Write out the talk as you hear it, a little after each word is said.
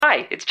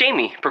Hi, it's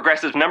Jamie,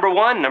 Progressive's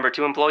 #1,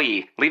 #2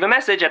 employee. Leave a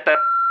message at the...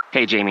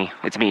 Hey, Jamie,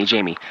 it's me,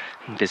 Jamie.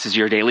 This is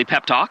your daily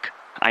pep talk.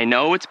 I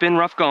know it's been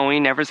rough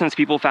going ever since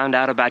people found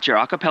out about your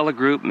a cappella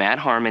group, Mad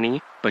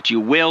Harmony, but you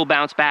will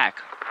bounce back.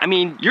 I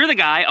mean, you're the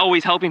guy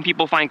always helping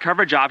people find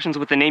coverage options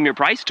with the Name Your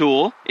Price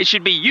tool. It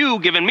should be you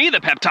giving me the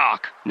pep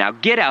talk. Now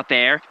get out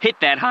there,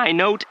 hit that high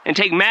note, and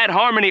take Mad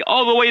Harmony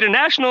all the way to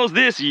nationals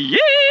this year!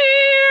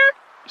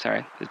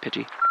 Sorry, it's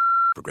pitchy.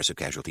 Progressive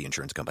Casualty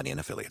Insurance Company and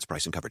Affiliates.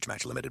 Price and coverage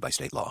match limited by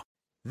state law.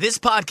 This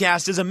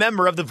podcast is a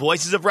member of the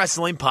Voices of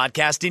Wrestling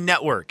Podcasting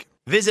Network.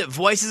 Visit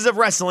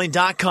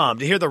voicesofwrestling.com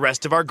to hear the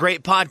rest of our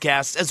great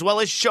podcasts, as well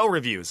as show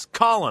reviews,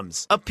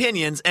 columns,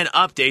 opinions, and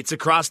updates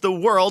across the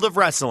world of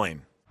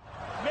wrestling.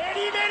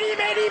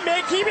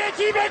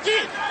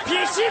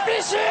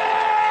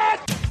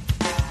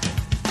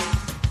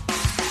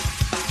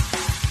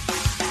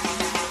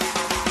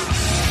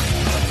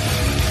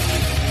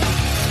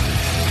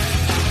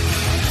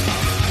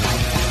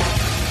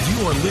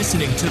 You are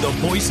listening to the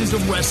Voices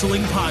of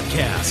Wrestling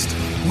podcast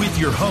with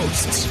your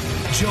hosts,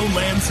 Joe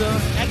Lanza.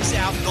 X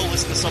out and go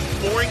listen to some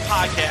boring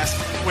podcast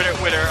where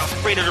they're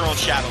afraid of their own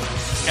shadow.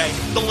 Okay?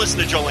 Don't listen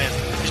to Joe Lanza,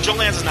 because Joe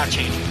Lanza's not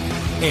changing.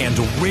 And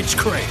Rich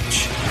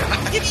Craich.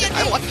 Give me a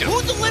name. Like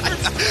who delivers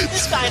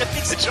this guy in a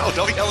big spot? Joe,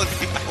 don't yell at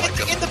me.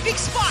 In the big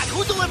spot,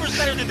 who delivers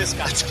better than this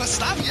guy?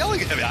 Stop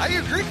yelling at me. I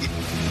agree.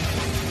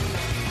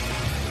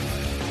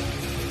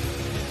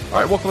 All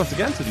right, welcome once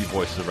again to the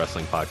Voices of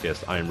Wrestling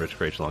podcast. I am Rich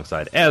Craich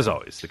alongside, as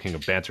always, the king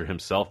of banter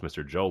himself,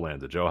 Mr. Joe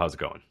Lanza. Joe, how's it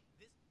going?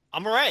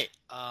 I'm all right.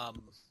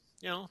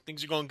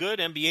 Things are going good.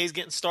 NBA's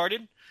getting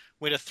started.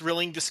 We had a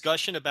thrilling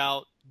discussion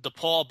about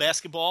DePaul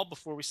basketball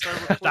before we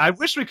started recording. I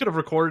wish we could have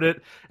recorded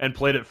it and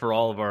played it for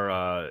all of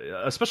our,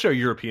 especially our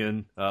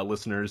European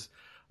listeners,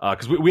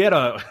 because we had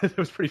it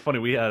was pretty funny.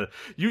 We had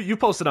you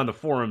posted on the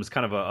forums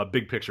kind of a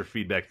big picture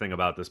feedback thing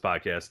about this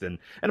podcast and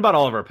about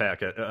all of our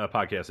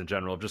podcasts in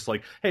general, just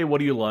like, hey, what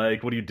do you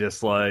like, what do you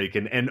dislike,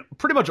 and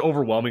pretty much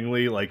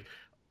overwhelmingly, like,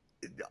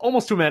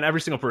 almost to a man, every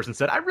single person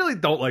said, I really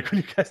don't like when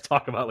you guys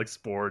talk about like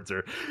sports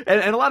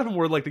and a lot of them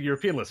were like the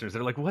European listeners.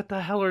 They're like, what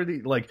the hell are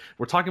the, like,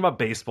 we're talking about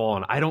baseball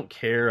and I don't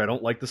care. I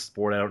don't like the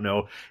sport. I don't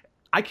know.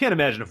 I can't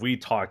imagine if we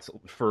talked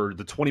for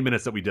the 20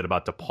 minutes that we did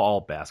about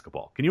DePaul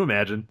basketball. Can you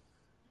imagine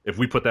if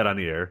we put that on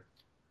the air?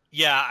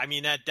 Yeah, I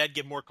mean, that'd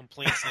get more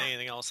complaints than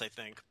anything else, I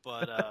think.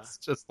 But it's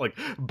just like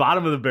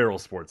bottom of the barrel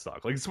sports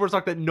talk. Like sports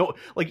talk that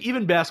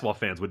even basketball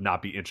fans would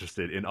not be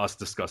interested in us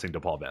discussing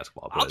DePaul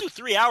basketball. I'll do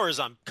 3 hours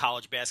on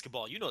college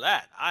basketball. You know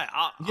that.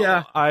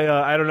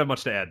 I don't have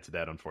much to add to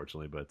that,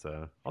 unfortunately, but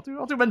I'll do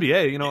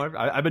NBA. You know,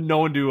 I've been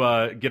known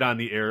to get on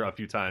the air a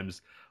few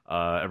times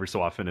every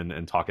so often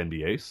and talk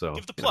NBA. So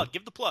give the plug.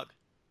 Give the plug.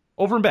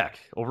 Over and Back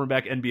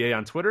NBA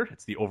on Twitter.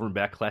 It's the Over and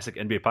Back Classic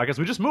NBA podcast.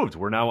 We just moved.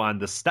 We're now on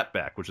the Step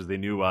Back, which is the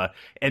new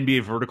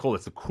NBA vertical.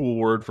 It's a cool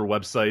word for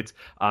website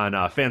on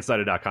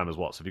fansided.com as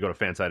well. So if you go to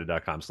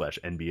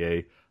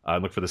fansided.com/NBA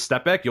and look for the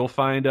Step Back, you'll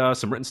find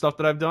some written stuff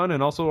that I've done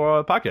and also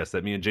a podcast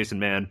that me and Jason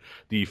Mann,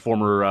 the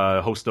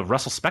former host of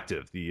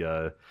WrestleSpective,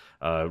 the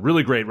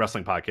really great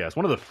wrestling podcast.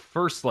 One of the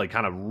first like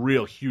kind of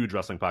real huge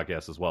wrestling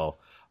podcasts as well.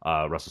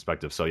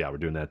 WrestleSpective. So yeah, we're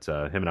doing that.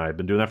 Him and I have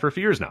been doing that for a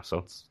few years now, so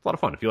it's a lot of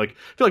fun. If you like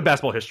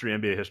basketball history,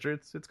 NBA history,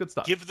 it's good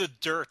stuff. Give the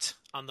dirt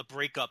on the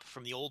breakup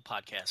from the old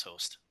podcast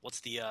host.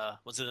 Was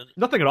it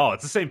nothing at all?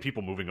 It's the same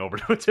people moving over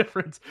to a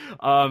different.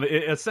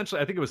 Essentially,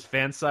 I think it was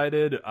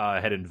Fansided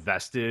had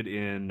invested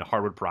in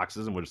Hardwood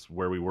Paroxysm, which is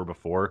where we were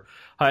before.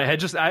 I had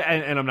just,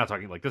 and I'm not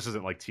talking like this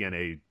isn't like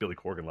TNA Billy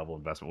Corgan level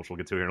investment, which we'll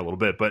get to here in a little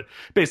bit. But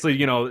basically,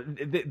 you know,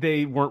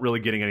 they weren't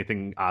really getting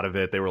anything out of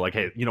it. They were like,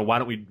 hey, you know, why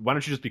don't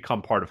you just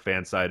become part of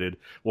Fansided?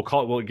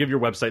 We'll give your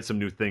website some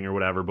new thing or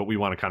whatever, but we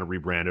want to kind of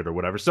rebrand it or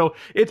whatever. So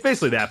it's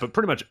basically that. But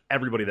pretty much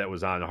everybody that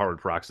was on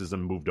Hardwood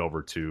Paroxysm moved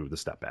over to the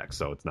Step Back,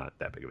 so it's not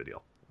that big of a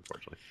deal,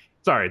 unfortunately.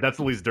 Sorry, that's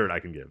the least dirt I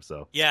can give.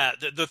 So yeah,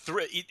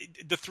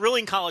 the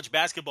thrilling college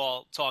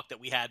basketball talk that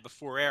we had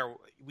before air,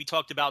 we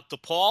talked about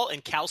DePaul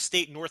and Cal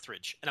State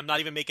Northridge, and I'm not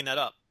even making that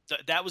up.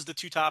 That was the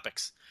two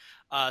topics.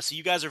 So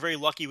you guys are very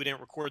lucky we didn't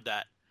record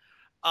that.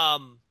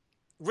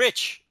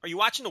 Rich, are you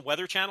watching the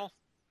Weather Channel?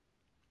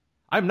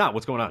 I'm not.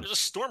 What's going on? There's a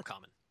storm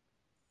coming.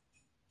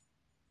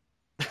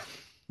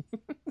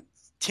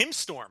 Tim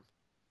Storm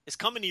is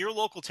coming to your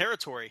local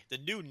territory, the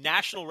new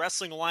National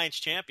Wrestling Alliance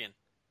champion.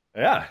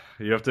 Yeah,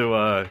 you have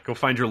to go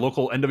find your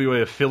local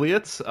NWA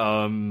affiliates.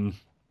 Things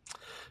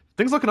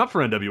looking up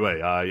for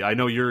NWA. I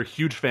know you're a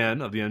huge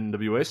fan of the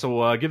NWA,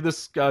 so give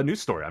this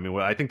news story. I mean,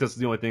 I think this is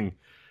the only thing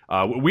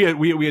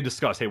we had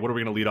discussed. Hey, what are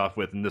we going to lead off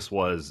with? And this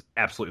was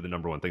absolutely the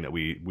number one thing that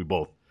we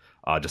both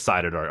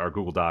decided our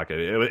Google Doc.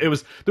 There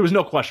was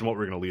no question what we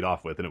were going to lead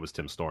off with, and it was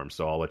Tim Storm.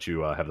 So I'll let you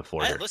have the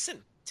floor here.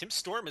 Listen, Tim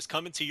Storm is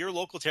coming to your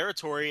local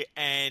territory,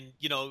 and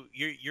you know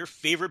your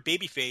favorite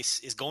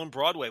babyface is going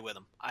Broadway with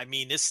him. I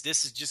mean, this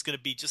is just going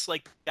to be just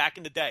like back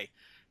in the day.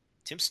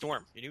 Tim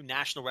Storm, your new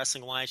National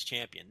Wrestling Alliance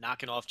champion,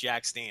 knocking off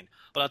Jack Steen.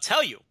 But I'll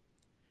tell you,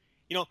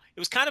 it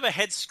was kind of a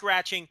head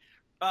scratching.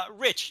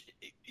 Rich,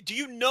 do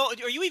you know?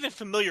 Are you even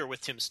familiar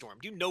with Tim Storm?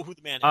 Do you know who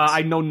the man is?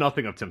 I know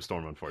nothing of Tim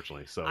Storm,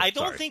 unfortunately. So I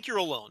don't sorry. think you're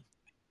alone.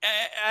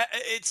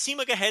 It seemed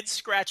like a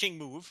head-scratching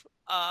move,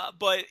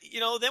 but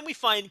then we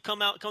come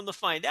to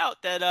find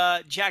out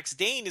that Jax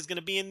Dane is going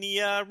to be in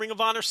the Ring of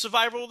Honor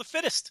Survival of the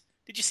Fittest.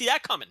 Did you see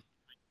that coming?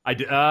 I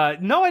did.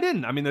 No, I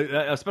didn't. I mean,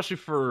 especially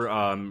for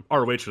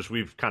ROH, which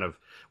we've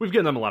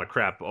given them a lot of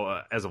crap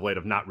as of late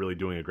of not really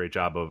doing a great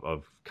job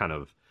of kind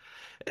of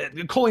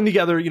culling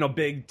together,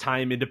 big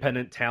time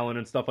independent talent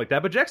and stuff like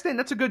that. But Jax Dane,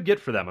 that's a good get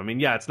for them. I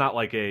mean, yeah, it's not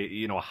like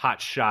a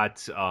hot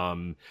shot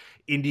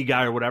indie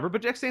guy or whatever,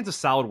 but Jax Dane's a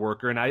solid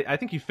worker, and I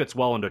think he fits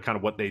well into kind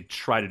of what they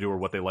try to do or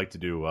what they like to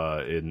do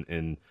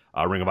in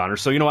Ring of Honor.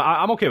 So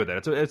I'm okay with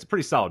that. It's a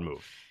pretty solid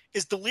move.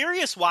 Is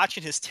Delirious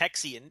watching his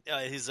Texas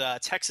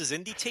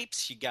indie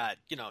tapes? You got,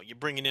 you're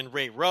bringing in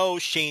Ray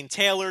Rose, Shane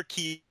Taylor,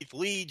 Keith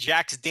Lee,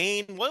 Jax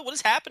Dane. What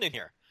is happening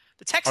here?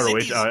 The Texas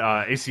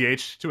ROH, indies,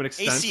 ACH to an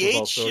extent. ACH,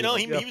 also,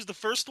 he was the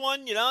first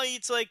one.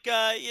 It's like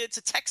it's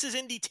a Texas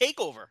indie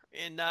takeover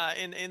in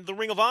the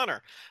Ring of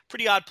Honor.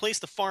 Pretty odd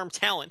place to farm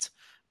talent,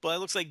 but it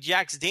looks like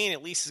Jax Dane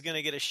at least is going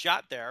to get a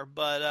shot there.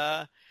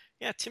 But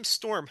Tim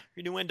Storm,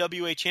 your new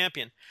NWA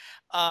champion.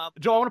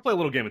 Joe, I want to play a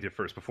little game with you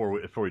first before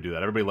we do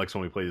that. Everybody likes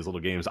when we play these little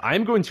games.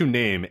 I'm going to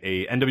name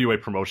a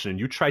NWA promotion, and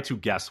you try to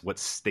guess what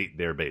state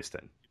they're based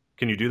in.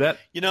 Can you do that?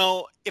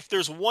 If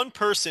there's one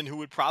person who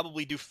would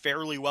probably do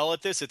fairly well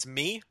at this, it's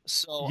me.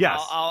 So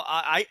yes,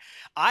 I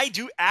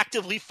do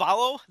actively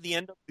follow the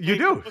NWA. You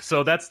do.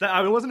 So that's that. I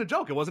mean, it wasn't a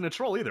joke. It wasn't a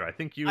troll either. I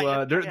think you.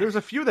 There's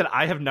a few that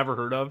I have never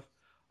heard of.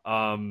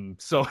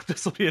 So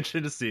this will be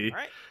interesting to see. All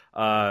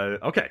right.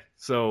 Okay.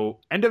 So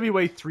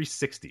NWA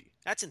 360.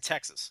 That's in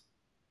Texas.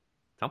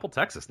 Temple,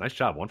 Texas. Nice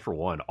job. 1 for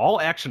 1.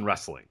 All Action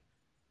Wrestling.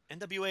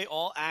 NWA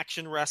All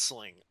Action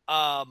Wrestling.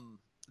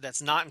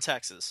 That's not in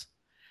Texas.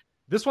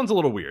 This one's a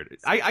little weird.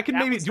 I can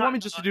maybe. Do you want me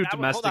just to do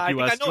domestic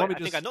US? I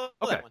think I know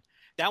that one.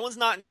 That one's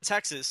not in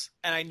Texas,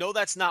 and I know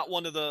that's not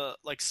one of the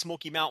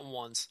Smoky Mountain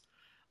ones.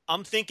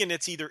 I'm thinking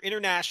it's either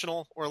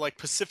international or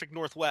Pacific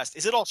Northwest.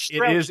 Is it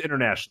Australia? It is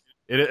international.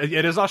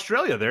 It is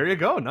Australia. There you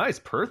go. Nice.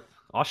 Perth,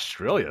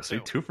 Australia. So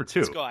 2 for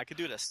 2. Let's go. I could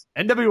do this.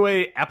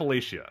 NWA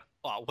Appalachia.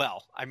 Oh,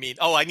 well, I mean,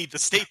 I need the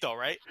state though,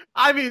 right?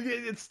 I mean,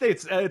 it's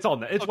states. It's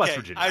all. It's West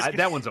Virginia.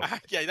 That one's okay.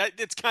 Yeah,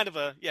 it's kind of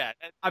a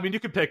I mean,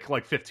 you could pick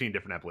 15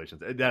 different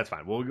appellations. That's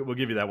fine. We'll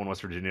give you that one,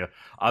 West Virginia.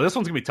 This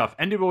one's gonna be tough.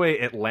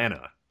 NWA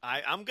Atlanta.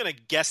 I'm gonna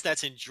guess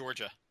that's in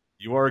Georgia.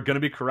 You are gonna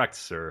be correct,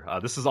 sir.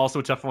 This is also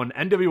a tough one.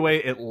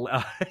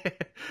 NWA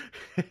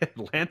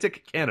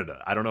Atlantic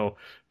Canada. I don't know.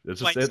 It's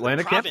just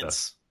Atlantic Canada.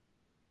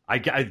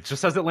 It just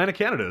says Atlantic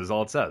Canada is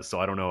all it says. So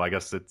I don't know. I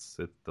guess it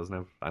doesn't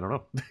have. I don't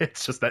know.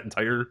 It's just that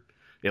entire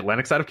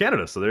Atlantic side of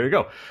Canada. So there you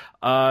go.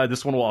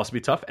 This one will also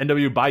be tough.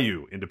 NW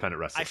Bayou Independent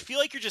Wrestling. I feel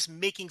like you're just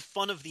making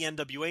fun of the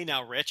NWA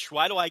now, Rich.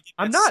 Why do I?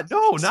 I'm not.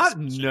 No, not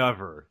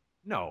never.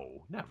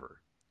 No,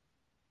 never.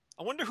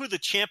 I wonder who the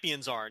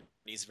champions are in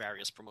these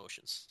various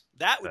promotions.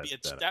 That would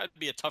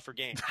be a tougher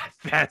game.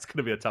 That's going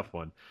to be a tough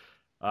one.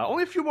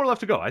 Only a few more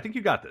left to go. I think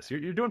you got this.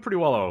 You're doing pretty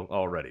well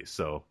already.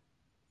 So.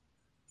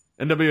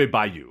 NWA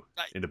Bayou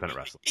Independent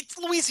Wrestling. It's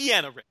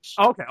Louisiana, Rich.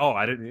 Okay. Oh,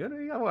 I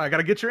didn't. I got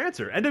to get your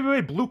answer.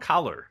 NWA Blue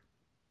Collar.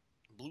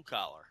 Blue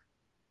Collar.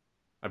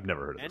 I've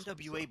never heard of this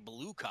NWA one, so.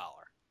 Blue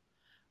Collar.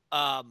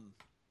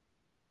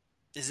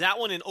 Is that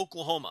one in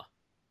Oklahoma?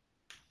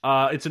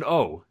 It's an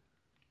O.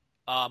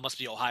 Must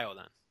be Ohio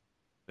then.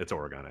 It's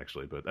Oregon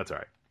actually, but that's all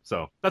right.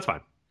 So that's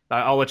fine.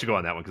 I'll let you go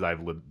on that one because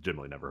I've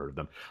legitimately never heard of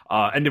them.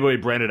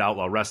 NWA Branded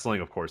Outlaw Wrestling,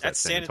 of course. That's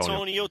San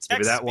Antonio, Texas,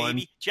 maybe that one.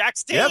 Baby.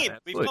 Jax Dane.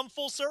 Yep, we've come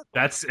full circle.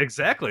 That's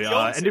exactly.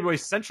 NWA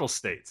Central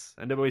States.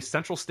 NWA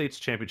Central States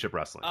Championship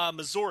Wrestling.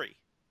 Missouri.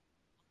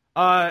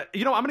 I'm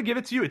going to give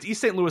it to you. It's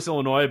East St. Louis,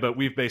 Illinois, but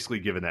we've basically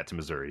given that to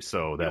Missouri,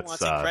 so that's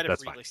fine.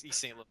 East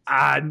St. Louis.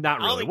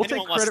 Not really. We'll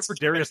take credit for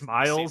Darius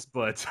Miles,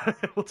 but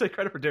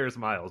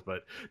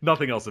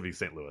nothing else of East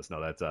St. Louis. No,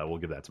 that's we'll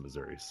give that to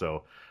Missouri.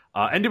 So,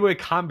 NWA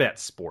Combat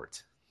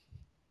Sport.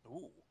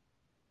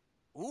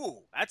 Ooh,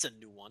 that's a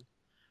new one.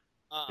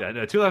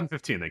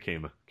 2015 they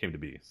came to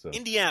be. So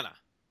Indiana.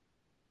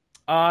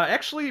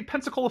 Actually,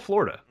 Pensacola,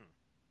 Florida.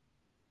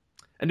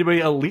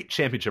 NWA Elite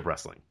Championship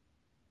Wrestling.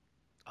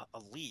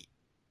 Elite.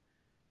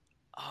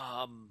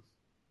 I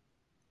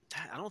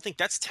don't think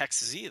that's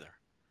Texas either.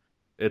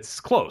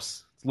 It's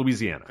close. It's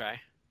Louisiana. Okay.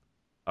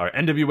 All right,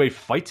 NWA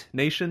Fight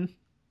Nation.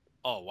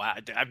 Oh wow,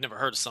 I've never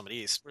heard of some of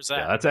these. Where's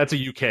that? Yeah, that's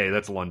a UK.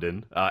 That's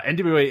London.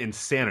 NWA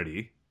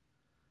Insanity.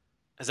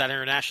 Is that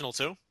international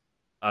too?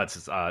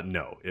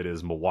 No, it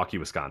is Milwaukee,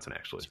 Wisconsin.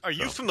 Actually, are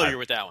you familiar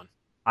with that one?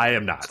 I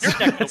am not.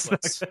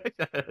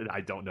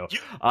 I don't know.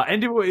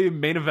 NWA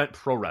Main Event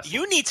Pro Wrestling.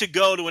 You need to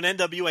go to an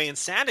NWA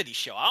Insanity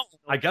show.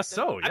 I guess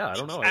so. Yeah, I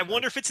don't know. I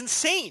wonder if it's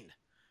insane.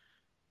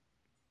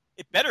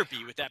 It better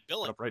be with that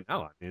billing. Up right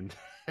now. I mean,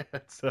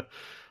 it's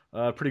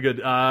pretty good.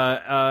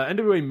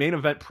 NWA Main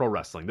Event Pro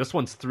Wrestling. This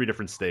one's 3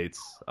 different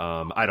states.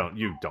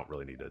 You don't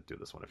really need to do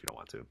this one if you don't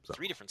want to. So.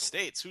 3 different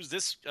states. Who's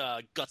this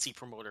gutsy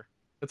promoter?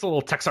 It's a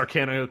little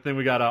Texarkana thing.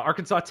 We got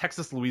Arkansas,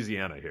 Texas,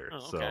 Louisiana here. Oh,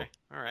 okay.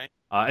 So, all right.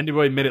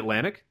 NWA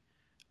Mid-Atlantic.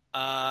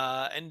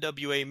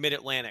 NWA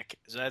Mid-Atlantic.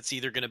 So that's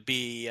either going to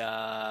be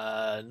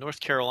North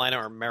Carolina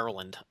or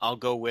Maryland. I'll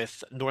go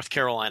with North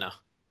Carolina.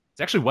 It's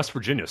actually West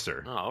Virginia,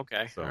 sir. Oh,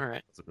 okay. So all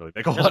right. Doesn't really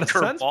make a lot of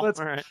sense. But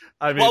all right.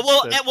 I mean,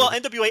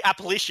 NWA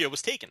Appalachia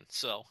was taken,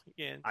 so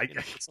yeah. I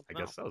guess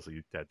so. So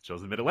you had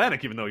chosen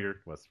Mid-Atlantic, even though you're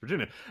West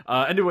Virginia.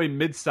 NWA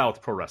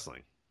Mid-South Pro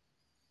Wrestling.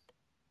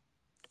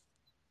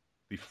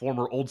 The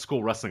former Old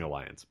School Wrestling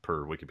Alliance,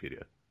 per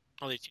Wikipedia.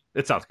 Oh,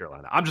 it's South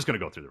Carolina. I'm just going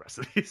to go through the rest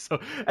of these. So,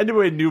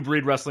 NWA New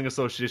Breed Wrestling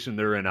Association,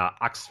 they're in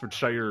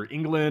Oxfordshire,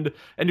 England.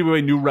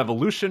 NWA New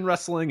Revolution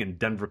Wrestling in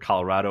Denver,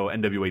 Colorado.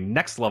 NWA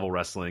Next Level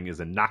Wrestling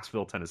is in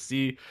Knoxville,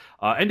 Tennessee.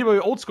 NWA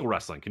Old School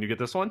Wrestling, can you get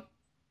this one?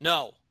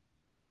 No.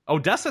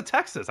 Odessa,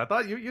 Texas. I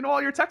thought you know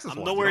all your Texas I'm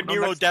ones. nowhere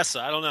near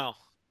Odessa. I don't know.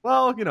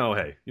 Well,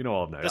 hey, you know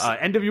all of them.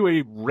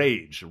 NWA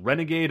Rage,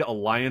 Renegade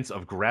Alliance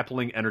of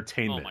Grappling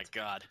Entertainment. Oh, my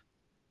God.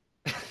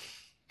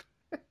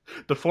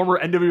 The former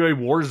NWA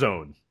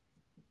Warzone.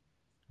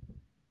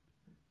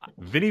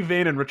 Vinny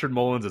Vane and Richard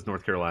Mullins is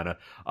North Carolina.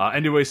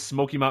 NWA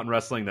Smoky Mountain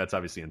Wrestling, that's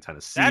obviously in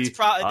Tennessee.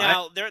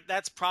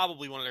 That's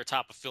probably one of their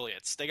top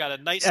affiliates. They got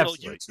a nice little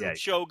YouTube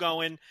show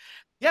going.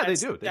 Yeah, they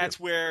do. That's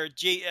where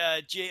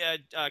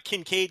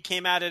Kincaid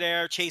came out of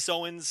there. Chase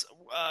Owens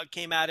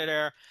came out of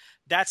there.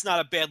 That's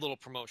not a bad little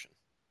promotion.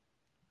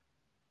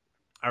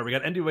 All right, we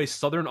got NWA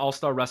Southern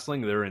All-Star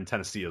Wrestling. They're in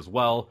Tennessee as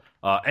well.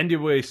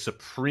 NWA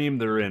Supreme,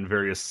 they're in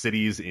various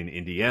cities in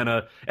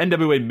Indiana.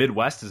 NWA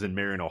Midwest is in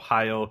Marion,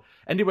 Ohio.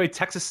 NWA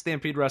Texas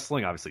Stampede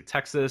Wrestling, obviously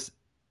Texas.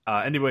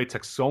 NWA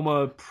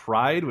Texoma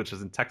Pride, which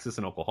is in Texas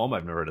and Oklahoma.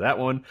 I've never heard of that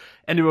one.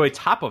 NWA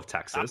Top of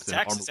Texas.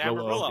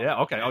 Amarillo.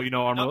 Yeah, okay. Oh, you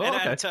know Amarillo?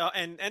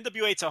 And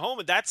NWA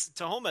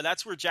Tahoma,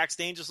 that's where Jack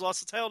Stain just lost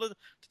the title to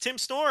Tim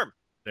Storm.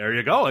 There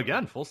you go.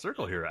 Again, full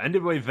circle here.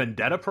 NWA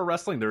Vendetta Pro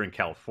Wrestling, they're in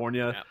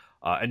California. Yeah.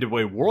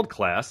 NWA World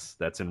Class,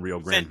 that's in Rio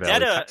Grande Valley,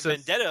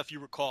 Texas. Vendetta, if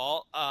you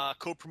recall,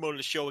 co-promoted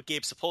a show with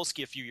Gabe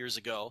Sapolsky a few years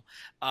ago.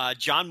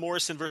 John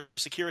Morrison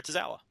versus Akira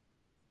Tozawa.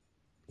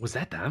 Was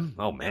that them?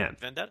 Oh, man.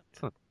 Vendetta.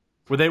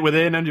 Were they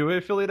an NWA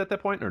affiliate at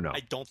that point, or no? I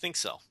don't think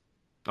so.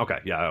 Okay,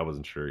 yeah, I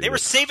wasn't sure either. They were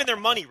saving their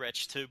money,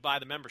 Rich, to buy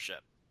the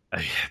membership.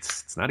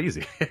 It's not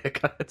easy.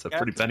 It's a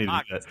pretty penny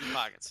to do that.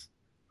 Pockets.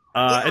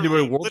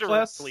 NWA World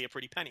Class? Literally a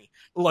pretty penny.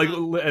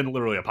 And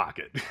literally a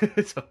pocket.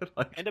 So,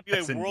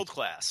 NWA World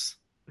Class.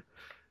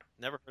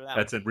 Never heard of that.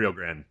 That's in Rio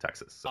Grande,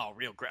 Texas. So. Oh,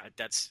 Rio Grande.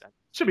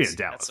 Should be in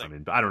Dallas. I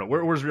mean, I don't know.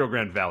 Where's Rio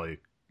Grande Valley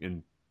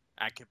in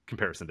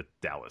comparison to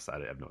Dallas? I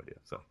have no idea.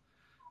 So,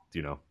 do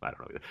you know? I don't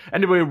know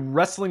either. NWA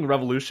Wrestling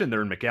Revolution,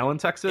 they're in McAllen,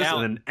 Texas.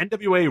 And then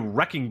NWA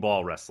Wrecking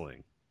Ball Wrestling.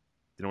 Do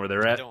you know where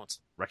they're at? I don't.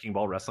 Wrecking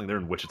Ball Wrestling, they're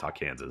in Wichita,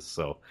 Kansas.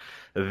 So,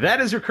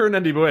 that is your current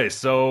NWA.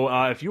 So,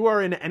 if you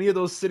are in any of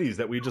those cities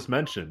that we just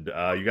mentioned,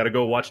 you got to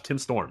go watch Tim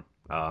Storm.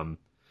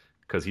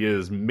 Because he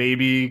is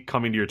maybe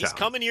coming to your town. He's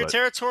coming to your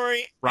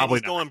territory. Probably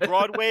he's going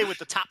Broadway with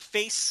the top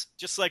face,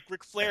 just like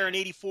Ric Flair in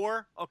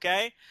 '84.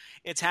 Okay,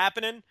 it's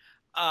happening.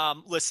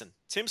 Listen,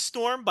 Tim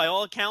Storm, by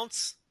all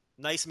accounts,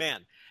 nice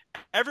man.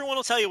 Everyone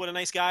will tell you what a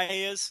nice guy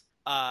he is.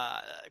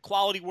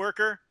 Quality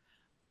worker.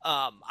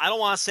 I don't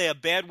want to say a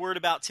bad word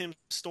about Tim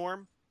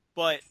Storm,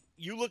 but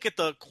you look at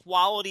the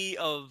quality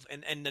of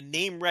and the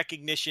name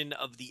recognition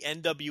of the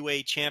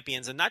NWA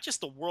champions, and not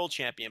just the world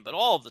champion, but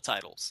all of the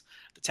titles,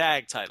 the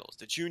tag titles,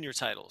 the junior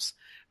titles,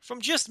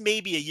 from just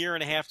maybe a year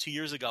and a half, 2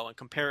 years ago, and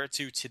compare it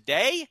to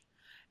today,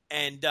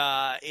 and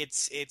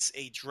it's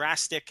a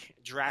drastic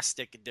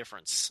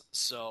difference.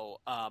 So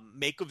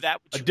make of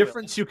that what you a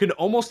difference will. You can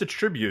almost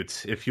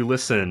attribute if you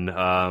listen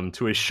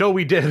to a show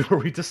we did where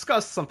we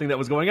discussed something that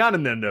was going on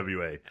in the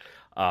NWA.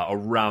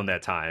 Around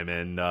that time,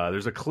 and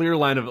there's a clear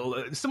line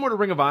of similar to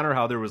Ring of Honor,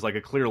 how there was like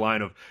a clear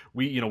line of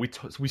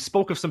we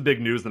spoke of some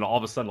big news, and all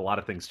of a sudden a lot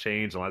of things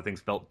changed, a lot of things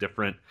felt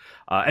different.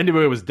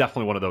 NWA was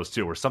definitely one of those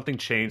too, where something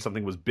changed,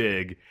 something was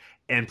big,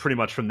 and pretty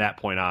much from that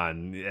point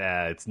on,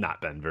 it's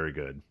not been very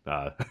good.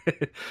 There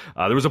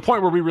was a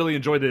point where we really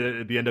enjoyed the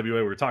NWA.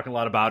 We were talking a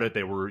lot about it.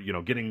 They were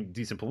getting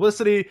decent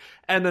publicity,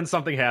 and then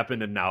something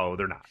happened, and now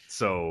they're not.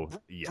 So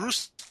yeah,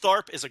 Bruce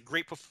Tharpe is a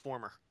great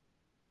performer.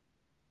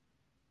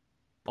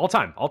 All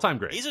time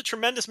great. He's a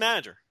tremendous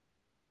manager.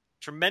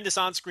 Tremendous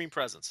on-screen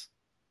presence.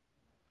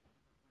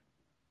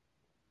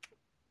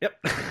 Yep.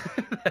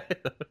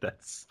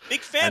 That's big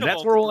fan of that's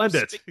Uncle where we'll Bruce.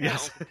 end it.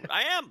 Yes.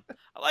 I am.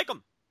 I like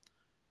him.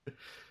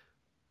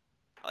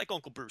 I like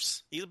Uncle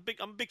Bruce.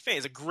 I'm a big fan.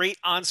 He's a great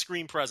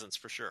on-screen presence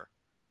for sure.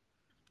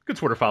 Good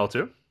Twitter follow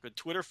too. Good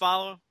Twitter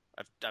follow.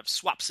 I've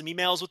swapped some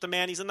emails with the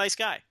man. He's a nice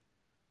guy.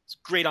 It's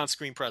great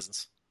on-screen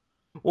presence.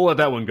 We'll let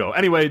that one go.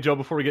 Anyway, Joe,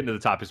 before we get into the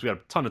topics, we got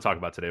a ton to talk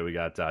about today. We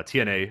got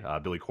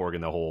TNA, Billy Corgan,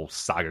 the whole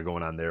saga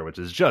going on there, which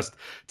is just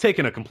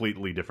taking a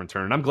completely different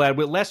turn. And I'm glad.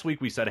 Last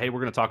week we said, hey,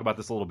 we're going to talk about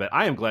this a little bit.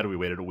 I am glad we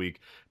waited a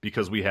week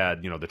because we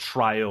had, the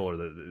trial or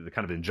the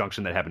kind of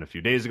injunction that happened a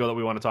few days ago that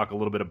we want to talk a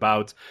little bit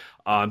about.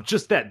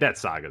 Just that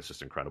saga is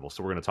just incredible.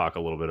 So we're going to talk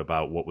a little bit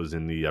about what was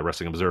in the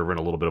Wrestling Observer and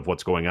a little bit of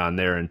what's going on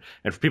there. And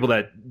for people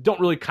that don't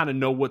really kind of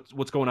know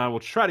what's going on,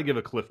 we'll try to give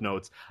a cliff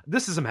notes.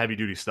 This is some heavy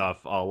duty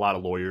stuff, a lot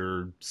of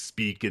lawyer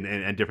speak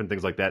and different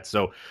things like that.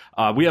 So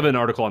we have an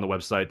article on the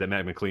website that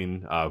Matt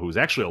McLean, who's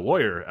actually a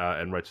lawyer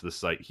and writes for the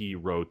site, he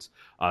wrote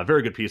a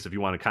very good piece if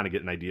you want to kind of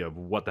get an idea of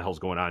what the hell's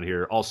going on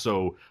here.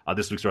 Also,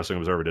 this week's Wrestling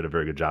Observer did a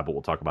very good job, but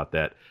we'll talk about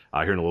that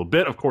here in a little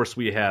bit. Of course,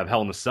 we have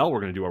Hell in a Cell.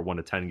 We're going to do our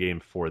 1-10 game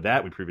for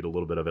that. We previewed a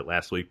little bit of it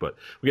last week, but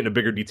we get into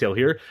bigger detail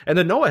here. And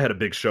then Noah had a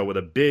big show with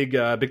a big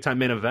time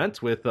main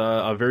event with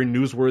a very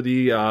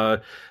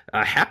newsworthy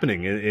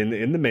happening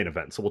in the main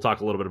event. So we'll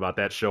talk a little bit about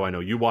that show. I know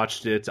you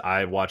watched it.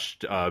 I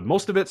watched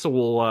most of it, so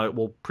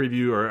we'll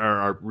preview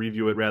or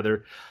review it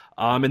rather.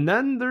 And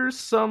then there's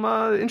some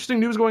interesting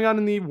news going on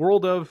in the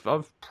world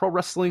of pro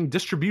wrestling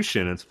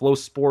distribution. It's Flow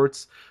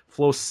Sports,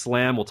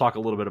 FloSlam. We'll talk a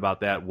little bit about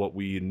that, what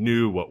we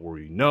knew, what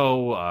we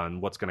know,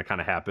 and what's going to kind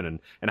of happen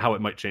and how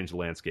it might change the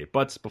landscape.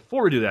 But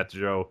before we do that,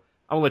 Joe,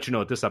 I want to let you know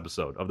that this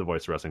episode of the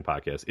Voice of Wrestling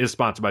podcast is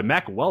sponsored by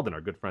Mack Weldon,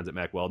 our good friends at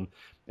Mack Weldon.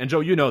 And Joe,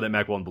 you know that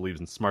Mack Weldon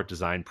believes in smart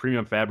design,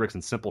 premium fabrics,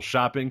 and simple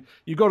shopping.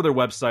 You go to their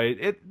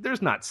website,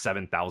 there's not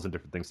 7,000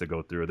 different things to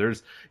go through.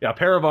 There's a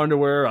pair of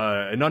underwear,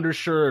 an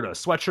undershirt, a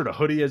sweatshirt, a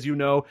hoodie, as you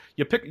know.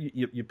 You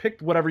pick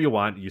whatever you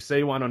want. You say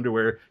you want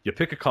underwear, you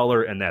pick a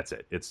color, and that's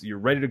it. You're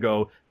ready to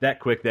go that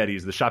quick, that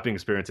easy. The shopping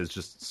experience is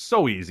just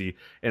so easy,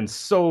 and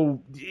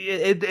so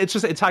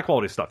it's high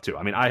quality stuff too.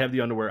 I mean, I have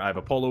the underwear, I have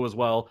a polo as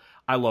well.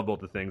 I love both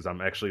the things. I'm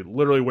actually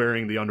literally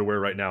wearing the underwear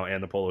right now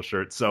and the polo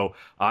shirt. So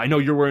I know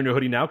you're wearing a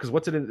hoodie now because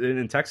what's it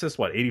in Texas?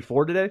 What,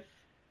 84 today?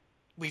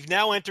 We've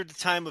now entered the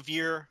time of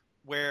year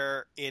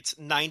where it's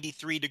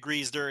 93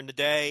 degrees during the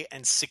day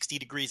and 60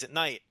 degrees at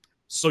night.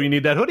 So you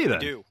need that hoodie then? I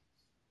do.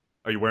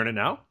 Are you wearing it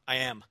now? I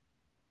am.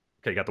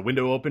 Okay, you got the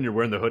window open. You're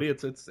wearing the hoodie.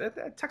 It's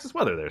Texas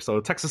weather there.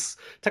 So Texas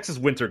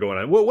winter going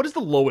on. What is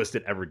the lowest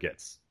it ever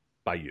gets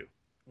by you?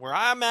 Where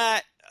I'm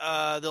at,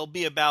 there'll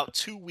be about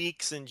 2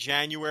 weeks in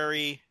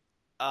January.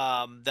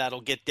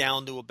 That'll get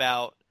down to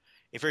about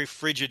a very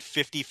frigid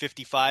 50,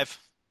 55.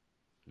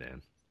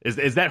 Man,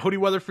 is that hoodie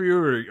weather for you,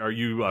 or are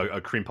you a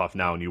cream puff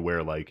now and you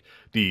wear like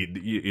the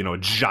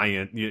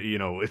giant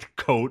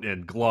coat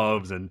and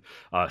gloves and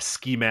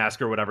ski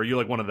mask or whatever? Are you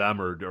like one of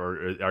them,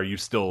 or are you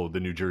still the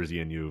New Jersey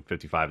and you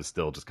 55 is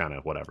still just kind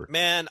of whatever?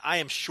 Man, I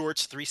am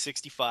shorts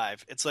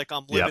 365. It's like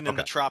I'm living in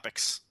the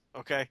tropics.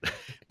 Okay.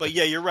 But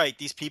yeah, you're right.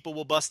 These people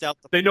will bust out.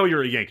 They know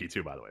you're a Yankee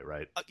too, by the way,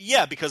 right?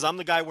 Yeah, because I'm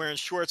the guy wearing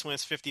shorts when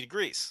it's 50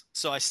 degrees.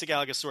 So I stick out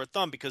like a sore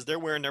thumb because they're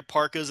wearing their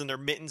parkas and their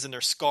mittens and their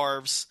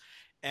scarves.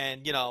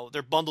 And,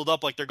 they're bundled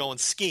up like they're going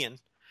skiing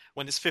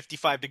when it's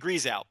 55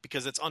 degrees out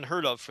because it's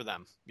unheard of for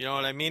them. You know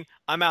what I mean?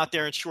 I'm out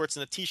there in shorts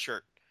and a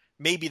T-shirt.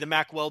 Maybe the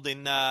Mack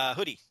Weldon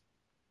hoodie.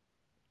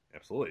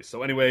 Absolutely.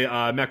 So anyway,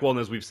 Mack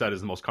Weldon, as we've said, is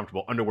the most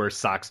comfortable underwear,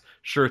 socks,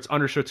 shirts,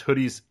 undershirts,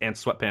 hoodies, and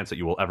sweatpants that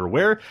you will ever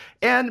wear.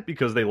 And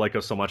because they like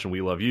us so much and we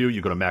love you,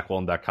 you go to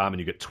MackWeldon.com and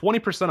you get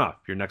 20% off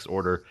your next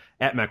order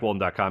at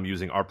MackWeldon.com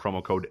using our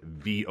promo code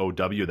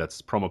VOW. That's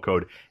promo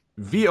code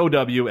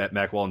VOW at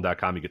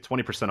MackWeldon.com. You get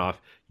 20% off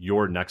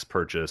your next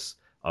purchase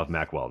of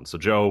Mack Weldon. So,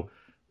 Joe,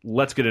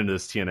 let's get into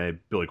this TNA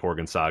Billy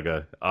Corgan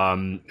saga.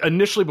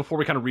 Initially, before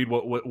we kind of read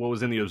what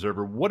was in the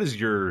Observer, what is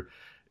your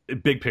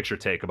big picture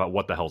take about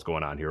what the hell's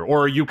going on here?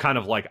 Or are you kind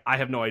of like, I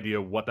have no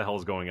idea what the hell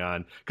is going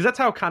on? Because that's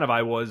how kind of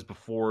I was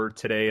before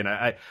today, and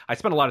I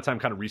spent a lot of time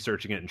kind of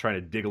researching it and trying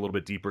to dig a little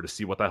bit deeper to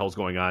see what the hell's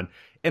going on.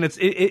 And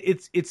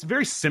it's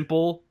very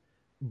simple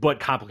but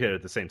complicated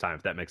at the same time,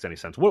 if that makes any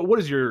sense. What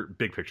is your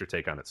big picture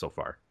take on it so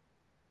far?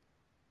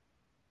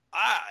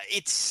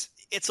 It's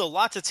a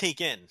lot to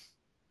take in.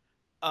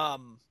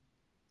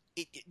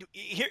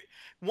 Here,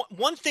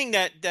 one thing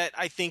that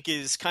I think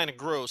is kind of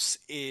gross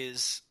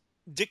is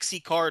Dixie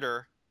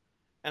Carter,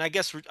 and I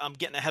guess I'm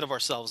getting ahead of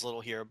ourselves a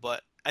little here,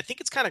 but I think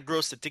it's kind of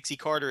gross that Dixie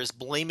Carter is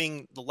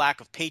blaming the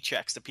lack of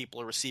paychecks that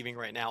people are receiving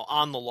right now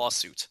on the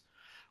lawsuit,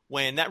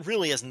 when that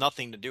really has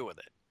nothing to do with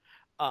it.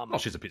 Well,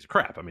 she's a piece of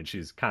crap. I mean,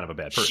 she's kind of a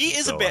bad person. She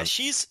is a bad.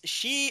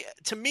 She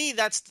to me,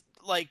 that's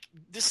like,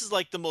 this is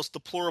like the most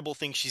deplorable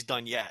thing she's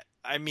done yet.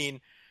 I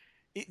mean,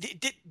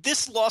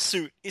 this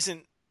lawsuit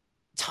isn't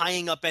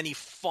tying up any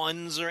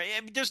funds, or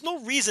I mean, there's no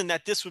reason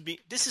that this would be.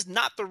 This is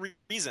not the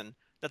reason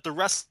that the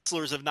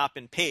wrestlers have not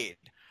been paid,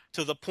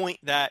 to the point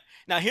that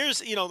now here's,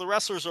 the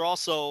wrestlers are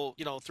also,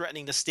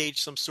 threatening to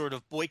stage some sort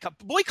of boycott.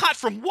 Boycott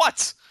from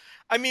what?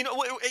 I mean,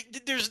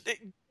 there's.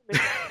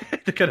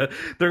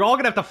 They're all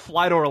gonna have to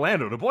fly to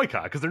Orlando to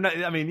boycott because they're not.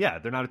 I mean, yeah,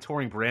 they're not a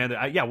touring brand.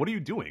 What are you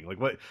doing? Like,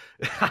 what?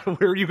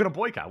 Where are you gonna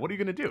boycott? What are you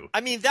gonna do?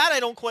 I mean, that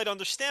I don't quite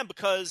understand,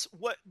 because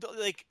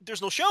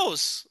there's no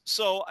shows,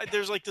 so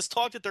there's like this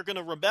talk that they're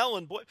gonna rebel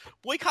and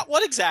boycott.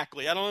 What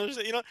exactly? I don't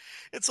understand.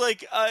 It's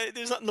like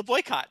there's nothing to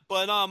boycott.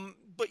 But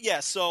but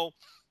yeah, so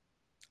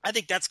I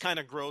think that's kind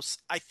of gross.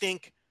 I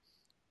think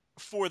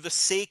for the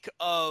sake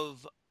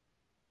of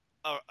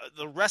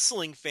the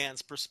wrestling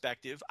fans'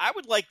 perspective, I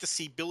would like to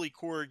see Billy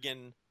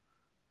Corgan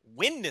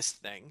win this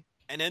thing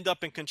and end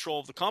up in control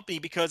of the company,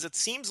 because it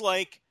seems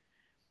like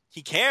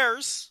he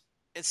cares.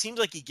 It seems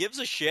like he gives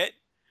a shit.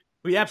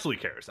 He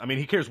absolutely cares. I mean,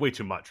 he cares way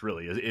too much,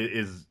 really,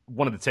 is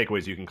one of the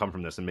takeaways you can come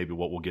from this, and maybe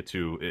what we'll get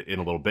to in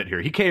a little bit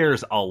here. He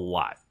cares a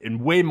lot,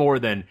 and way more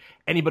than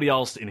anybody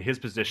else in his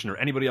position or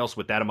anybody else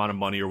with that amount of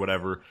money or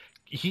whatever.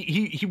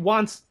 He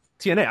wants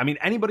TNA. I mean,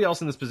 anybody else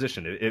in this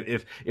position,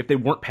 if they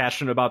weren't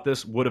passionate about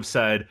this, would have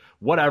said,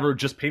 whatever,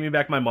 just pay me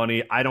back my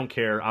money. I don't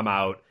care. I'm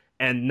out.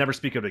 And never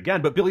speak of it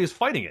again. But Billy is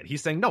fighting it.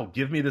 He's saying, no,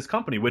 give me this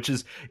company, which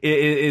is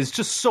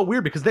just so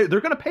weird, because they're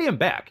going to pay him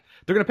back.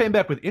 They're going to pay him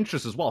back with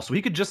interest as well. So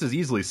he could just as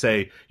easily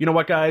say, you know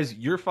what, guys,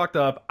 you're fucked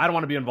up. I don't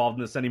want to be involved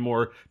in this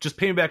anymore. Just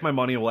pay me back my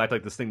money and we'll act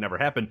like this thing never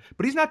happened.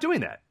 But he's not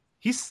doing that.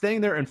 He's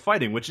staying there and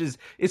fighting, which is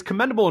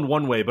commendable in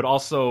one way, but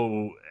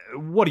also,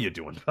 what are you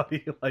doing,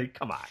 buddy? Like,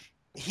 come on.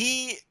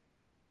 He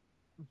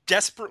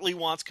desperately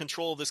wants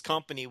control of this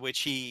company, which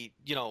he,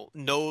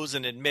 knows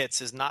and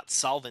admits is not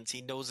solvent.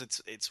 He knows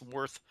it's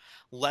worth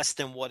less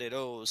than what it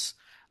owes.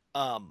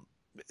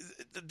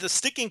 The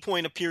sticking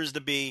point appears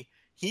to be,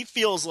 he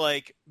feels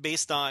like,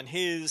 based on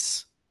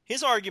his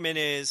argument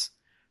is,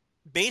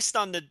 based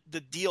on the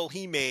deal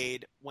he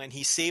made when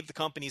he saved the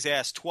company's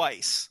ass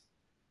twice,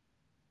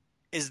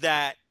 is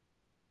that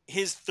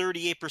his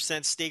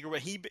 38% stake, or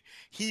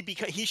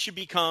he should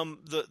become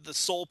the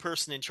sole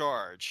person in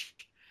charge.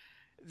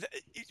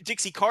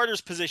 Dixie Carter's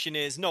position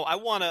is, no, I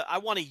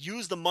want to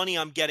use the money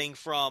I'm getting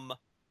from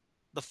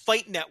the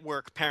Fight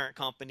Network parent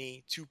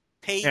company to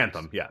pay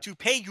Anthem, yeah. to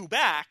pay you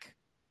back,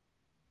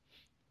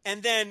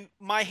 and then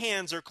my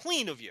hands are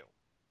clean of you.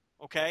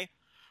 Okay?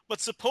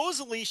 But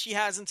supposedly she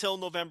has until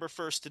November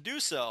 1st to do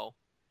so.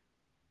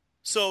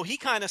 So he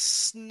kind of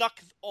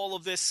snuck all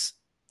of this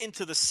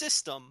into the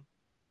system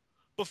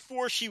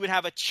before she would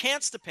have a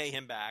chance to pay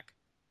him back.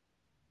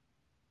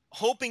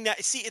 Hoping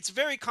that, see, it's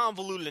very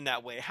convoluted in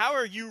that way. How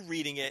are you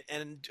reading it,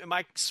 and am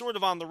I sort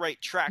of on the right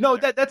track? No,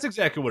 that's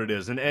exactly what it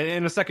is. And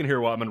in a second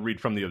here, I'm going to read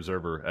from the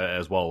Observer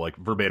as well, like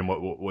verbatim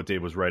what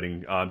Dave was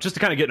writing, just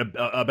to kind of get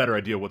a better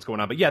idea of what's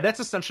going on. But yeah, that's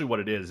essentially what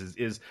it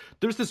is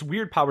there's this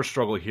weird power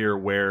struggle here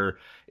where,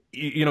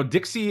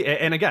 Dixie,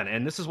 and again,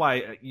 and this is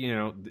why,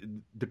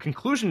 the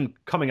conclusion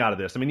coming out of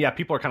this, I mean, yeah,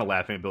 people are kind of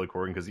laughing at Billy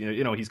Corgan because,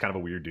 he's kind of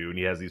a weird dude and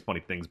he has these funny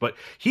things, but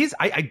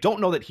I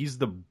don't know that he's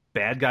the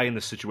bad guy in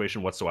this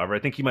situation whatsoever. I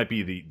think he might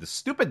be the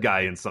stupid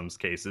guy in some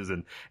cases,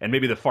 and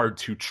maybe the far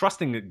too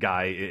trusting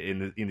guy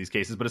in these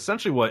cases. But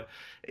essentially, what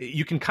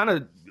you can kind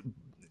of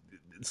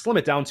slim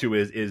it down to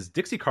is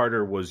Dixie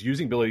Carter was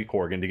using Billy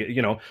Corgan to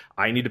get,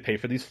 I need to pay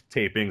for these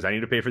tapings,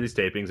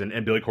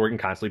 and Billy Corgan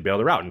constantly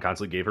bailed her out and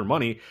constantly gave her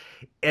money,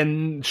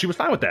 and she was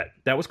fine with that.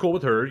 That was cool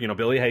with her.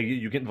 Billy, hey,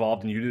 you get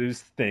involved and you do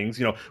these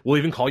things. We'll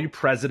even call you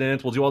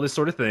president. We'll do all this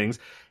sort of things,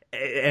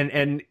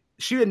 and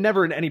she had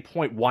never at any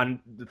point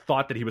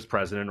thought that he was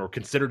president or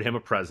considered him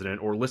a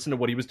president or listened to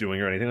what he was doing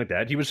or anything like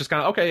that. He was just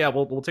kind of, okay, yeah,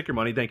 we'll take your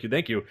money. Thank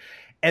you.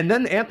 And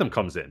then Anthem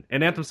comes in,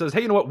 and Anthem says,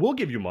 hey, you know what? We'll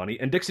give you money.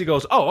 And Dixie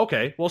goes, oh,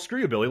 okay, well, screw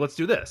you, Billy. Let's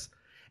do this.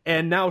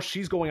 And now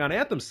she's going on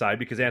Anthem's side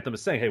because Anthem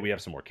is saying, hey, we have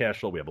some more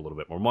cash flow. We have a little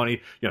bit more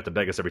money. You have to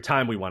beg us every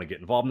time. We want to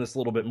get involved in this a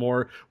little bit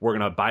more. We're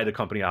going to buy the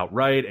company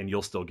outright, and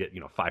you'll still get,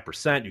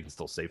 5%. You can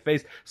still save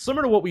face.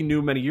 Similar to what we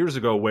knew many years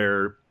ago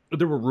where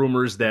there were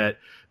rumors that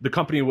the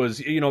company was,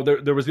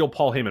 there was the old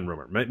Paul Heyman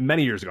rumor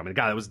many years ago. I mean,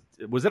 God,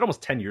 was that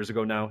almost 10 years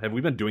ago now? Have we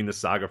been doing this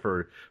saga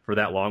for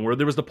that long? Where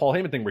there was the Paul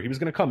Heyman thing where he was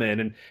going to come in,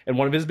 and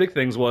one of his big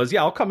things was,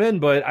 yeah, I'll come in,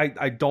 but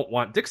I don't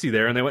want Dixie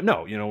there. And they went,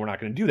 no, we're not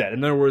going to do that.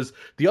 And there was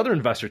the other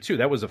investor too.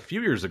 That was a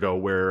few years ago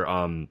where,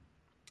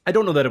 I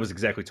don't know that it was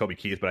exactly Toby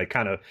Keith, but I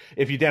kind of,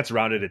 if you dance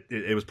around it,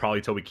 it was probably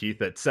Toby Keith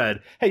that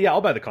said, hey, yeah,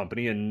 I'll buy the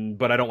company,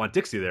 but I don't want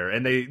Dixie there.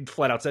 And they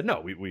flat out said, no,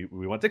 we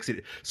want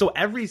Dixie. So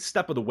every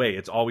step of the way,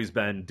 it's always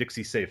been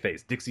Dixie save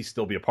face, Dixie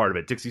still be a part of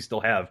it, Dixie still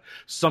have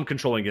some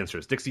controlling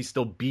interest, Dixie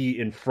still be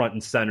in front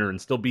and center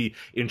and still be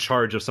in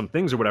charge of some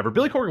things or whatever.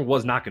 Billy Corgan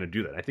was not going to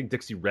do that. I think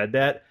Dixie read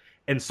that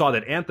and saw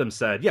that Anthem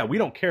said, yeah, we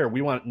don't care.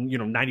 We want,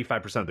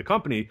 95% of the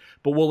company,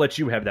 but we'll let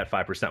you have that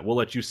 5%. We'll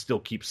let you still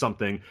keep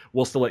something.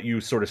 We'll still let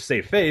you sort of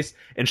save face.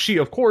 And she,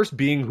 of course,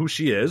 being who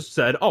she is,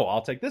 said, oh,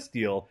 I'll take this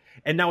deal.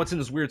 And now it's in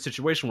this weird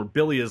situation where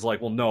Billy is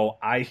like, well, no,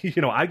 I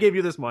gave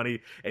you this money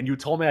and you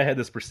told me I had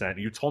this percent.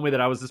 And you told me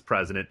that I was this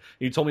president.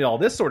 And you told me all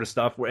this sort of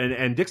stuff.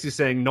 And Dixie's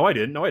saying, no, I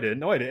didn't.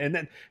 And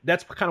then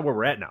that's kind of where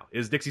we're at now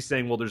is Dixie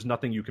saying, well, there's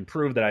nothing you can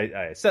prove that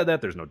I said that.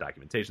 There's no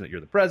documentation that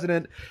you're the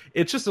president.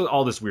 It's just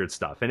all this weird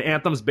stuff. And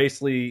Anthem's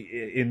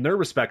basically in their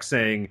respect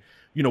saying,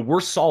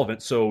 we're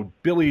solvent. So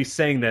Billy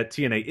saying that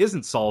TNA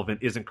isn't solvent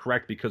isn't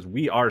correct because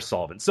we are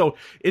solvent. So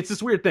it's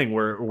this weird thing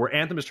where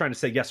Anthem is trying to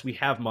say, yes, we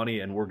have money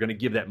and we're going to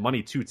give that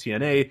money to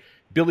TNA.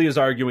 Billy is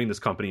arguing this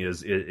company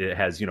it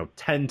has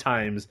 10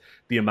 times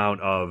the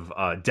amount of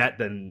debt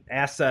than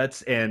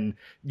assets, and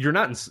you're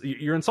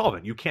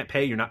insolvent. You can't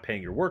pay. You're not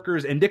paying your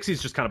workers. And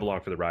Dixie's just kind of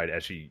along for the ride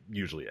as she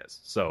usually is.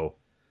 So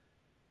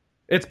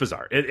It's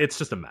bizarre. It's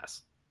just a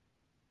mess.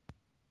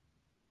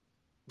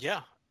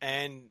 Yeah,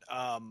 and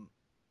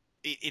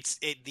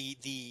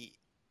the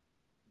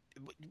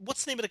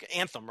what's the name of the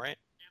Anthem, right?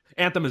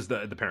 Anthem is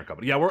the parent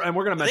company. Yeah, we're going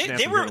to mention They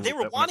Anthem were here they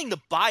were wanting to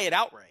buy it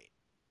outright.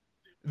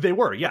 They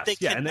were, yes, But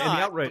they yeah, cannot and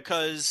the outright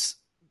because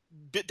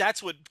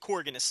that's what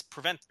Corgan is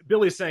preventing.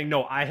 Billy's saying,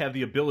 no, I have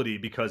the ability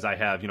because I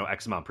have,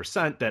 X amount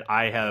percent that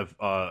I have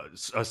a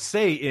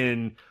say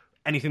in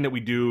anything that we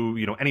do,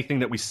 anything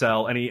that we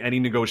sell, any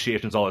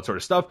negotiations, all that sort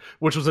of stuff,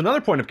 which was another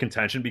point of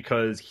contention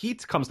because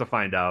Heat comes to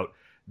find out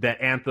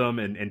that Anthem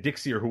and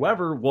Dixie or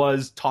whoever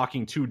was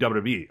talking to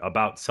WWE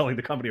about selling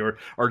the company,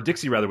 or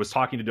Dixie rather was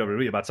talking to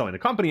WWE about selling the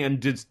company,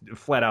 and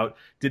flat out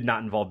did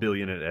not involve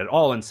Billy in it at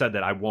all, and said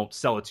that I won't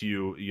sell it to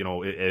you,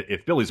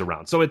 if Billy's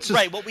around. So it's just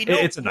right. What we know,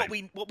 it's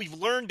what we've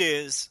learned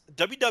is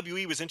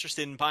WWE was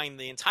interested in buying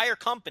the entire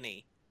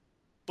company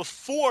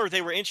before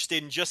they were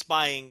interested in just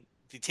buying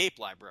the tape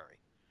library.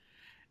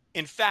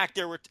 In fact,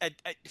 there were,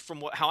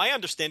 how I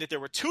understand it, there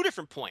were two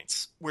different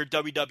points where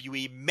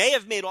WWE may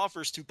have made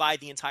offers to buy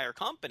the entire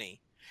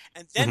company,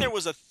 and then there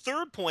was a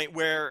third point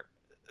where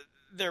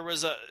there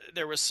was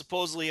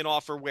supposedly an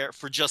offer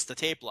for just the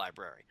tape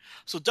library.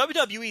 So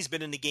WWE's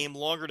been in the game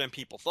longer than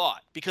people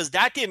thought, because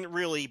that didn't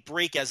really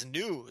break as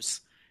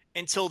news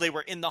until they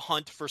were in the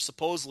hunt for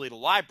supposedly the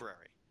library.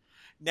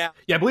 Now,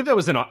 yeah, I believe that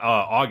was in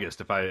August,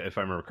 if I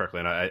remember correctly,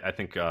 and I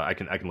think I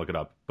can look it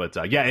up. But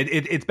yeah,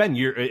 it's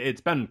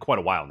been quite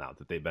a while now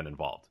that they've been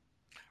involved.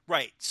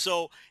 Right.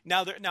 So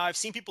now I've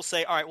seen people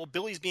say, all right, well,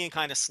 Billy's being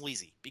kind of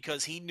sleazy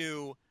because he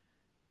knew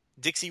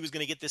Dixie was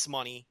going to get this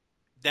money,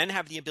 then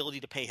have the ability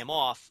to pay him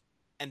off,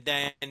 and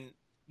then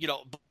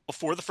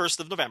before the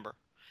 1st of November,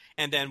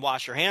 and then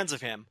wash your hands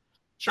of him.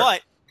 Sure.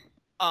 But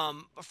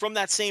from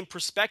that same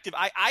perspective,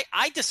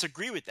 I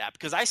disagree with that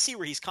because I see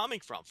where he's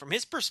coming from. From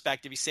his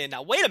perspective, he's saying,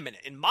 now, wait a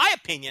minute. In my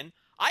opinion,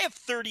 I have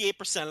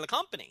 38% of the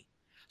company.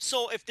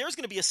 So if there's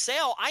going to be a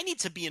sale, I need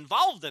to be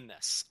involved in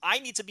this. I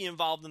need to be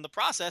involved in the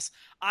process.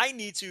 I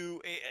need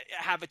to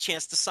have a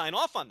chance to sign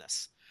off on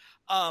this.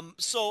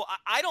 So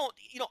I don't,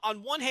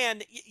 on one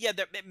hand, yeah,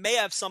 that may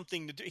have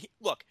something to do.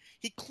 Look,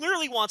 he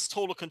clearly wants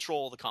total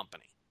control of the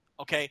company.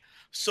 Okay.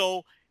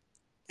 So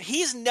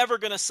he's never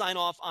going to sign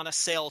off on a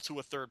sale to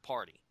a third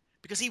party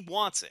because he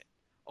wants it.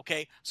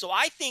 Okay. So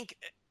I think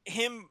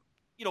him,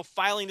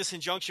 filing this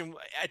injunction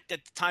at the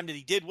time that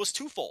he did was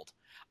twofold.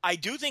 I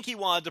do think he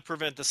wanted to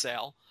prevent the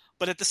sale,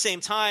 but at the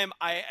same time,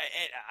 I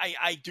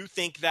do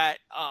think that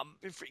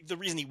the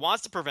reason he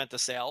wants to prevent the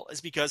sale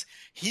is because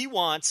he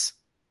wants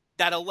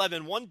that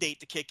 11/1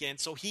 date to kick in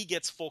so he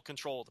gets full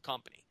control of the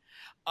company.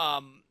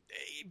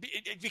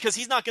 Because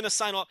he's not going to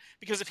sign off,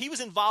 because if he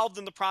was involved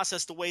in the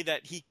process the way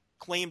that he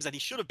claims that he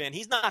should have been,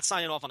 he's not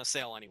signing off on a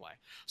sale anyway.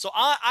 So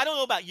I don't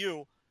know about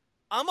you.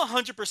 I'm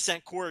 100%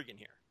 Corgan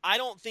here. I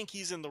don't think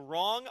he's in the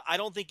wrong. I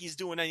don't think he's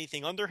doing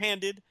anything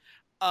underhanded.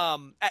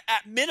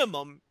 At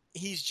minimum,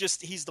 he's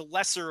the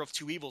lesser of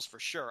two evils for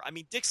sure. I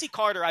mean, Dixie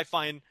Carter, I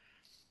find,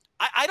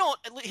 I don't,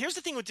 here's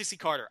the thing with Dixie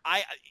Carter.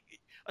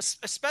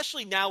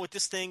 Especially now with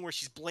this thing where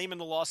she's blaming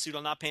the lawsuit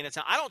on not paying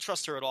attention, I don't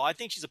trust her at all. I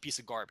think she's a piece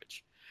of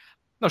garbage.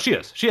 No, she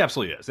is. She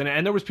absolutely is.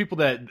 And there was people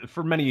that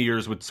for many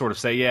years would sort of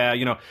say, yeah,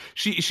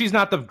 she's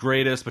not the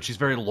greatest, but she's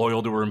very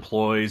loyal to her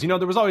employees.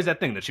 There was always that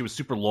thing that she was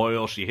super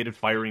loyal. She hated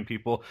firing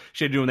people.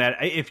 She hated doing that.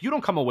 If you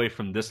don't come away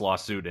from this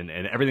lawsuit and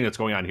everything that's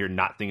going on here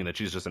not thinking that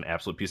she's just an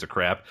absolute piece of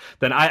crap,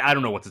 then I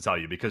don't know what to tell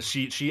you, because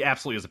she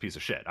absolutely is a piece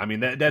of shit. I mean,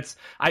 there's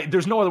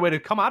no other way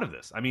to come out of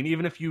this. I mean,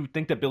 even if you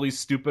think that Billy's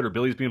stupid or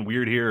Billy's being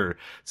weird here,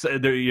 or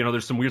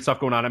there's some weird stuff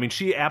going on, I mean,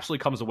 she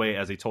absolutely comes away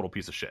as a total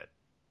piece of shit.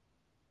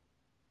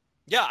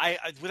 Yeah, I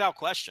without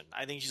question.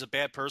 I think she's a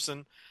bad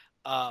person.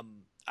 I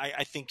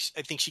think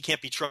she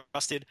can't be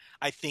trusted.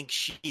 I think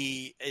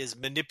she is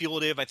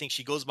manipulative. I think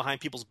she goes behind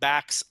people's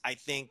backs. I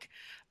think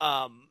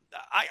I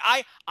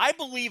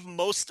believe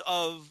most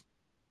if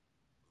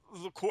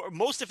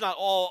not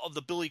all of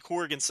the Billy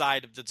Corgan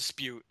side of the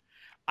dispute.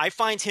 I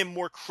find him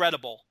more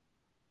credible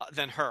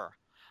than her.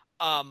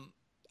 And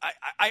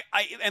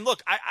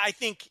look, I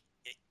think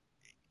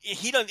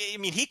he doesn't. I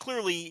mean, he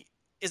clearly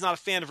is not a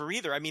fan of her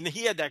either. I mean,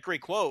 he had that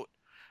great quote.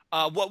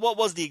 What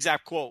was the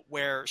exact quote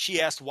where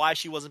she asked why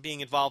she wasn't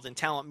being involved in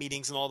talent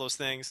meetings and all those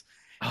things?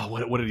 Oh,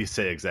 what did he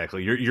say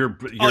exactly? You're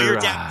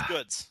damaged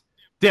goods.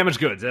 Damaged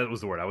goods. That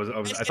was the word.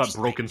 I thought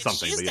broken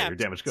something, but yeah, you're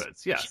damaged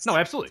goods. Yeah, no,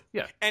 absolutely.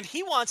 Yeah. And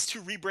he wants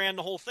to rebrand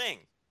the whole thing,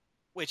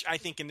 which I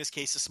think in this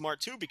case is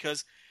smart too,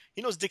 because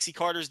he knows Dixie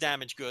Carter's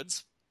damaged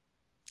goods,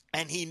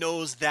 and he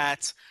knows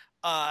that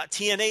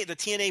TNA, the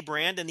TNA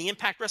brand and the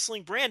Impact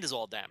Wrestling brand is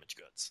all damaged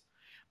goods.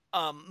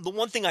 The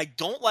one thing I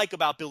don't like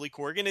about Billy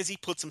Corgan is he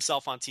puts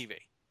himself on TV.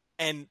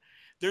 And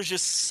there's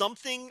just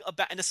something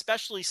about, and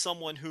especially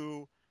someone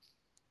who,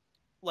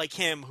 like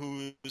him,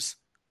 who's,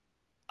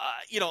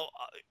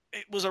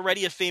 was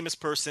already a famous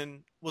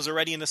person, was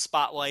already in the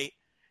spotlight,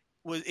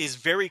 is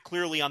very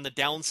clearly on the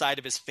downside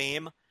of his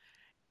fame.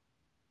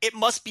 It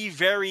must be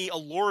very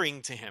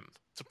alluring to him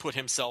to put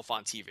himself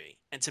on TV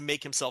and to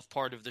make himself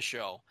part of the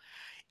show.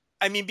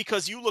 I mean,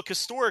 because you look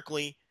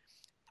historically,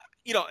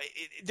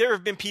 there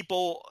have been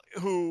people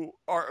who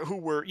were, who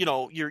were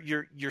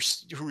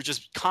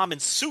just common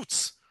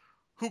suits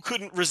who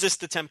couldn't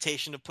resist the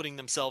temptation of putting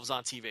themselves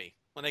on TV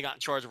when they got in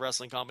charge of a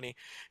wrestling company.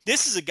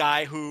 This is a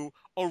guy who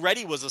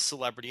already was a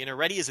celebrity and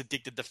already is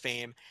addicted to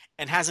fame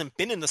and hasn't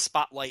been in the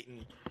spotlight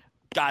in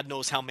God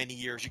knows how many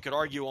years. You could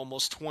argue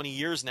almost 20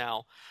 years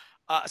now.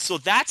 So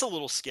that's a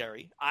little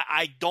scary.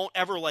 I don't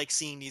ever like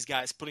seeing these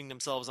guys putting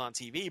themselves on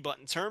TV, but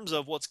in terms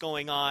of what's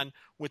going on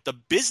with the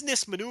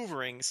business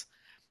maneuverings,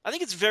 I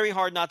think it's very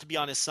hard not to be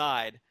on his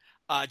side,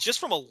 just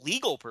from a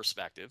legal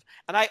perspective.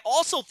 And I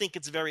also think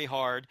it's very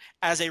hard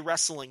as a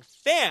wrestling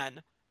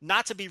fan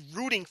not to be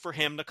rooting for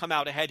him to come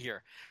out ahead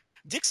here.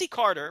 Dixie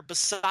Carter,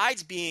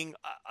 besides being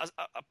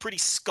a pretty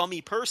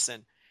scummy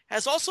person,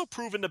 has also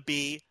proven to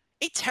be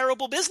a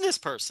terrible business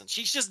person.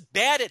 She's just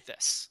bad at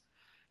this.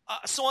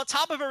 So on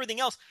top of everything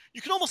else,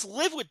 you can almost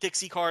live with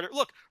Dixie Carter.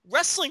 Look,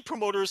 wrestling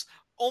promoters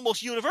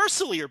almost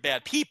universally are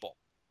bad people,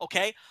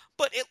 okay?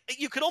 But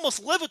you could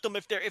almost live with them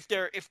if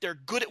they're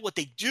good at what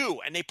they do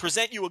and they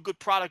present you a good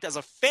product as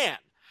a fan.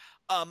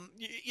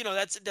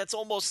 That's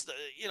almost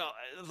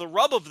the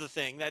rub of the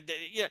thing.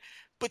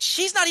 But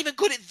she's not even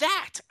good at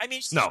that. I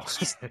mean,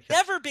 she's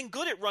never been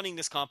good at running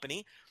this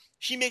company.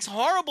 She makes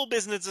horrible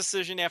business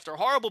decision after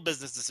horrible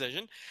business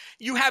decision.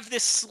 You have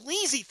this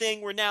sleazy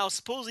thing where now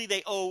supposedly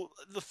they owe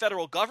the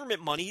federal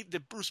government money, the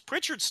Bruce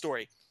Pritchard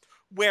story,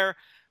 where,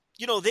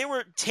 they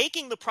were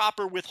taking the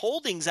proper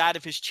withholdings out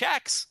of his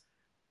checks,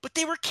 but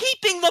they were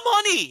keeping the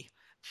money.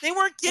 They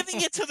weren't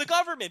giving it to the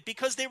government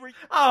because they were...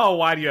 Oh,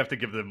 why do you have to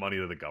give the money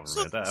to the government?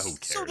 Who cares?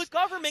 So the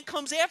government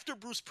comes after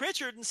Bruce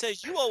Pritchard and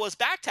says, you owe us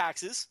back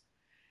taxes.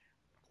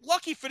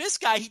 Lucky for this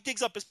guy, he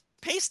digs up his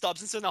pay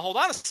stubs and says, now hold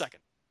on a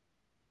second.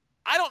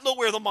 I don't know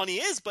where the money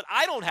is, but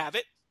I don't have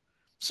it.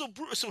 So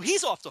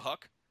he's off the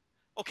hook.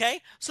 Okay.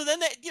 So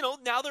then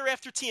now they're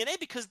after TNA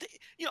because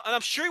and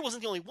I'm sure he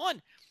wasn't the only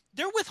one.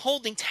 They're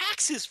withholding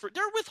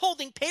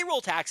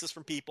payroll taxes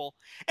from people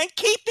and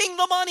keeping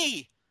the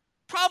money,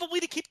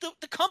 probably to keep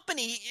the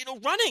company,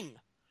 running,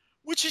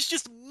 which is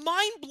just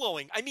mind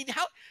blowing. I mean,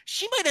 how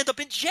she might end up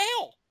in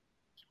jail.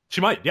 She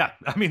might, yeah.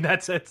 I mean,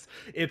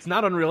 it's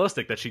not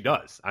unrealistic that she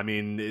does. I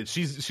mean,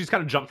 she's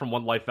kind of jumped from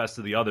one life vest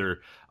to the other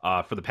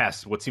for the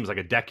past what seems like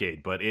a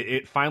decade, but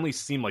it finally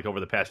seemed like over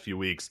the past few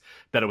weeks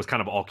that it was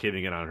kind of all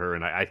caving in on her,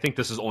 and I think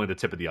this is only the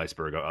tip of the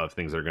iceberg of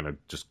things that are going to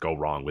just go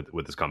wrong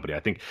with this company. I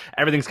think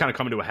everything's kind of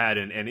coming to a head,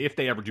 and if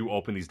they ever do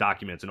open these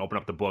documents and open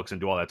up the books and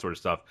do all that sort of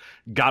stuff,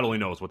 God only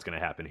knows what's going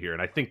to happen here.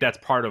 And I think that's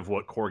part of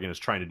what Corgan is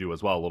trying to do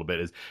as well a little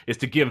bit is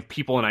to give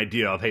people an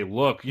idea of, hey,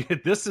 look,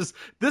 this is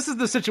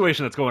the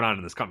situation that's going on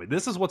in this company.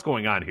 This is what's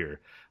going on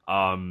here.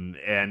 And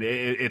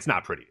it's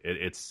not pretty.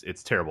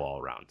 It's terrible all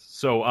around.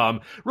 So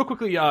real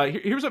quickly,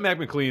 here's what Mac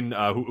McLean,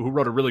 who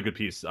wrote a really good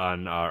piece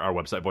on our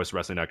website,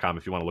 voiceofwrestling.com.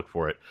 If you want to look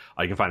for it,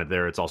 you can find it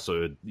there. It's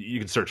also, you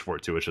can search for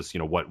it too. It's just,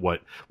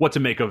 what to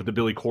make of the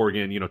Billy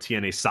Corgan,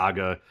 TNA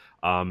saga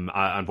on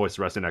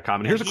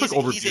voiceofwrestling.com. And here's a quick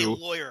overview. He's a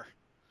lawyer.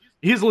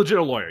 He's legit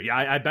a lawyer. Yeah,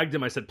 I begged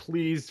him. I said,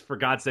 please, for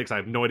God's sakes, I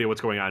have no idea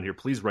what's going on here.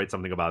 Please write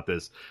something about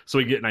this so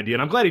we get an idea.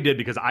 And I'm glad he did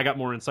because I got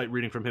more insight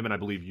reading from him, and I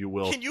believe you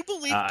will. Can you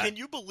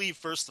believe,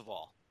 first of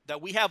all,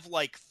 that we have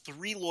like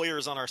 3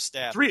 lawyers on our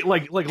staff? 3,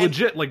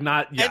 legit,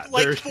 not, yeah. And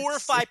like 4 or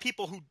 5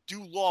 people who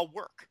do law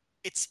work.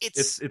 It's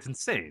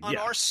insane. On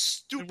our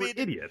stupid, we're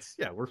idiots.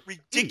 Yeah, we're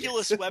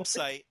ridiculous idiots.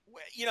 website.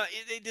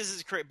 This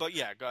is crazy. But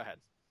yeah, go ahead.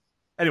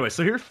 Anyway,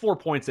 so here's 4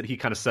 points that he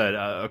kind of said,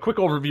 a quick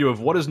overview of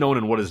what is known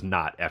and what is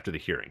not after the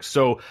hearing.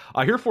 So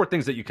here are 4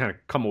 things that you kind of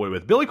come away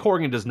with. Billy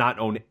Corgan does not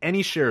own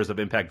any shares of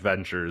Impact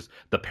Ventures,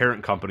 the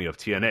parent company of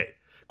TNA.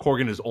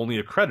 Corgan is only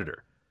a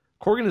creditor.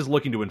 Corgan is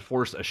looking to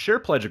enforce a share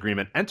pledge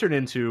agreement entered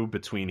into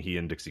between he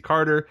and Dixie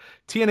Carter.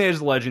 TNA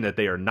is alleging that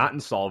they are not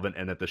insolvent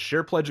and that the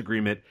share pledge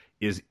agreement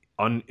is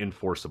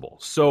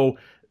unenforceable. So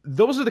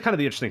those are the kind of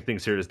the interesting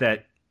things here is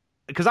that,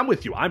 because I'm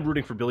with you, I'm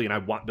rooting for Billy and I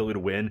want Billy to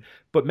win,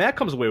 but Matt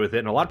comes away with it,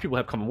 and a lot of people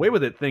have come away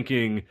with it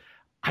thinking,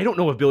 I don't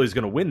know if Billy's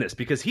going to win this,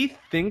 because he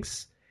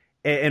thinks,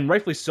 and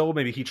rightfully so,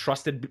 maybe he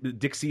trusted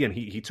Dixie and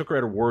he took her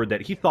at her word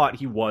that he thought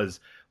he was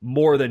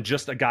more than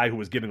just a guy who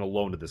was giving a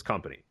loan to this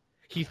company.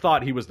 He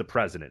thought he was the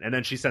president. And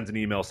then she sends an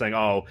email saying,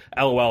 oh,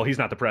 LOL, he's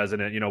not the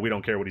president. We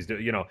don't care what he's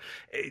doing.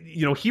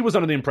 He was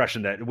under the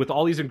impression that with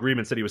all these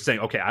agreements that he was saying,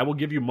 okay, I will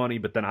give you money,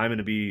 but then I'm going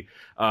to be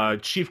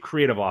chief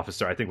creative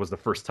officer, I think was the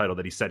first title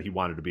that he said he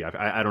wanted to be.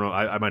 I don't know.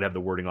 I might have the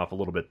wording off a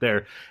little bit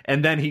there.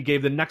 And then he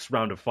gave the next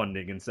round of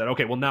funding and said,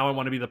 okay, well, now I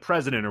want to be the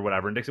president or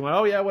whatever. And Dixie went,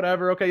 oh, yeah,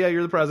 whatever. Okay, yeah,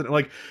 you're the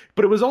president.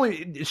 But it was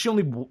she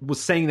only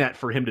was saying that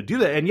for him to do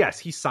that. And yes,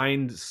 he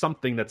signed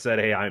something that said,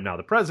 hey, I am now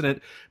the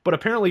president. But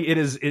apparently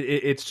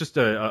it's just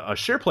a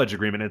share pledge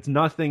agreement. It's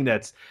nothing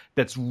that's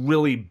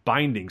really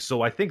binding.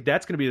 So I think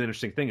that's going to be an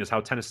interesting thing is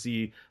how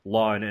Tennessee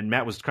law, and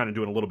Matt was kind of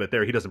doing a little bit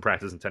there. He doesn't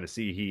practice in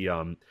Tennessee.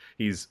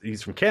 He's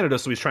from Canada,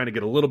 so he's trying to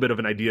get a little bit of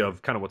an idea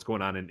of kind of what's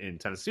going on in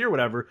Tennessee or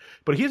whatever.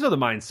 But he's of the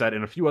mindset,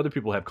 and a few other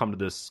people have come to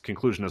this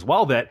conclusion as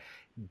well, that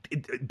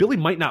Billy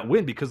might not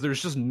win because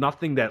there's just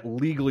nothing that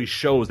legally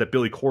shows that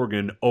Billy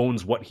Corgan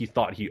owns what he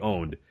thought he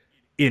owned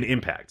in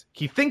Impact.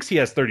 He thinks he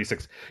has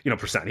 36%.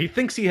 He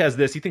thinks he has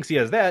this. He thinks he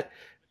has that.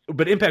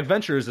 But Impact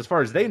Ventures, as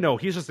far as they know,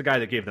 he's just the guy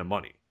that gave them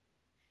money.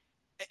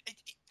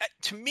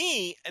 To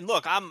me, and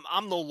look, I'm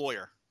no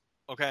lawyer,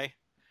 okay?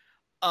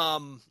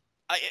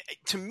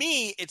 To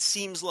me, it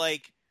seems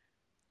like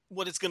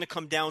what it's going to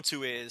come down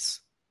to is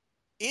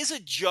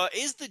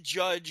the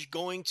judge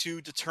going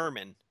to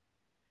determine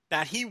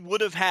that he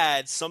would have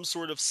had some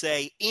sort of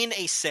say in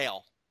a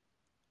sale?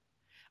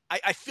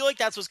 I feel like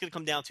that's what's going to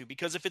come down to,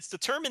 because if it's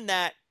determined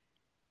that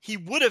he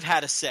would have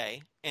had a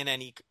say in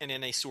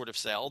any sort of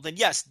sale, then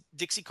yes,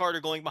 Dixie Carter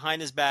going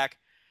behind his back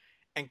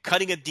and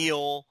cutting a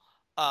deal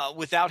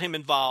without him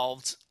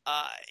involved,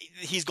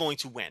 he's going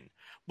to win.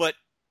 But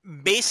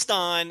based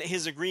on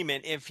his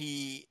agreement, if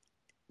he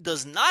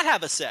does not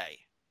have a say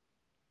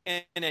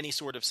in any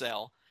sort of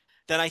sale,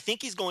 then I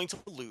think he's going to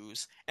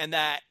lose. And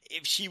that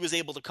if she was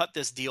able to cut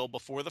this deal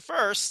before the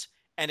first,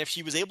 and if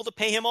she was able to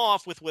pay him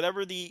off with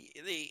whatever the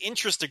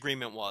interest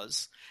agreement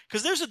was,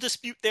 because there's a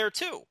dispute there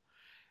too.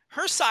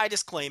 Her side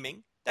is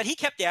claiming that he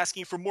kept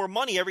asking for more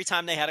money every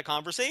time they had a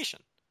conversation.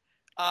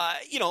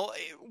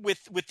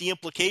 With the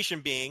implication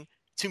being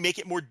to make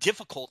it more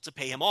difficult to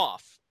pay him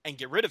off and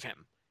get rid of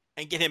him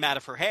and get him out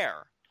of her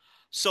hair.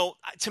 So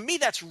to me,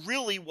 that's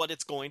really what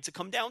it's going to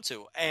come down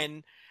to.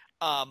 And,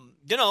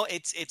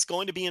 it's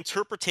going to be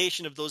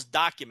interpretation of those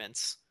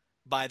documents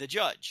by the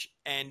judge.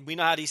 And we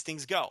know how these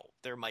things go.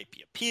 There might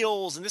be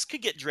appeals, and this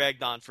could get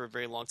dragged on for a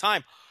very long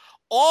time,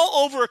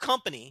 all over a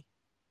company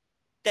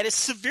that is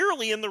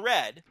severely in the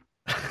red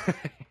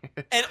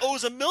and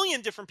owes 1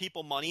 million different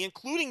people money,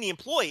 including the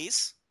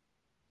employees.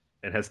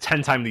 It has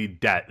 10 times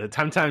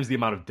the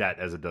amount of debt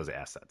as it does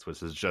assets,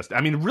 which is just,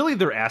 really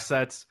their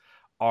assets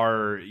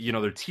are,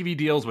 their TV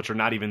deals, which are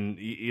not even,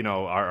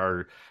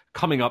 are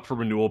coming up for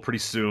renewal pretty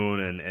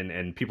soon.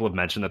 And people have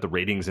mentioned that the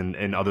ratings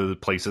in other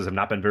places have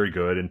not been very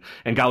good.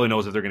 And God only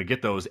knows if they're going to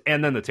get those.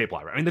 And then the tape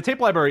library. The tape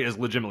library is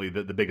legitimately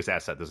the biggest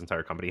asset this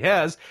entire company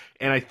has.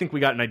 And I think we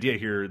got an idea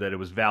here that it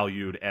was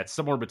valued at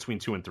somewhere between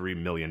 $2 and $3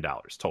 million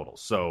total.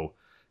 So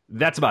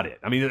that's about it.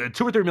 $2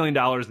 or $3 million,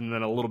 and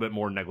then a little bit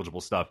more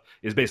negligible stuff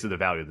is basically the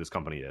value of this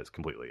company is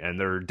completely. And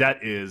their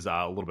debt is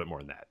a little bit more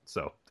than that.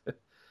 So,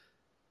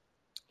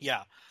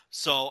 yeah.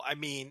 So,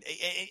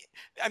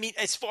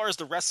 as far as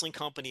the wrestling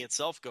company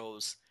itself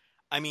goes,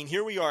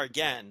 here we are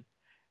again.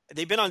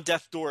 They've been on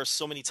death's door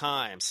so many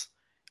times.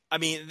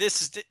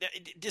 This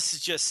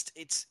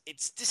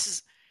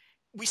is,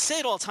 we say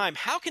it all the time.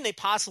 How can they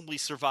possibly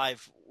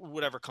survive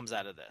whatever comes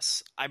out of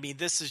this?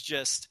 This is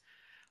just,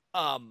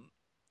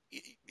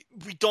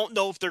 we don't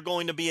know if they're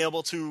going to be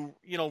able to,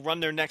 run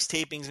their next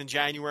tapings in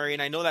January.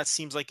 And I know that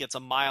seems like it's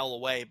a mile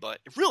away, but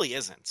it really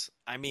isn't.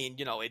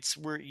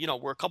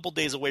 We're a couple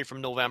days away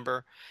from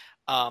November.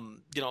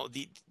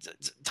 The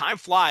time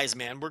flies,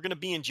 man. We're going to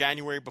be in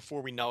January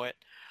before we know it.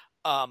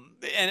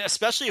 And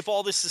especially if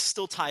all this is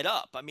still tied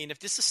up. If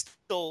this is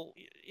still,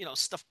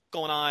 stuff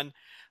going on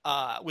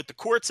with the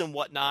courts and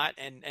whatnot,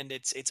 and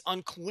it's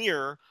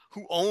unclear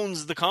who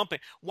owns the company.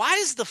 Why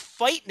does the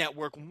Fight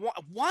Network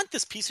want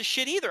this piece of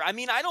shit either? I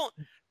don't.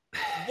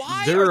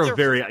 Why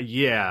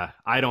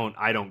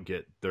I don't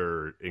get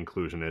their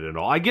inclusion in it at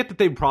all. I get that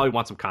they probably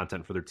want some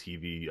content for their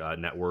TV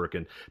network,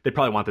 and they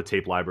probably want the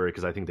tape library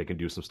because I think they can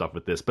do some stuff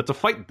with this. But to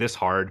fight this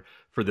hard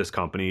for this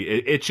company,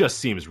 it just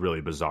seems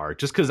really bizarre.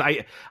 Just because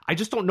I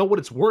just don't know what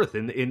it's worth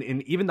in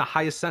even the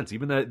highest sense,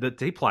 even the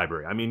tape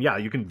library.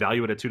 You can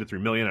value it at $2 to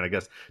 $3 million, and I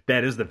guess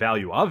that is the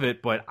value of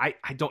it. But I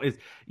don't.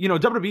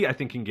 WWE I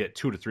think can get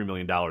 $2 to $3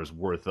 million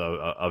worth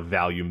of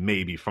value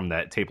maybe from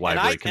that tape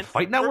library. Can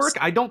Fight Network?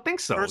 I don't think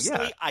so.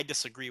 Personally, I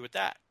disagree with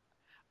that.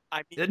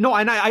 No,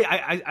 and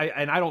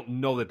I don't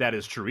know that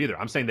is true either.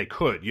 I'm saying they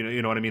could,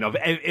 you know what I mean?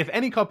 If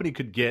any company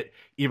could get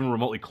even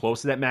remotely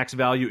close to that max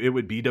value, it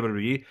would be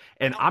WWE.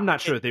 And I'm not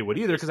sure that they would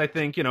either, because I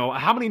think,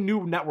 how many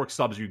new network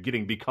subs are you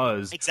getting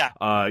because,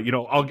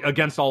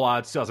 Against All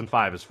Odds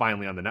 2005 is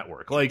finally on the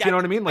network. You know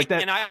what I mean? Like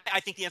that. And I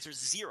think the answer is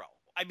zero.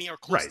 Or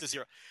close to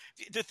zero.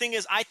 The thing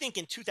is, I think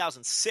in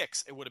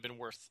 2006 it would have been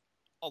worth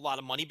a lot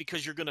of money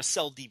because you're going to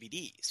sell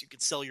DVDs. You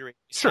could sell your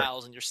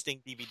Styles and your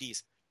Sting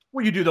DVDs.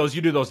 Well, you do those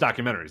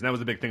documentaries. And that was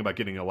the big thing about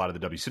getting a lot of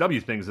the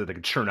WCW things, that they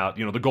could churn out,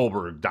 the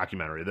Goldberg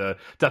documentary, the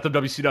Death of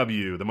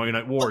WCW, the Monday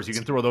Night Wars. You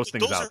can throw those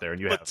things out there,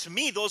 and But to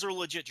me, those are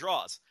legit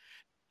draws.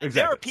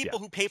 Exactly, there are people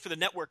who pay for the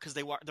network because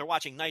they're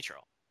watching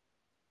Nitro.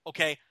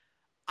 Okay,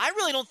 I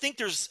really don't think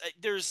there's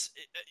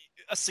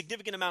a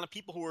significant amount of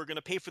people who are going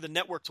to pay for the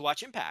network to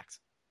watch Impact.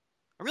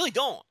 I really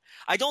don't.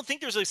 I don't think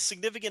there's a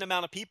significant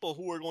amount of people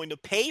who are going to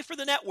pay for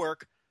the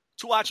network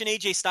to watch an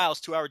AJ Styles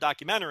 2-hour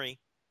documentary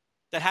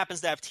that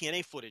happens to have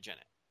TNA footage in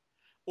it,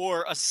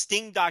 or a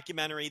Sting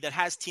documentary that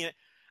has TNA.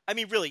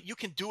 Really, you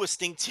can do a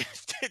Sting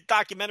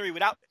documentary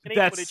without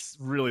TNA footage. That's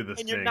really the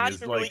thing. And you're not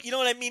even really, you know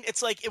what I mean?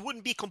 It's like, it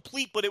wouldn't be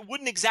complete, but it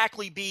wouldn't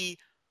exactly be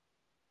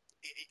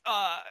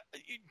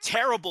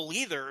terrible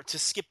either to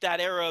skip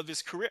that era of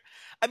his career.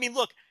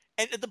 Look,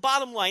 and the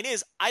bottom line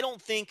is, I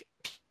don't think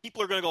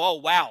people are going to go, oh,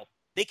 wow,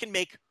 they can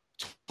make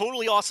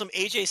totally awesome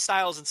AJ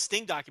Styles and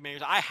Sting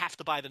documentaries, I have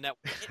to buy the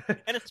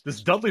network. And it's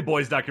This Dudley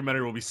Boys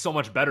documentary will be so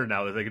much better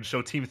now that they can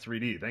show Team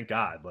 3D. Thank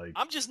God. Like,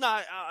 I'm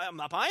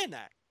not buying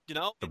that. You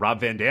know, the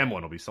Rob Van Dam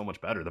one will be so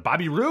much better. The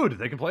Bobby Roode,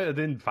 they can play it,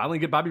 then finally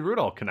get Bobby Roode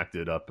all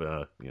connected up.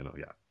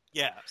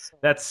 yeah.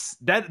 That's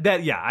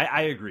that. Yeah,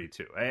 I agree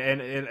too.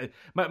 And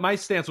my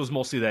stance was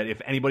mostly that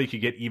if anybody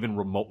could get even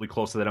remotely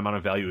close to that amount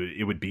of value,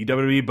 it would be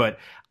WWE. But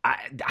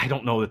I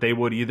don't know that they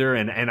would either.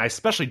 And I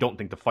especially don't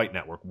think the Fight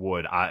Network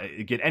would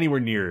get anywhere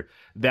near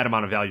that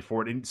amount of value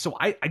for it. And so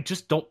I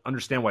just don't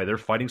understand why they're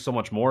fighting so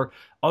much more,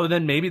 other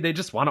than maybe they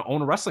just want to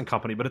own a wrestling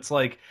company. But it's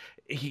like,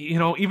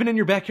 even in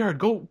your backyard,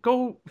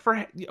 go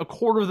for a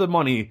quarter of the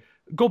money.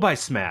 Go buy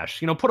Smash,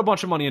 put a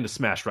bunch of money into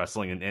Smash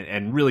Wrestling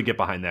and really get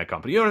behind that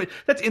company.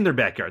 That's in their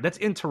backyard. That's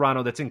in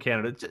Toronto. That's in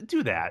Canada.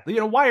 Do that.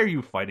 Why are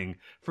you fighting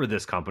for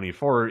this company,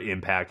 for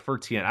Impact, for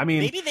TNA? I mean,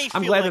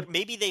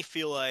 maybe they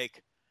feel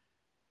like,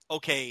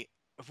 okay,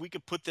 if we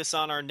could put this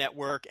on our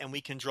network and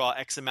we can draw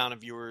X amount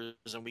of viewers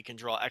and we can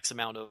draw X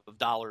amount of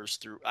dollars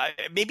through,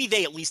 maybe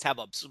they at least have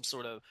some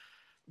sort of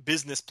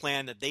business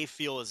plan that they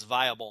feel is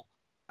viable.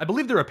 I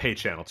believe they're a pay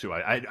channel too.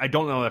 I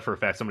don't know that for a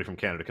fact. Somebody from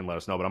Canada can let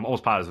us know, but I'm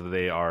almost positive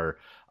they are.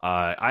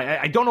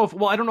 I don't know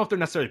if they're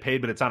necessarily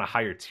paid, but it's on a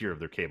higher tier of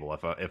their cable,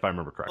 if I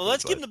remember correctly. Well,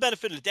 let's give them the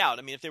benefit of the doubt.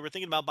 I mean, if they were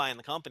thinking about buying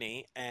the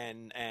company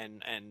and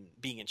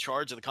being in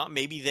charge of the company,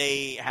 maybe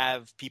they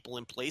have people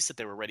in place that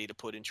they were ready to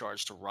put in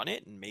charge to run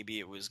it, and maybe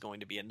it was going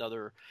to be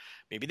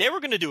maybe they were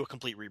going to do a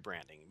complete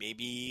rebranding.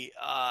 Maybe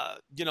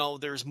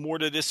there's more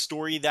to this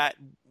story that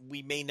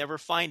we may never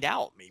find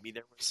out. Maybe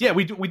there was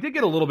we did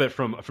get a little bit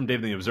from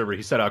David the Observer.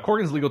 He said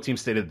Corgan's legal team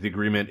stated that the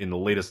agreement in the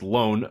latest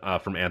loan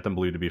from Anthem,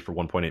 believed to be for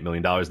 $1.8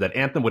 million, that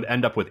Anthem would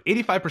end up with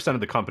 85% of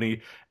the company.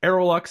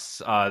 Aerolux,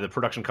 the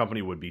production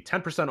company, would be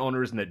 10%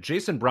 owners, and that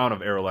Jason Brown of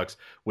Aerolux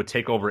would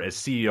take over as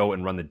CEO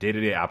and run the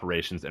day-to-day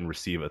operations and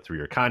receive a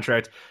 3-year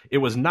contract. It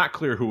was not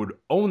clear who would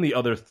own the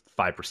other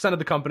 5% of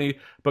the company,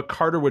 but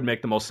Carter would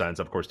make the most sense,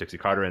 of course, Dixie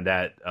Carter, and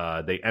that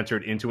they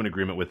entered into an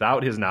agreement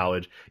without his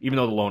knowledge, even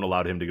though the loan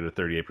allowed him to get a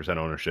 38%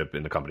 ownership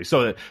in the company.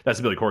 So that's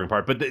the Billy Corgan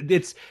part. But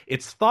it's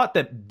thought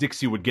that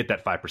Dixie would get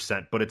that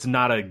 5%, but it's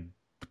not a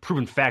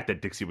proven fact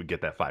that Dixie would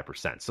get that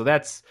 5%. So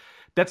that's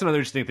another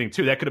interesting thing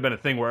too. That could have been a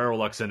thing where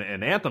Aerolux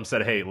and Anthem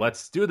said, "Hey,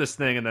 let's do this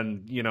thing," and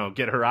then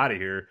get her out of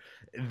here.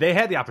 They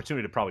had the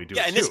opportunity to probably do it.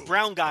 Yeah, and too. This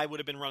Brown guy would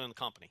have been running the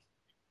company.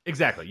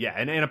 Exactly. Yeah,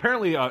 and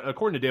apparently,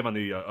 according to Dave on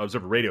the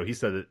Observer Radio, he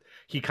said that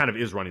he kind of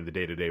is running the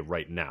day-to-day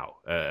right now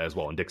as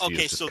well. And Dixie.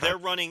 Okay, is so they're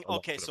running.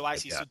 Okay, so I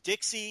see. Yeah. So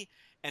Dixie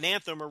and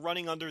Anthem are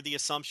running under the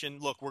assumption,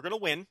 look, we're going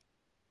to win.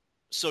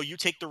 So you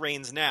take the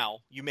reins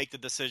now. You make the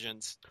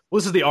decisions. Well,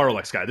 this is the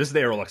Aerolux guy. This is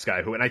the Aerolux guy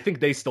and I think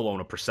they still own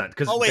a percent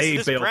because so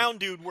this Brown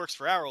dude works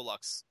for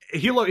Aerolux.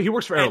 He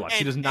works for Aerolux.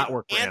 He does not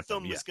work for Anthem.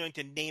 Anthem was going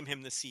to name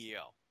him the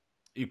CEO.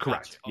 Correct.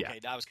 Gotcha. Yeah.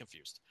 Okay, I was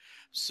confused.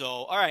 So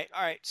all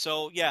right.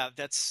 So yeah,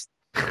 that's.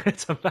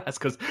 It's a mess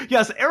because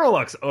yes,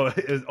 Aerolux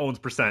owns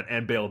percent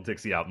and bailed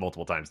Dixie out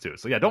multiple times too.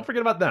 So yeah, don't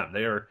forget about them.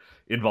 They are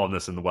involved in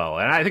this and well,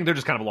 and I think they're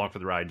just kind of along for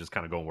the ride, and just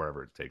kind of going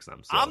wherever it takes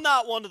them. So. I'm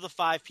not one of the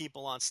 5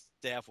 people on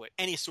staff with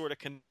any sort of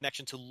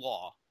connection to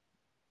law,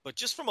 but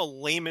just from a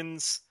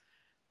layman's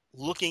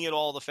looking at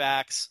all the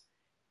facts,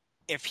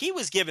 if he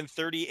was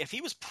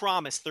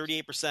promised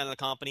 38% of the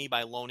company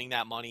by loaning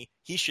that money,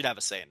 he should have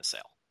a say in the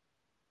sale.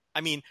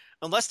 I mean,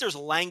 unless there's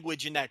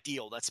language in that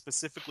deal that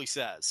specifically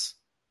says.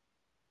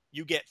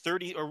 You get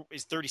 30 or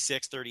is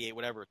 36, 38,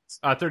 whatever.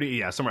 30,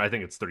 yeah, somewhere. I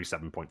think it's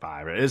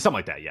 37.5 or something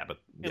like that. Yeah, but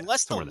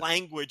unless the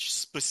language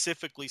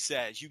specifically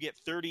says you get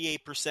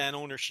 38%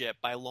 ownership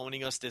by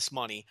loaning us this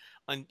money,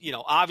 and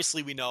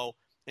obviously we know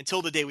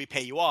until the day we pay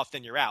you off,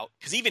 then you're out.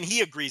 Because even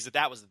he agrees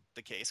that was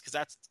the case, because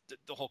that's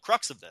the whole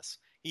crux of this.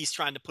 He's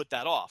trying to put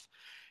that off.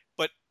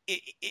 But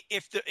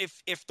if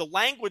the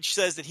language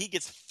says that he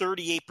gets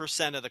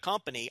 38% of the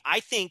company, I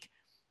think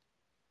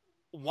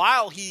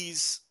while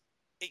he's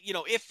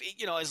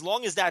as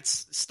long as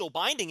that's still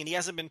binding and he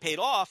hasn't been paid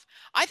off,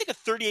 I think a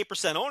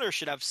 38% owner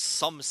should have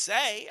some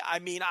say. I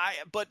mean,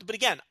 but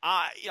again,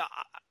 I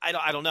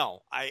don't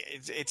know.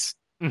 It's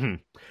mm-hmm.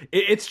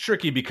 It's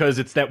tricky because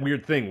it's that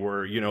weird thing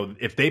where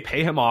if they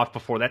pay him off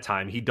before that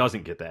time, he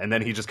doesn't get that, and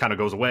then he just kind of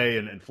goes away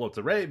and floats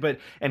away.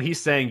 And he's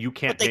saying you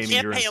can't pay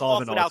me. You're insolvent. But they can't pay him off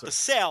without the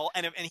sale,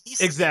 and he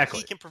says exactly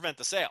he can prevent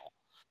the sale.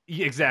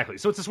 Yeah, exactly.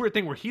 So it's this weird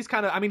thing where he's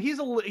kind of, he's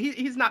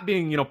not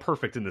being,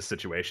 perfect in this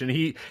situation.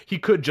 He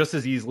could just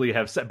as easily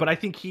have said, but I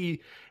think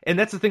and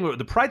that's the thing,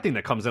 the pride thing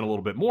that comes in a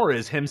little bit more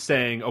is him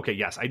saying, okay,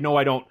 yes, I know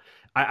I don't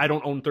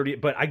own 30,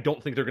 but I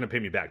don't think they're going to pay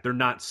me back. They're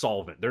not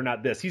solvent. They're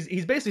not this.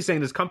 He's basically saying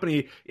this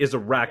company is a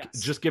wreck.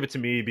 Yes. Just give it to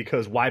me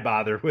because why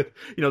bother with,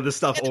 this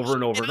stuff over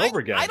and over and over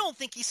again. I don't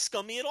think he's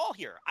scummy at all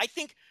here. I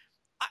think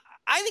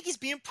he's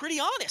being pretty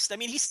honest. I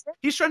mean, he's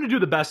trying to do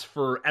the best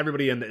for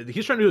everybody, and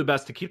he's trying to do the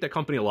best to keep that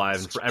company alive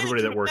and for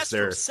everybody that works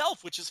there. For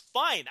himself, which is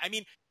fine. I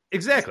mean,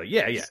 exactly.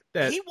 Yeah.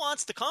 He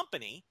wants the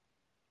company,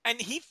 and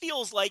he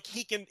feels like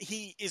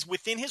he is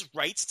within his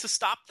rights to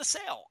stop the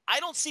sale. I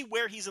don't see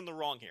where he's in the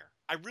wrong here.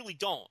 I really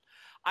don't.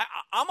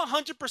 I'm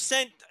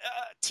 100%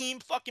 team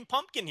fucking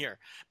Pumpkin here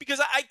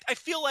because I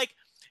feel like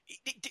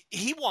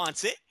he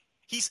wants it.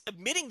 He's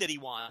admitting that he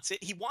wants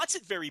it. He wants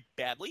it very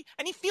badly,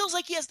 and he feels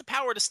like he has the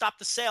power to stop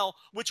the sale,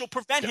 which will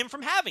prevent him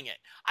from having it.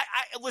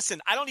 Listen.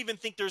 I don't even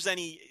think there's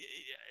any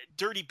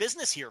dirty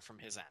business here from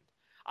his end.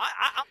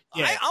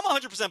 I'm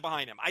 100%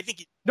 behind him. I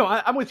think. No,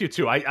 I'm with you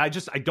too. I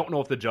don't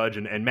know if the judge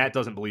and Matt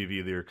doesn't believe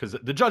either because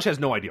the judge has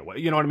no idea what,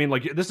 you know what I mean?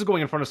 Like, this is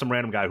going in front of some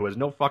random guy who has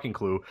no fucking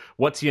clue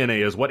what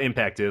TNA is, what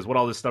Impact is, what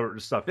all this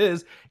stuff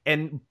is,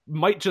 and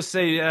might just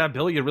say,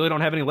 Billy, you really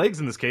don't have any legs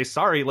in this case.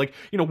 Sorry. Like,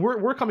 you know,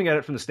 we're coming at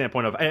it from the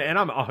standpoint of, and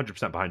I'm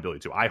 100% behind Billy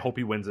too. I hope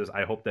he wins this.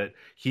 I hope that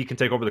he can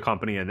take over the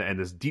company and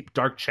this deep,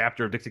 dark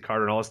chapter of Dixie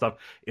Carter and all this stuff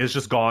is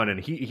just gone. And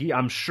he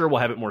I'm sure will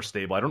have it more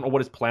stable. I don't know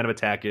what his plan of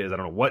attack is. I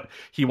don't know what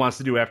he wants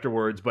to do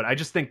afterwards, but I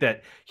just think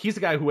that he's a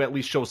guy who at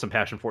least shows some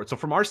passion for it. So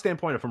from our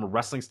standpoint, from a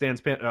wrestling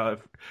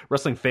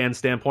fan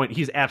standpoint,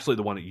 he's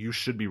absolutely the one that you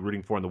should be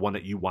rooting for and the one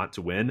that you want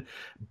to win.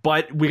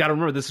 But we got to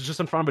remember, this is just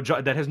in front of a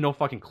judge that has no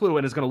fucking clue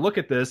and is going to look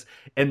at this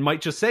and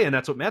might just say, and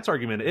that's what Matt's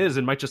argument is,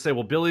 and might just say,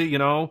 well, Billy, you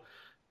know,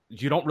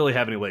 you don't really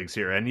have any legs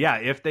here. And yeah,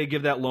 if they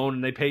give that loan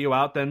and they pay you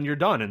out, then you're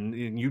done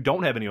and you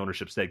don't have any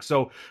ownership stakes.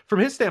 So from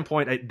his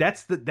standpoint,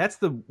 that's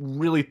the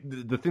really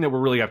the thing that we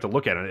really have to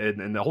look at.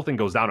 And the whole thing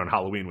goes down on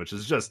Halloween, which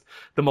is just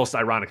the most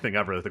ironic thing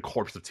ever, that the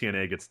corpse of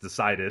TNA gets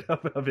decided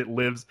if it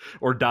lives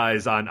or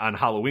dies on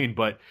Halloween.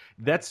 But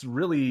that's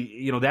really,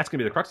 you know, that's going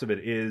to be the crux of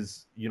it,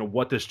 is, you know,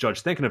 what this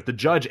judge thinks. And if the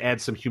judge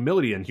adds some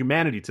humility and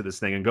humanity to this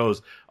thing and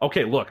goes,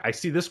 okay, look, I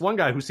see this one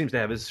guy who seems to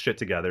have his shit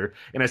together,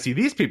 and I see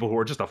these people who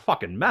are just a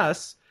fucking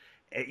mess.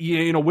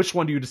 You know, which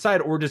one do you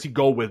decide? Or does he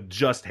go with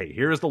just, hey,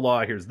 here's the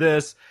law, here's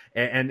this,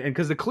 and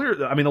because the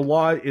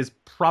law is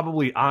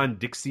probably on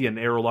Dixie and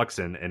Aerolux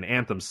and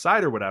Anthem's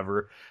side or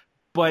whatever,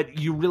 but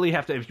you really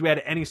have to, if you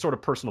had any sort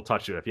of personal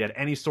touch to it, if you had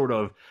any sort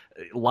of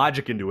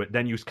logic into it,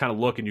 then you kind of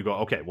look and you go,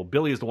 okay, well,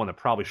 Billy is the one that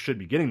probably should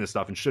be getting this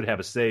stuff and should have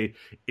a say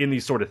in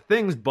these sort of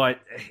things, but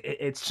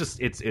it's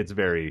just, it's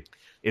very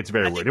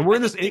weird. And we're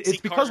in this,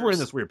 it's because we're in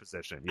this weird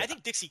position. Yeah. I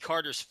think Dixie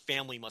Carter's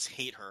family must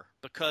hate her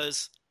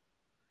because,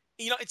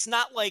 you know, it's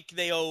not like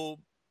they owe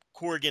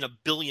Corgan $1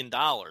 billion.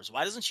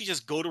 Why doesn't she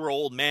just go to her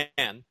old man,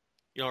 you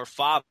know, her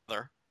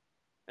father,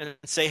 and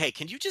say, hey,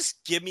 can you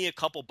just give me a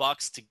couple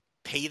bucks to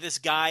pay this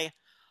guy,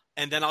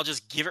 and then I'll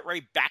just give it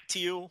right back to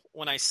you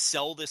when I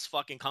sell this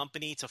fucking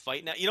company to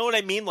fight now? You know what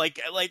I mean? Like,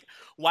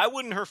 why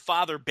wouldn't her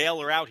father bail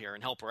her out here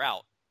and help her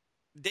out?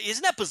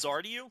 Isn't that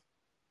bizarre to you?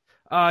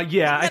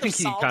 Yeah, I think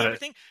he kind of.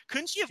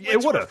 Couldn't she have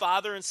went to her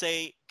father and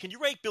say, "Can you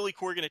write Billy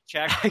Corgan a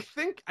check?" I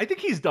think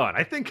he's done.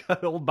 I think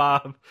old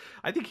Bob.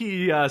 I think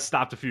he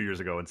stopped a few years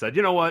ago and said,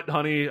 "You know what,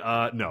 honey?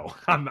 No,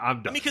 I'm done." I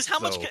mean, because how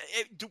much?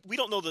 We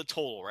don't know the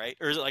total, right?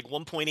 Or is it like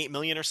 1.8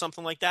 million or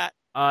something like that?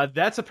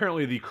 That's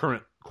apparently the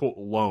current quote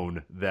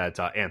loan that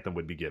Anthem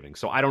would be giving.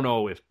 So I don't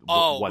know if.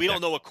 We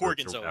don't know what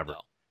Corgan's owed though.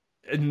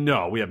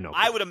 No, we have no clue.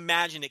 I would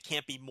imagine it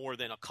can't be more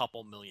than a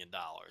couple $1 million,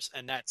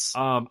 and that's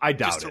I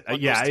doubt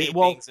it. Yeah,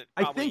 well,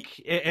 I think,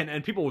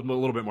 and people with a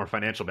little bit more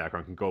financial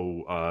background can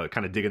go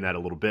kind of dig in that a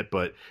little bit.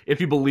 But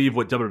if you believe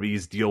what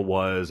WWE's deal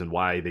was and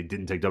why they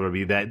didn't take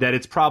WWE, that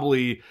it's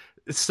probably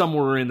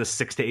somewhere in the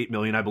 6 to 8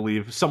 million, I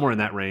believe, somewhere in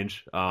that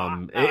range.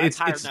 It's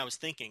higher than I was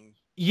thinking.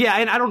 Yeah,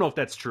 and I don't know if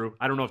that's true.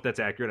 I don't know if that's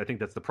accurate. I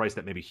think that's the price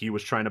that maybe he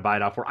was trying to buy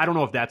it out for. I don't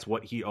know if that's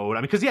what he owed. I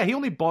mean, because he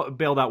only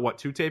bailed out what,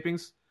 2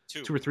 tapings.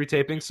 Two or 3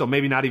 tapings, so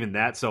maybe not even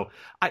that. So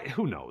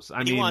who knows?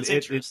 He wants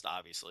interest,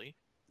 obviously.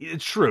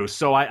 It's true.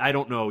 So I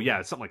don't know. Yeah,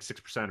 it's something like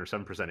 6% or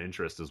 7%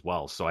 interest as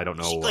well. So I don't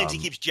know. She claims he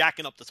keeps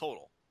jacking up the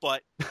total,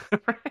 but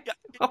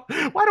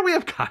why do we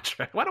have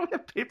contract? Why don't we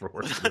have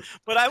paperwork?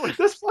 But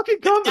this fucking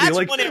company, that's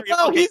like, one area.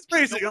 Oh, he's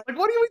basically like,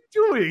 what are we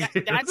doing?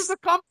 This is a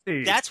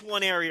company. That's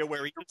one area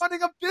where you're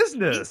running a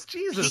business.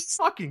 Jesus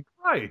fucking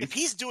Christ! If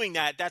he's doing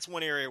that, that's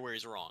one area where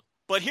he's wrong.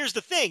 But here's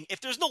the thing: if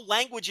there's no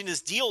language in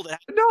his deal,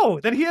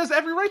 then he has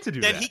every right to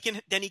do that.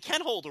 Then he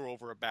can hold her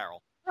over a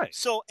barrel. Right.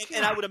 So,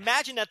 and I would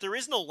imagine that there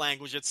is no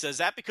language that says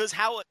that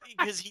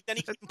then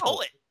he can pull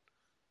it.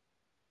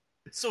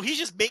 So he's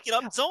just making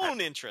up his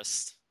own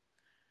interest.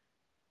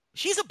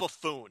 She's a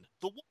buffoon.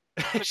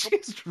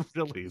 She's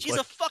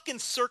a fucking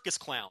circus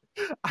clown.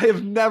 I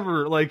have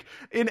never, like,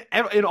 in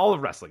all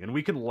of wrestling, and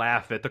we can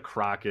laugh at the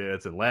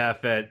Crockett's and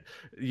laugh at,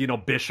 you know,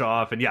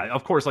 Bischoff, and yeah,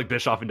 of course, like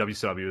Bischoff and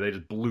WCW, they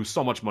just blew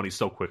so much money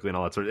so quickly and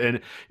all that sort of,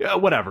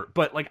 and whatever.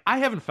 But like, I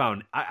haven't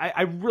found,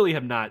 I really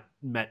have not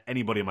met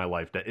anybody in my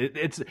life that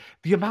it's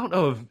the amount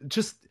of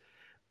just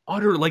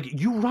utter, like,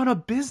 you run a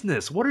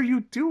business. What are you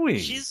doing?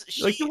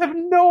 You have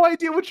no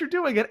idea what you're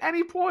doing at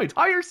any point.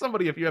 Hire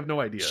somebody if you have no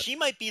idea. She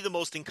might be the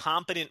most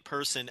incompetent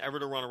person ever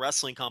to run a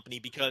wrestling company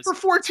because for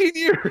 14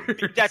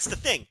 years. That's the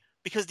thing.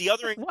 Because the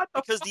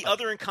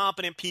other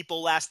incompetent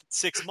people lasted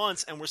 6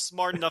 months and were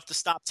smart enough to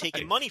stop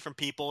taking money from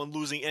people and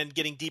losing and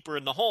getting deeper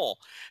in the hole.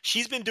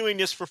 She's been doing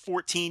this for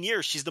 14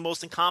 years. She's the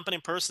most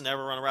incompetent person to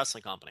ever run a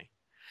wrestling company.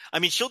 I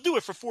mean, she'll do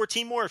it for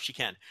 14 more if she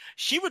can.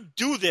 She would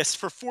do this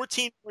for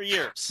 14 more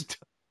years.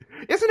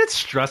 Isn't it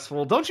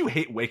stressful? Don't you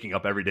hate waking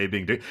up every day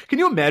being Can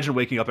you imagine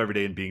waking up every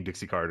day and being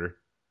Dixie Carter?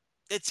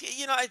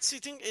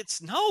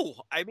 it's no.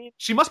 I mean,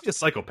 She must be a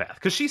psychopath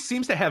because she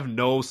seems to have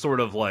no sort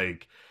of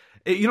like,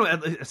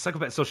 a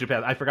psychopath,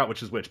 sociopath. I forgot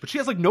which is which, but she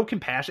has like no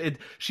compassion.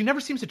 She never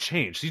seems to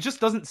change. She just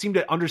doesn't seem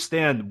to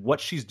understand what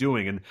she's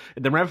doing and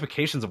the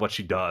ramifications of what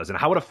she does and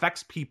how it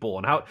affects people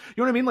and how, you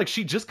know what I mean? Like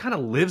she just kind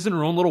of lives in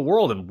her own little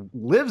world and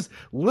lives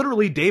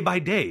literally day by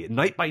day,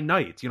 night by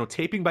night,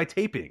 taping by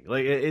taping.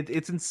 Like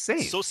it's insane.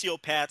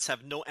 Sociopaths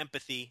have no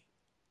empathy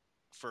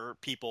for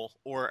people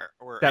or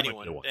That anyone,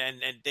 might be the one.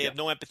 and they have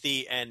no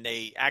empathy, and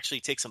they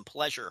actually take some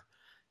pleasure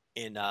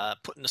in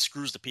putting the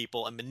screws to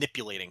people and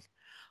manipulating.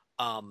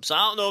 So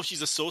I don't know if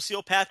she's a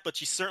sociopath, but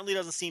she certainly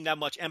doesn't seem to have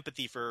much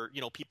empathy for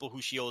people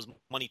who she owes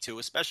money to,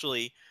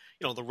 especially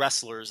the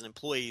wrestlers and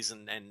employees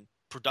and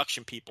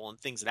production people and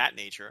things of that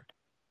nature.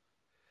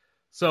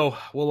 So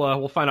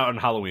we'll find out on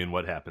Halloween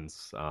what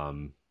happens.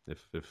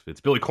 If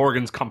it's Billy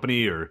Corgan's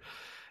company or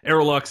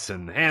Aerolux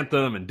and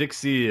Anthem and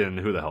Dixie and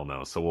who the hell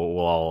knows. So we'll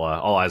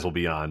all eyes will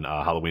be on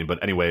Halloween.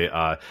 But anyway,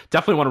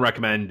 definitely want to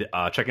recommend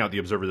checking out The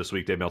Observer this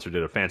week. Dave Meltzer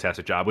did a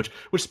fantastic job. Which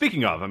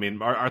speaking of, I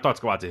mean, our thoughts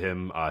go out to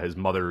him. His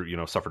mother,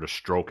 suffered a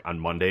stroke on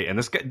Monday, and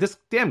this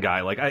damn guy,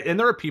 and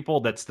there are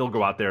people that still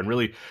go out there and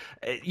really,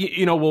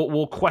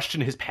 will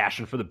question his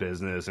passion for the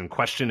business and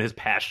question his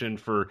passion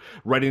for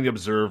writing The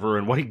Observer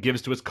and what he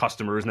gives to his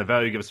customers and the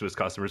value he gives to his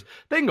customers.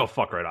 They can go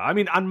fuck right off. I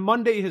mean, on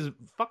Monday, his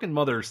fucking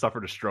mother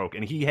suffered a stroke,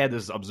 and he had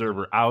this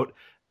Observer out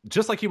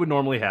just like he would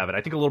normally have it,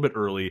 I think a little bit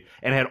early,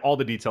 and had all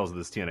the details of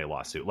this TNA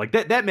lawsuit. Like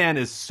that man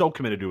is so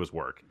committed to his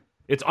work.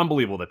 It's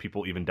unbelievable that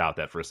people even doubt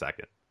that for a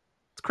second.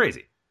 It's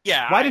crazy.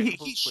 Yeah. Why did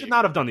he should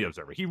not have done The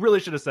Observer. He really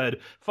should have said,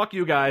 fuck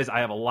you guys, I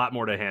have a lot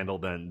more to handle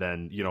than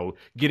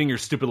getting your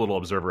stupid little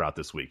Observer out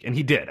this week. And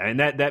he did. And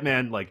that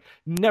man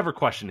never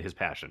questioned his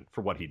passion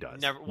for what he does.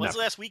 Never. When's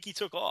the last week he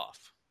took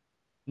off?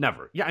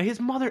 Never. Yeah, his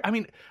mother, I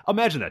mean,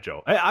 imagine that,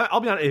 Joe. I'll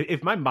be honest,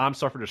 if my mom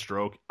suffered a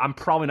stroke, I'm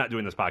probably not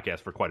doing this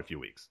podcast for quite a few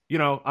weeks.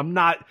 I'm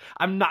not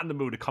in the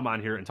mood to come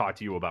on here and talk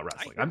to you about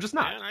wrestling. I'm just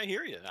not. Man, I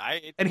hear you.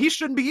 And he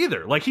shouldn't be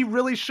either. Like, he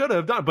really should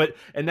have done,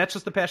 and that's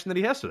just the passion that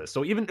he has for this.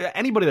 So even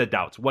anybody that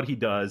doubts what he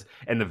does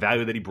and the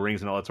value that he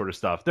brings and all that sort of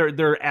stuff,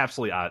 they're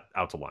absolutely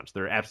out to lunch.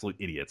 They're absolute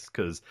idiots,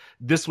 because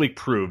this week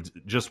proved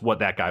just what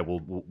that guy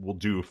will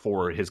do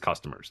for his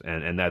customers.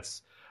 And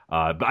that's,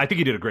 but I think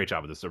he did a great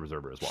job with this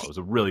Observer as well. It was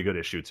a really good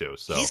issue too.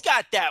 So he's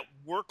got that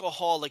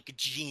workaholic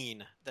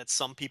gene that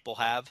some people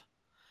have,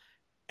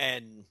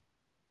 and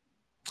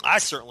I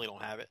certainly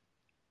don't have it.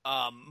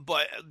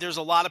 But there's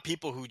a lot of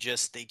people who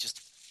just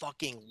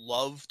fucking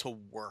love to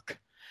work,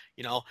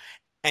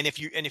 And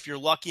if you're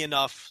lucky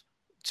enough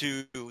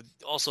to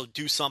also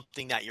do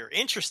something that you're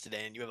interested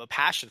in, you have a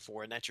passion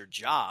for, and that's your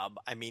job.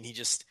 I mean,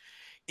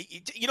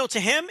 to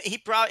him,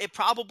 it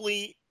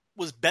probably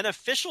was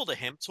beneficial to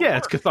him to work.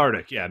 It's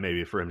cathartic,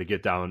 maybe for him to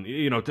get down,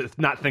 to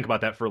not think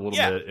about that for a little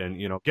bit, and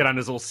get on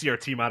his little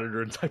CRT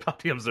monitor and type out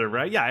The Observer.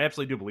 I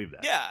absolutely do believe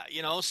that.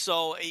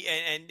 So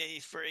and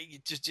for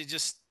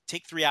just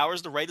take 3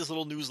 hours to write his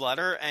little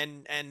newsletter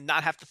and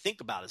not have to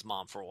think about his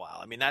mom for a while.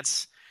 I mean,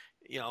 that's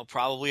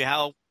probably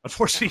how.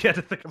 Unfortunately, he had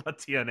to think about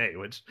TNA,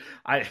 which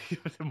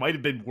it might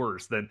have been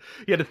worse than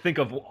he had to think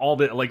of all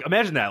the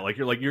imagine that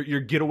your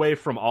getaway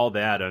from all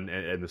that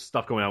and the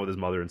stuff going on with his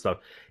mother and stuff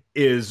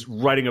is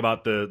writing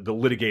about the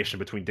litigation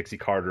between Dixie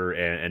Carter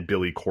and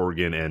Billy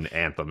Corgan and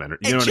Anthem, and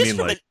you know what I mean?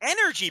 From an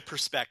energy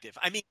perspective,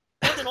 I mean,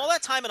 spending all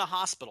that time in a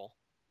hospital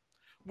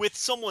with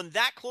someone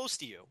that close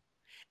to you,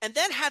 and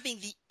then having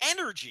the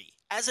energy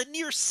as a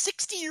near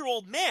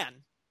 60-year-old man.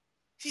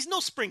 He's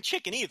no spring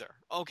chicken either.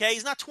 Okay,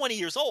 he's not 20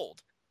 years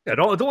old. Yeah,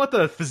 don't let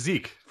the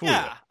physique fool you.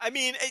 Yeah, I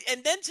mean,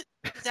 and then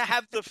to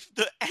have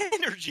the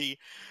energy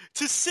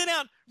to sit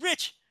down,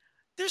 Rich.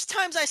 There's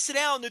times I sit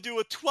down to do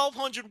a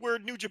 1,200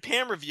 word New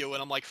Japan review,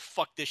 and I'm like,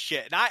 "Fuck this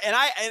shit," and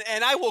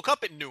I woke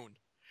up at noon.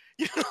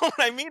 You know what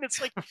I mean?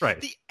 It's like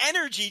right. The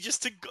energy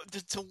just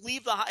to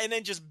leave and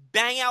then just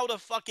bang out a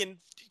fucking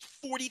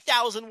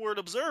 40,000 word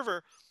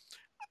Observer.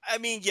 I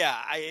mean, yeah,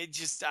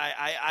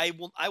 I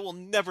will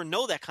never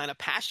know that kind of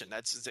passion.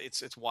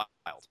 It's wild.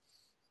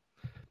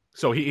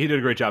 So he did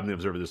a great job in The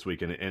Observer this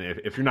week, and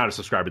if you're not a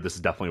subscriber, this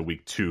is definitely a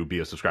week to be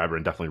a subscriber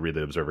and definitely read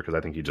The Observer, because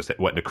I think he just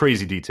went into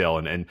crazy detail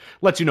and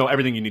lets you know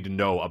everything you need to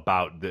know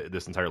about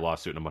this entire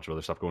lawsuit and a bunch of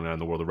other stuff going on in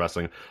the world of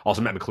wrestling.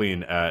 Also, Matt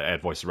McLean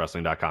at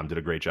voicesofwrestling.com did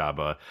a great job,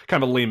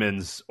 kind of a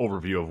layman's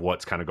overview of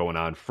what's kind of going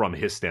on from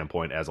his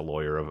standpoint as a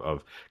lawyer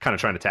of kind of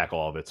trying to tackle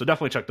all of it. So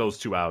definitely check those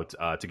two out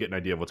to get an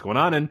idea of what's going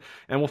on, and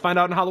we'll find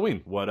out in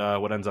Halloween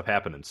what ends up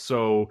happening.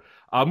 So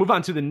move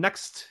on to the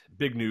next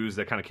big news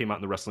that kind of came out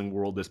in the wrestling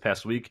world this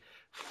past week.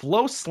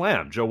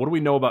 FloSlam. Joe, what do we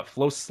know about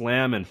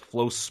FloSlam and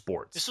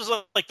FloSports? This was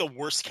like the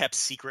worst kept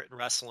secret in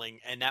wrestling,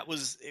 and it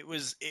was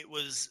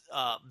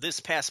this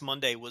past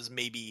Monday was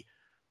maybe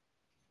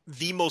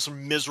the most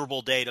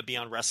miserable day to be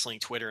on wrestling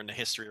Twitter in the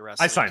history of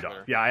wrestling. I signed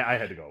Twitter. up. Yeah, I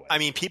had to go away. I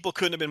mean, people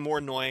couldn't have been more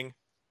annoying.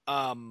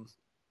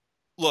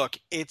 Look,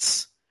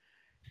 it's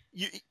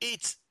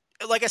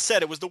like I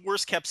said, it was the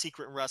worst kept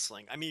secret in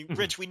wrestling. I mean,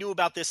 Rich, we knew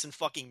about this in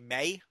fucking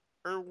May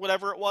or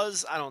whatever it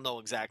was. I don't know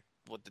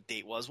what the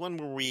date was. When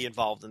were we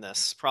involved in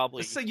this?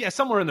 Probably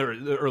somewhere in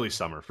the early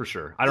summer for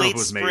sure. I don't know if it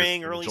was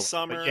spring, May early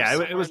summer.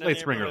 Yeah, it was in late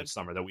spring, early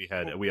summer that we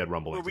had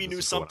rumblings where we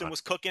knew something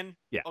was cooking.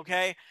 Yeah.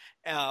 Okay.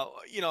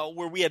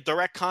 Where we had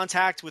direct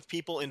contact with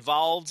people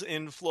involved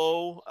in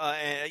Flow,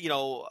 and,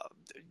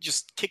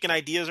 just kicking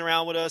ideas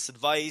around with us,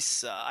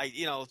 advice,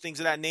 things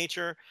of that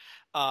nature.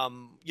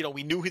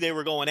 We knew who they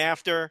were going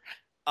after.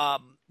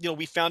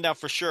 We found out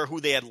for sure who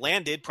they had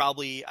landed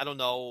probably, I don't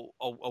know,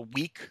 a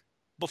week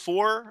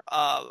before,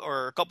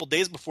 or a couple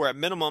days before at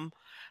minimum.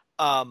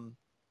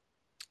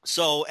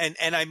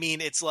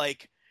 It's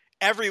like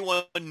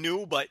everyone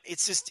knew, but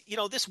it's just,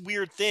 this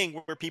weird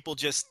thing where people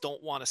just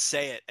don't want to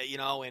say it,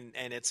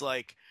 and it's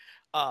like,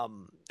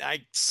 I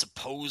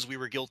suppose we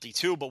were guilty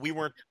too, but we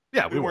weren't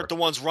the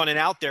ones running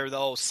out there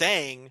though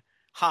saying,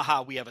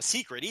 haha, we have a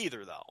secret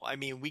either though. I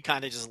mean, we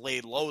kind of just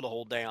laid low the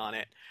whole day on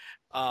it.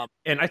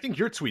 And I think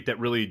your tweet that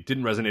really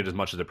didn't resonate as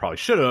much as it probably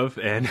should have,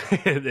 and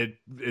it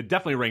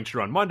definitely rang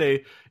true on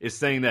Monday, is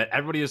saying that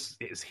everybody is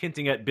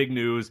hinting at big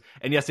news.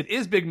 And yes, it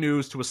is big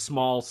news to a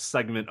small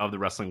segment of the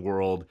wrestling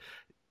world.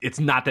 It's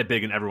not that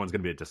big, and everyone's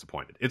going to be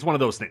disappointed. It's one of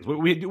those things.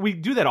 We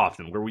do that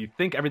often, where we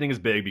think everything is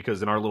big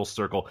because in our little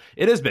circle,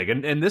 it is big.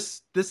 And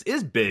this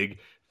is big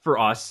for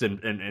us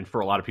and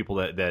for a lot of people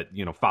that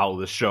follow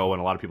this show,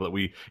 and a lot of people that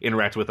we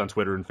interact with on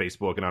Twitter and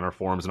Facebook and on our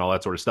forums and all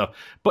that sort of stuff.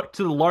 But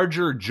to the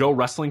larger Joe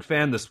wrestling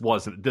fan, this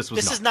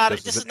is not a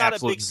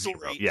big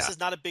story. Yeah. This is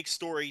not a big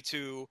story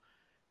to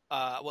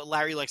what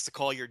Larry likes to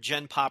call your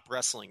Gen Pop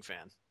wrestling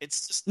fan.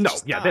 It's just they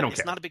don't care.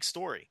 It's not a big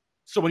story.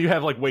 So when you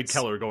have like Wade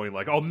Keller going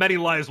like, "Oh, many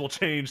lives will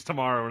change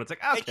tomorrow," and it's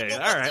like, okay, all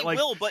right, they like,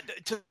 will, but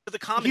to the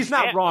common he's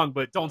fan, not wrong,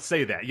 but don't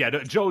say that. Yeah,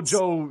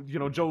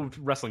 Joe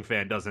wrestling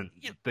fan doesn't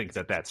think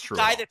that that's true.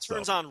 Guy that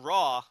turns on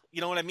Raw,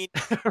 you know what I mean?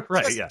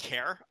 Right? He doesn't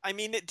care. I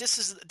mean, this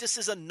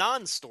is a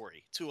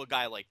non-story to a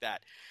guy like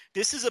that.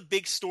 This is a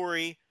big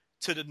story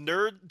to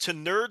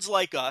nerds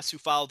like us who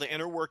follow the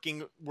inner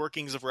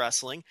workings of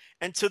wrestling,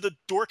 and to the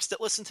dorks that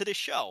listen to this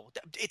show.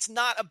 It's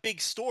not a big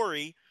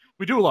story.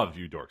 We do love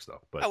you dorks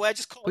though, but I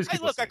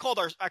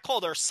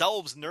called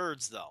ourselves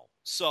nerds though.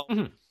 So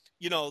mm-hmm.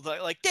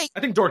 I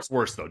think dorks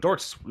worse though.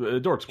 Dorks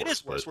worse. It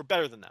is worse. We're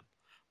better than them.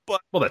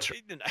 But well, that's true.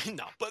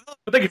 No, but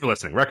thank you for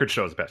listening. Record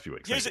shows the past few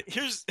weeks.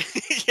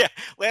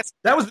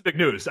 That was the big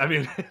news. I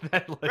mean,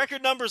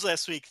 record numbers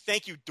last week.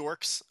 Thank you,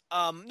 dorks.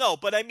 No,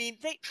 but I mean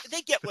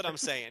they get what I'm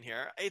saying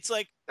here. It's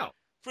like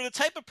for the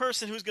type of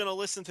person who's going to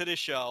listen to this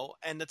show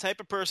and the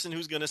type of person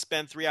who's going to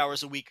spend 3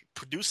 hours a week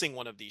producing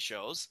one of these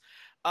shows.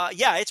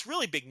 It's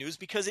really big news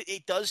because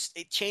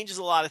it changes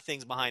a lot of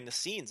things behind the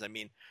scenes. I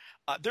mean,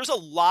 there's a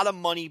lot of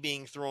money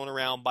being thrown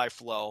around by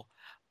Flow,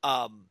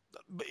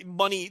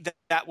 money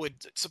that would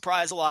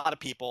surprise a lot of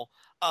people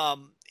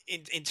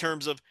in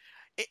terms of,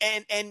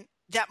 and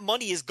that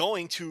money is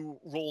going to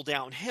roll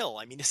downhill.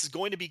 I mean, this is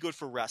going to be good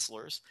for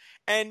wrestlers,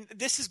 and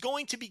this is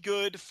going to be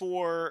good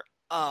for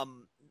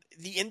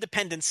the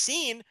independent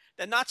scene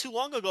that not too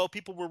long ago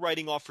people were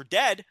writing off for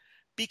dead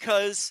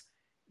because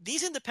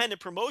these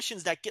independent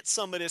promotions that get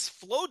some of this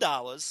Flow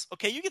dollars,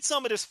 okay, you get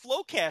some of this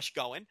Flow cash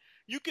going,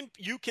 you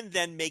can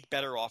then make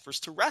better offers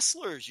to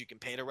wrestlers. You can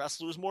pay the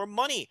wrestlers more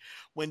money.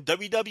 When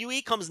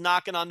WWE comes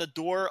knocking on the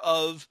door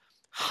of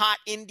hot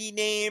indie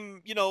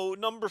name,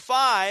 number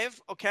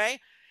 5, okay,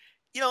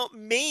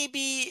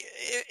 maybe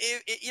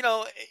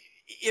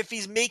if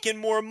he's making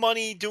more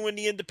money doing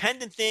the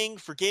independent thing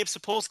for Gabe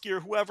Sapolsky or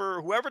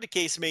whoever the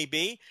case may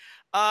be,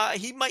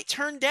 he might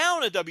turn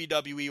down a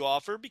WWE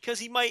offer because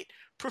he might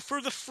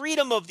prefer the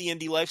freedom of the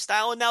indie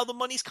lifestyle, and now the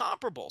money's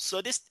comparable.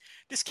 So this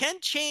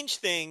can change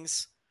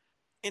things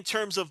in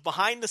terms of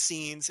behind the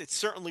scenes. It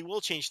certainly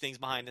will change things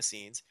behind the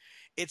scenes.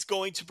 It's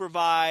going to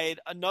provide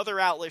another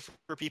outlet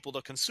for people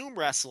to consume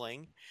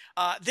wrestling.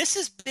 This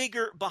is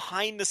bigger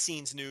behind the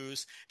scenes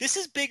news. This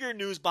is bigger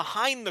news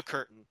behind the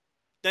curtain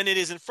than it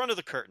is in front of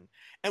the curtain.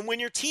 And when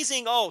you're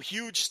teasing,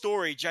 huge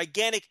story,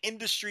 gigantic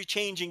industry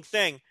changing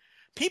thing,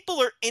 people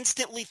are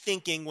instantly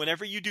thinking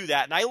whenever you do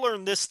that, and I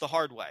learned this the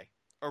hard way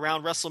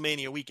around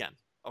WrestleMania weekend,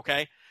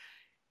 okay?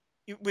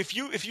 If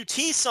you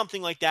tease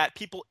something like that,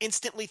 people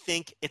instantly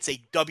think it's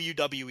a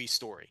WWE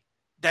story.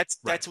 That's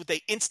what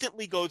they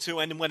instantly go to,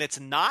 and when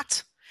it's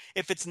not,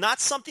 if it's not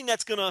something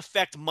that's going to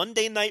affect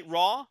Monday Night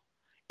Raw,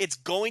 it's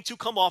going to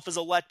come off as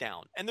a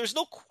letdown. And there's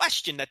no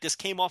question that this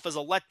came off as a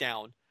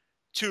letdown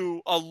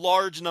to a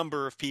large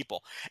number of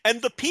people.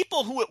 And the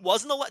people who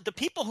the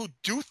people who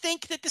do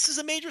think that this is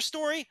a major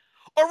story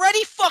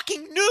already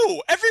fucking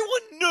knew.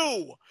 Everyone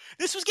knew.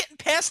 This was getting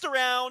passed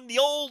around the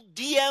old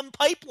DM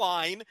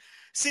pipeline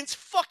since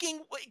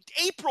fucking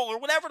April or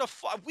whatever the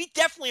fuck. We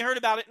definitely heard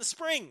about it in the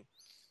spring.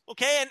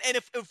 Okay? And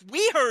if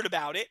we heard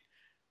about it,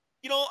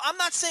 I'm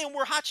not saying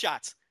we're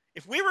hotshots.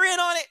 If we were in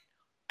on it,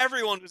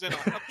 everyone was in on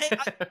it. Okay?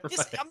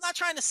 I'm not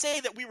trying to say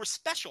that we were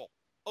special.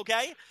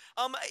 Okay?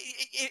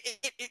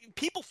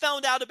 People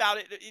found out about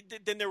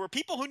it. Then there were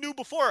people who knew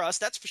before us,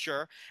 that's for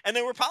sure. And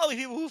there were probably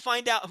people who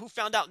found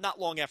out not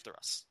long after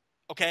us.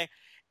 Okay?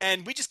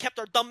 And we just kept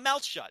our dumb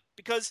mouths shut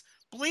because,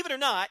 believe it or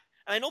not,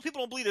 and I know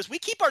people don't believe this, we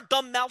keep our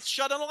dumb mouth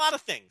shut on a lot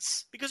of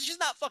things because it's just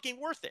not fucking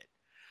worth it.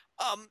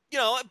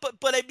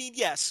 But I mean,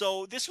 yeah,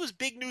 so this was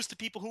big news to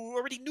people who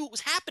already knew it was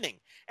happening.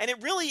 And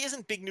it really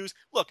isn't big news.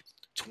 Look,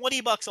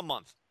 $20 a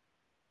month.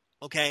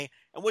 Okay.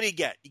 And what do you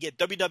get? You get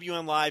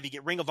WWN Live, you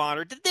get Ring of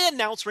Honor. Did they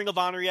announce Ring of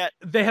Honor yet?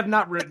 They have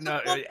not written,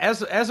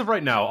 as of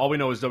right now, all we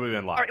know is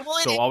WWN Live. All right, well,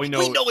 so all we know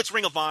it's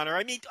Ring of Honor.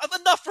 I mean,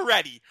 enough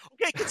already.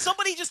 Okay, can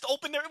somebody just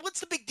open their? What's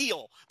the big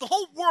deal? The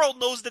whole world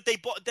knows that they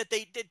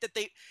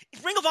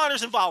Ring of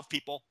Honor's involved.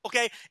 People,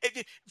 okay.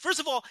 First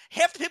of all,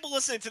 half the people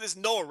listening to this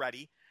know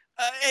already.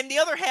 And the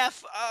other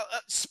half,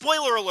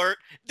 spoiler alert,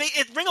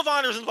 Ring of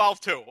Honor's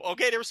involved too.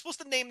 Okay, they were supposed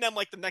to name them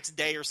like the next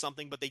day or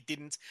something, but they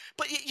didn't.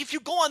 But if you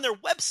go on their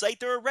website,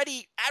 they're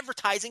already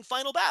advertising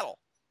Final Battle.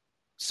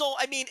 So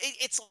I mean,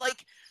 it's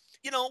like,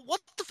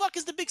 what the fuck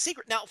is the big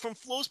secret? Now, from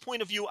Flo's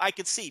point of view, I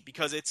could see,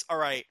 because it's all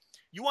right.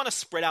 You want to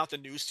spread out the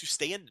news to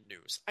stay in the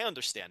news. I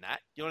understand that.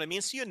 You know what I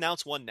mean? So you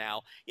announce one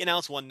now, you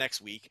announce one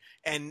next week,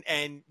 and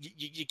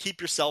you keep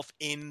yourself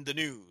in the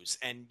news,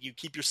 and you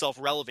keep yourself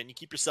relevant. You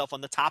keep yourself on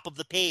the top of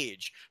the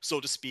page, so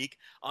to speak,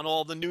 on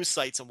all the news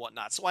sites and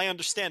whatnot. So I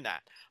understand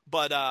that.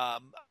 But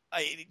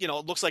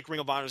it looks like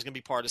Ring of Honor is going to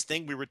be part of this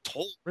thing. We were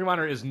told Ring of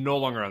Honor is no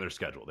longer on their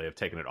schedule. They have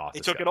taken it off.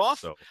 They took it off?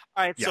 So,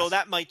 all right, yes. So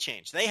that might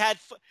change. They had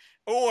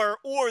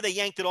or they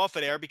yanked it off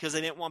of there because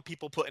they didn't want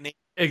people putting it.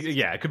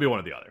 Yeah, it could be one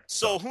or the other.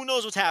 So who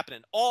knows what's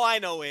happening? All I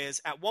know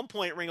is at one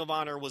point Ring of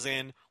Honor was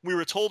in. We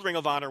were told Ring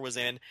of Honor was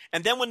in.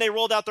 And then when they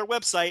rolled out their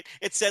website,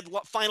 it said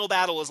Final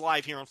Battle is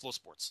live here on Flow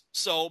Sports.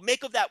 So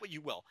make of that what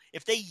you will.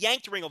 If they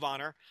yanked Ring of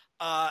Honor,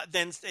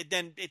 then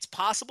it's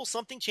possible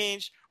something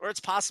changed, or it's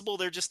possible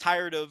they're just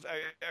tired of,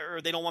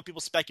 or they don't want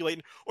people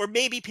speculating, or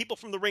maybe people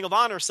from the Ring of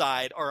Honor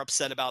side are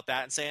upset about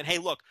that and saying, hey,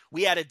 look,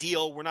 we had a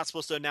deal. We're not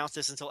supposed to announce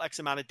this until X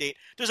amount of date.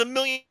 There's a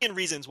million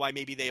reasons why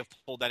maybe they have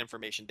pulled that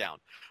information down.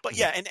 But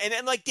yeah,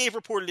 and like Dave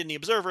reported in the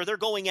Observer, they're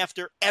going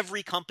after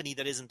every company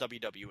that isn't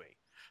WWE.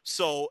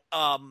 So,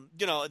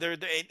 they're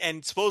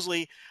and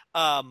supposedly,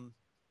 I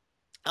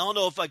don't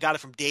know if I got it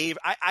from Dave.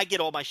 I get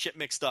all my shit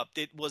mixed up.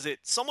 Was it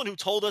someone who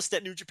told us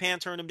that New Japan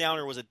turned him down,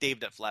 or was it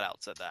Dave that flat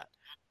out said that?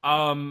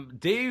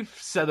 Dave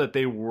said that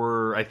they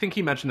were. I think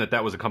he mentioned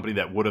that was a company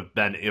that would have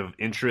been of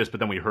interest, but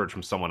then we heard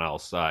from someone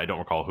else. I don't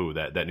recall who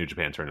that New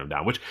Japan turned them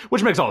down, which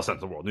makes all the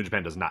sense in the world. New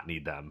Japan does not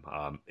need them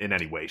in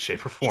any way,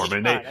 shape, or form,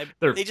 and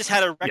they just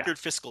had a record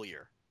fiscal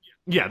year.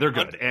 Yeah, they're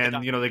good. And,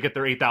 they get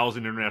their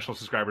 8,000 international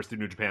subscribers through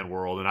New Japan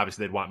World, and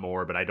obviously they'd want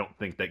more, but I don't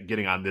think that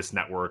getting on this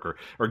network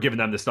or giving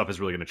them this stuff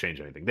is really going to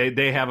change anything.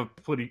 They have a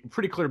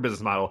pretty clear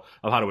business model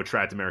of how to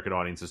attract American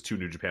audiences to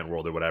New Japan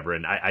World or whatever,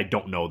 and I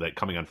don't know that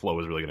coming on Flow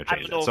is really going to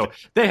change it. So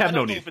they have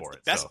no need for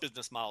it. Best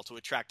business model to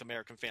attract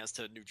American fans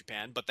to New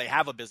Japan, but they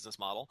have a business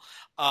model.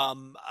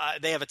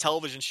 They have a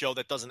television show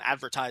that doesn't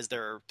advertise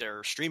their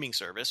streaming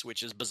service,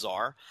 which is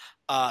bizarre.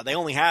 They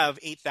only have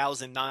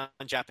 8,000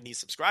 non-Japanese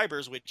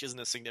subscribers, which isn't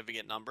a significant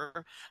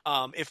number.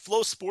 If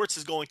Flow Sports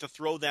is going to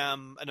throw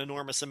them an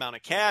enormous amount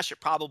of cash, it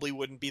probably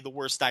wouldn't be the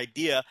worst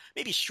idea.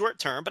 Maybe short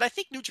term, but I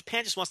think New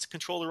Japan just wants to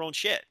control their own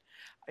shit.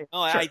 Sure.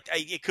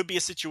 It could be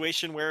a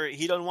situation where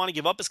he doesn't want to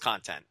give up his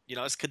content.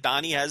 As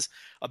Kadani has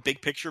a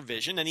big picture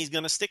vision and he's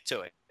going to stick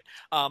to it.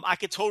 I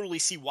could totally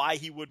see why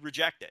he would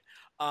reject it.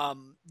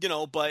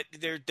 But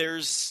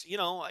there's,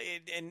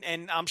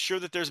 and I'm sure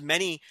that there's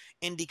many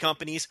indie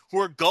companies who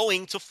are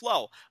going to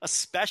Flow,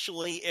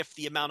 especially if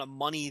the amount of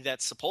money that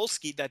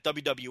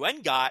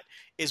WWN got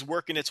is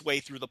working its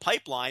way through the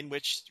pipeline,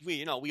 which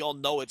we all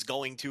know it's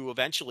going to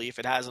eventually if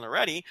it hasn't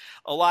already.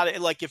 A lot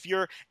of if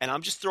you're, and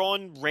I'm just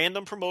throwing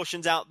random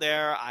promotions out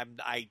there. I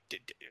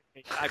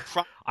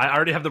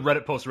already have the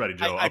Reddit post ready,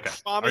 Joe. I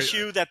promise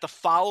you that the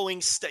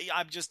following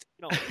I'm just,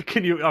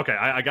 Can you? Okay,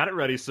 I got it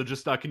ready. So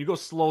just can you go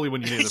slowly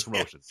when you name the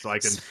promotions, so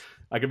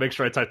I can make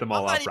sure I type them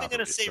all out. I'm not even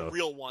going to say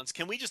real ones.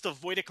 Can we just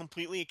avoid it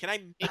completely? Can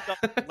I make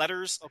up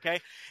letters? Okay,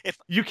 if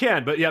you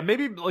can, but yeah,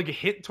 maybe a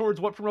hint towards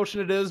what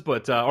promotion it is,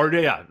 but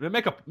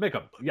make up.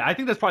 Yeah, I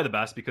think that's probably the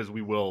best because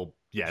we will.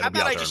 Yeah, how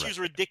about I just use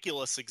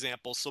ridiculous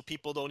examples so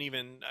people don't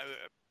even.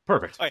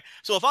 Perfect. All right.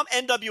 So if I'm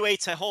NWA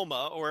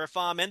Tahoma, or if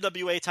I'm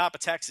NWA Top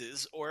of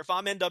Texas, or if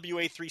I'm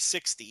NWA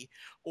 360,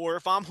 or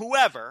if I'm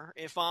whoever,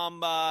 if I'm,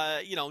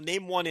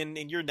 name one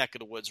in your neck of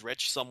the woods,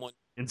 Rich, someone.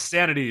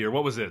 Insanity, or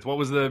what was it? What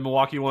was the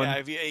Milwaukee one?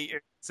 Yeah,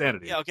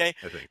 Insanity. Yeah, okay.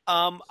 I think.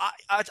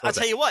 I'll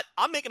tell you what,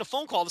 I'm making a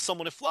phone call to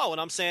someone at Flow,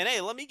 and I'm saying,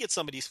 hey, let me get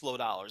some of these Flow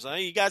dollars. Are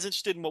you guys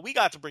interested in what we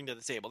got to bring to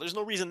the table? There's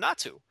no reason not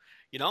to.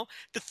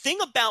 The thing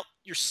about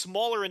your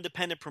smaller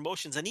independent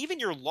promotions and even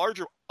your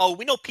larger,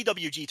 we know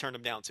PWG turned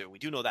them down too. We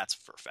do know that's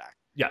for a fact.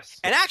 Yes.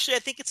 And actually, I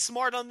think it's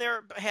smart on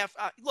their behalf.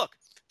 Look,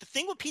 the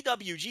thing with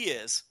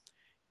PWG is,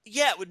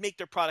 it would make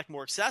their product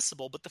more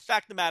accessible, but the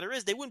fact of the matter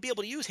is they wouldn't be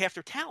able to use half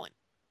their talent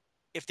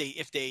if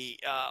they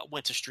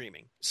went to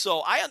streaming.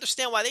 So I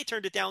understand why they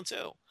turned it down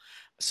too.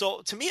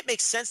 So to me, it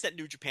makes sense that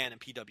New Japan and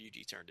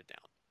PWG turned it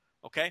down.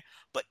 Okay.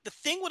 But the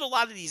thing with a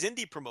lot of these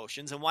indie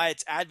promotions and why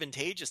it's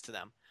advantageous to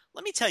them,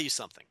 let me tell you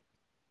something.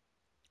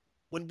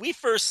 When we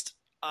first,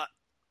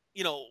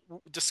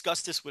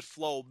 discussed this with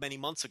Flo many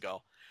months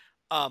ago,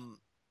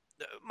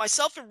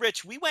 myself and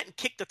Rich, we went and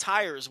kicked the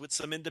tires with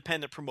some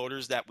independent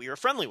promoters that we are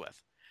friendly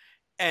with.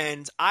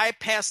 And I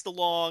passed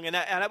along, and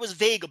I was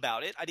vague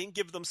about it. I didn't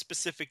give them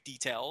specific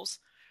details.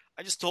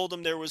 I just told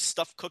them there was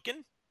stuff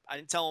cooking. I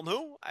didn't tell them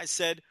who. I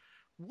said,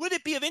 would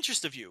it be of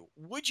interest of you?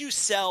 Would you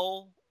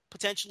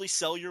potentially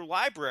sell your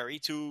library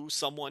to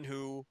someone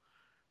who,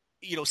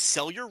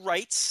 sell your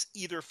rights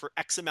either for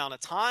X amount of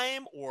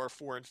time or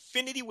for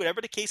infinity,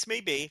 whatever the case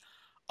may be,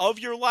 of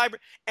your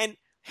library? And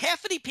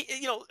half of the,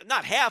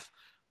 not half,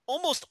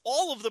 almost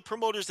all of the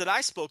promoters that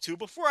I spoke to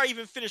before I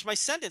even finished my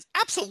sentence,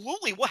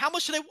 absolutely. Well, how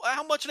much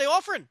are they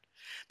offering?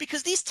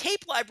 Because these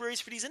tape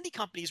libraries for these indie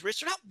companies,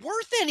 Rich, are not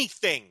worth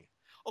anything.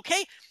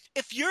 Okay?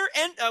 I'm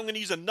going to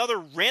use another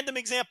random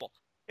example.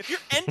 If you're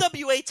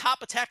NWA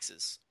Top of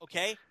Texas,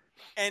 okay,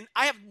 and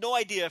I have no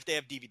idea if they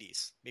have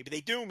DVDs. Maybe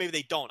they do, maybe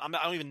they don't. I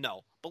don't even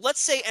know. But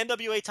let's say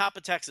NWA Top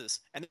of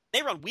Texas, and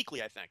they run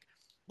weekly, I think.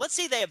 Let's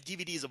say they have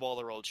DVDs of all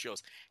their old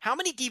shows. How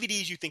many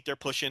DVDs you think they're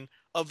pushing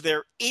of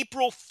their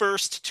April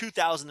 1st,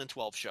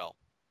 2012 show?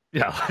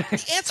 Yeah.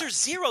 The answer is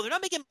zero. They're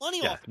not making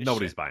money off this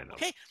nobody's shit. buying them.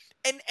 Okay?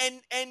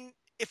 And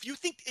if you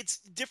think it's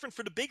different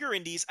for the bigger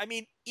indies, I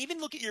mean, even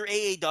look at your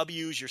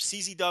AAWs, your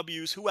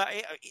CZWs,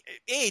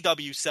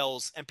 AAW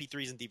sells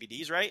MP3s and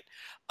DVDs, right?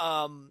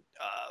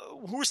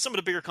 Who are some of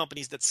the bigger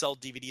companies that sell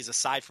DVDs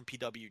aside from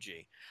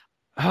PWG?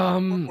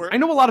 I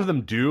know a lot of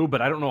them do,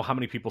 but I don't know how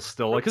many people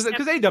still because AW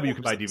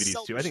can buy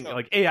DVDs too. I think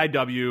like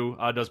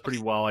AIW does pretty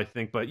well, I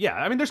think. But yeah,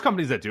 I mean, there's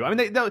companies that do. I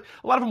mean, a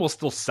lot of them will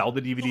still sell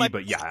the DVD,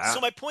 but yeah.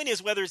 So my point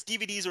is, whether it's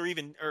DVDs or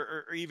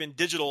even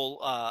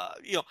digital,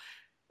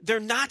 they're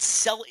not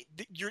selling.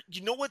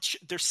 You know what?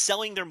 They're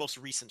selling their most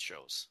recent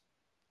shows,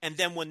 and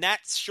then when that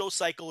show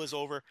cycle is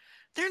over,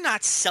 they're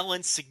not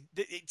selling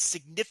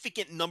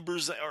significant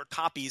numbers or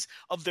copies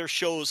of their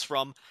shows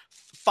from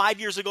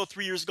 5 years ago,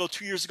 3 years ago,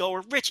 2 years ago,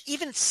 or Rich,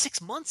 even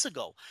 6 months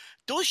ago.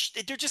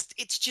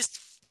 It's just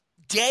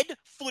dead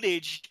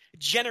footage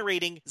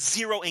generating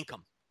zero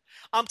income.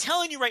 I'm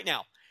telling you right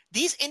now,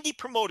 these indie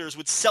promoters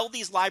would sell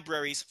these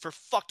libraries for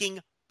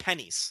fucking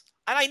pennies.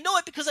 And I know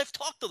it because I've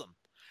talked to them.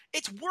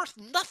 It's worth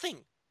nothing.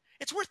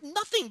 It's worth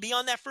nothing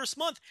beyond that first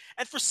month.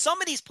 And for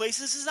some of these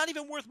places, it's not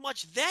even worth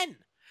much then.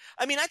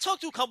 I mean, I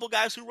talked to a couple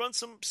guys who run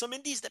some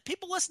indies that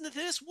people listening to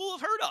this will have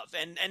heard of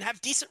and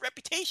have decent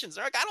reputations.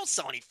 They're like, I don't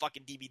sell any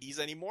fucking DVDs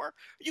anymore. Are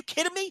you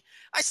kidding me?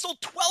 I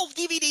sold 12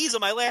 DVDs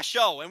on my last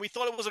show, and we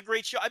thought it was a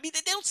great show. I mean,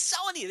 they don't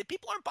sell any.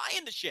 People aren't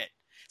buying the shit.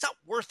 It's not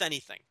worth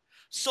anything.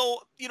 So,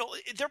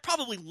 they're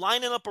probably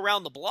lining up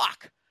around the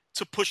block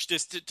to push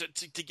this,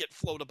 to get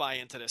Flo to buy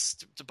into this,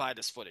 to buy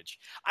this footage.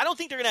 I don't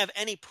think they're going to have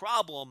any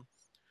problem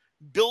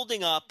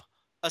building up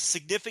a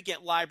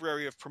significant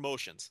library of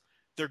promotions.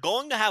 They're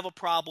going to have a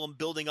problem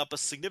building up a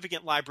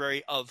significant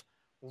library of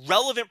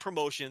relevant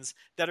promotions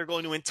that are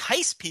going to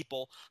entice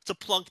people to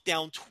plunk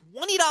down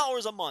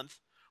 $20 a month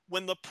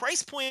when the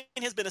price point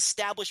has been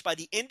established by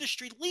the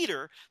industry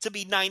leader to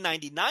be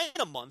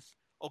 $9.99 a month.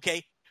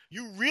 Okay,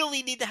 you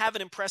really need to have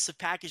an impressive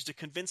package to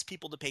convince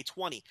people to pay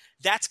 $20.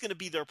 That's going to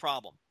be their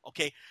problem.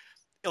 Okay,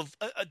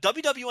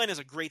 WWN is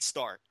a great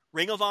start.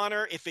 Ring of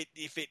Honor, if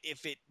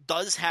it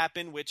does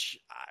happen, which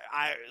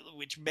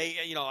may,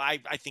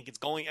 I think it's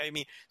going. I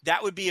mean,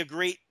 that would be a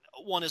great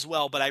one as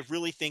well. But I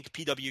really think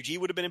PWG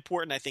would have been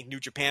important. I think New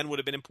Japan would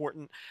have been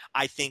important.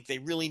 I think they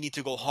really need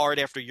to go hard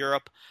after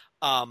Europe,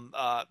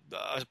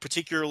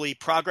 particularly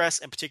Progress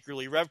and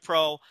particularly Rev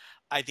Pro.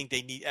 I think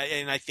they need,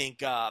 and I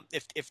think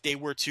if they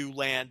were to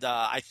land,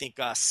 I think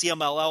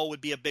CMLL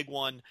would be a big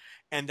one.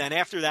 And then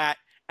after that,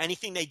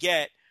 anything they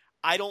get,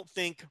 I don't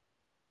think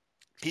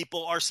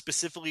people are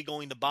specifically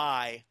going to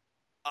buy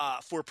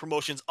for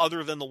promotions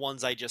other than the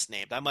ones I just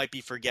named. I might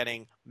be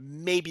forgetting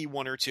maybe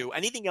one or two.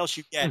 Anything else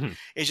you get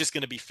is just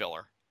going to be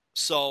filler.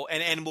 So,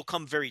 and will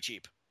come very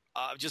cheap,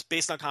 just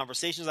based on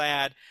conversations I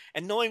had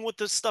and knowing what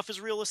this stuff is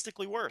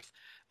realistically worth.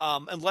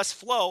 Unless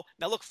Flo,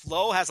 now look,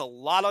 Flo has a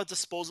lot of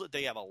disposal.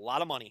 They have a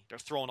lot of money. They're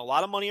throwing a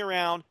lot of money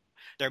around.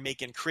 They're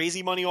making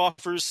crazy money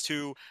offers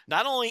to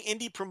not only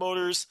indie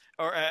promoters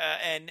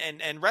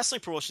and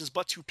wrestling promotions,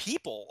 but to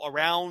people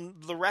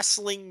around the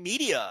wrestling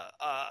media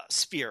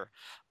sphere.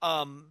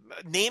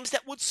 Names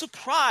that would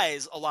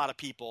surprise a lot of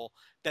people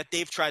that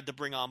they've tried to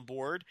bring on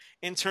board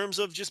in terms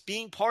of just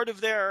being part of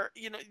their,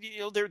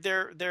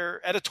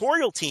 their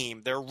editorial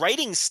team, their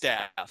writing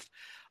staff.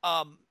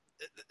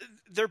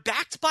 They're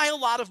backed by a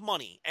lot of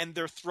money, and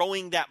they're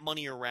throwing that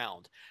money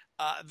around.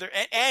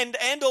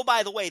 Oh,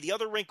 by the way, the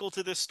other wrinkle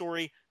to this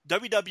story,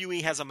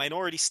 WWE has a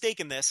minority stake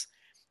in this.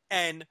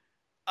 And,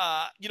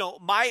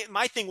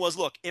 my thing was,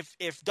 look, if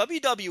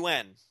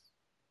WWN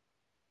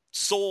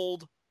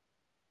sold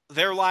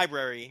their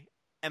library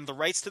and the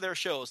rights to their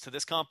shows to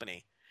this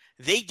company,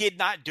 they did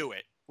not do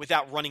it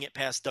without running it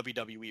past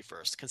WWE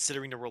first,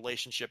 considering the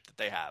relationship that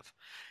they have.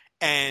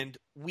 And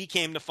we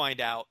came to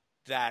find out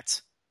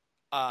that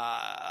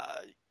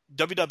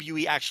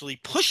WWE actually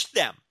pushed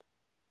them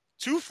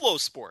to Flow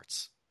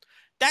Sports.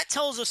 That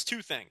tells us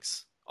two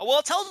things. Well,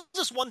 it tells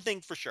us one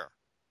thing for sure.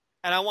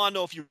 And I want to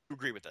know if you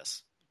agree with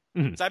this.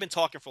 Because I've been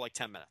talking for like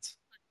 10 minutes.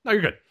 No,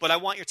 you're good. But I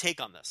want your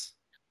take on this.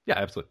 Yeah,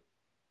 absolutely.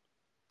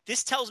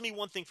 This tells me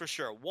one thing for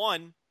sure.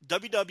 One,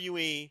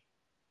 WWE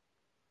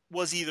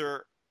was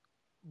either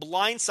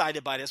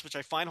blindsided by this, which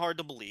I find hard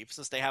to believe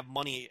since they have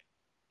money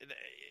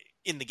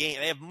in the game.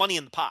 They have money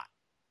in the pot.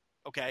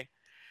 Okay.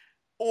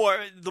 Or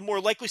the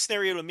more likely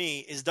scenario to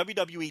me is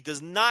WWE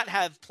does not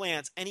have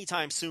plans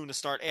anytime soon to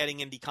start adding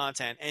indie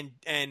content.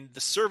 And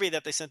the survey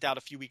that they sent out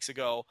a few weeks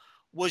ago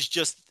was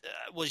just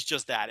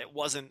that. It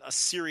wasn't a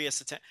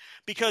serious attempt.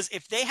 Because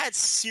if they had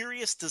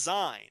serious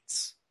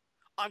designs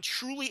on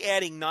truly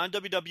adding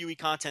non-WWE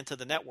content to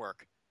the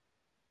network,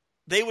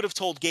 they would have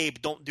told Gabe,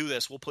 don't do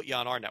this. We'll put you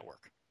on our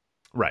network.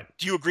 Right.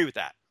 Do you agree with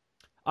that?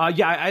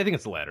 Yeah, I think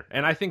it's the latter.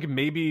 And I think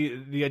maybe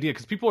the idea,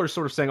 because people are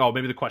sort of saying, oh,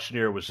 maybe the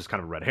questionnaire was just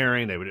kind of a red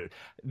herring.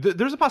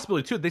 There's a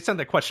possibility, too. They sent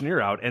that questionnaire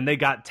out, and they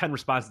got 10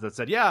 responses that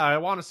said, yeah, I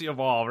want to see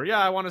Evolve, or yeah,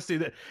 I want to see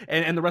that.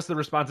 And the rest of the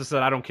responses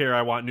said, I don't care,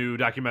 I want new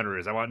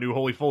documentaries, I want new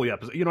Holy Foley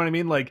episodes. You know what I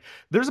mean? Like,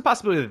 there's a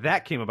possibility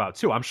that came about,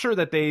 too. I'm sure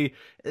that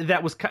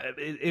that was,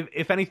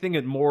 if anything,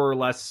 it more or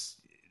less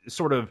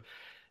sort of,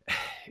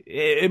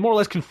 it more or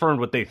less confirmed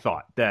what they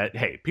thought, that,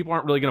 hey, people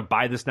aren't really going to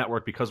buy this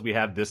network because we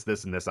have this,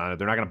 and this on it.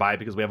 They're not going to buy it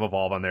because we have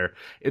Evolve on there.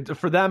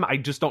 For them, I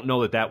just don't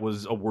know that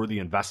was a worthy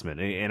investment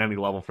in any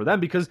level for them,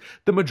 because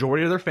the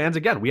majority of their fans,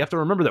 again, we have to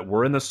remember that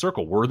we're in the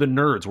circle. We're the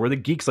nerds. We're the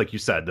geeks, like you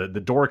said, the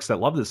dorks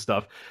that love this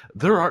stuff.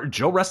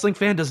 Joe Wrestling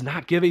Fan does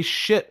not give a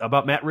shit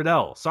about Matt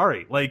Riddell.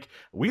 Sorry. Like,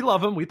 we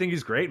love him. We think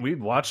he's great. We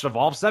watched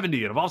Evolve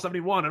 70 and Evolve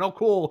 71, and oh,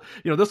 cool.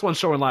 This one's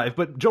showing live.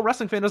 But Joe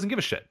Wrestling Fan doesn't give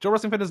a shit. Joe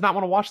Wrestling Fan does not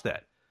want to watch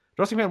that.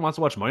 Wrestling Fan wants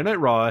to watch Monday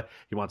Night Raw.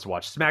 He wants to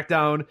watch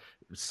SmackDown.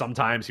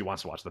 Sometimes he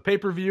wants to watch the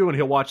pay-per-view, and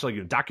he'll watch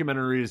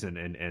documentaries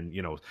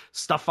and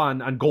stuff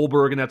on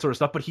Goldberg and that sort of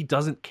stuff. But he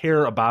doesn't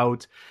care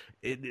about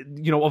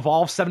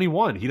Evolve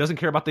 71. He doesn't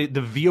care about the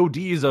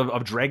VODs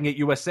of Dragon Gate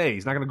USA.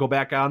 He's not going to go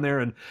back on there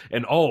and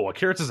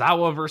Akira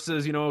Tozawa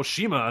versus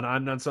Shima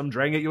on some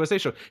Dragon Gate USA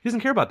show. He doesn't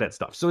care about that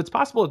stuff. So it's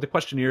possible that the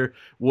questionnaire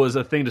was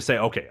a thing to say,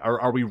 okay,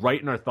 are we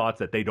right in our thoughts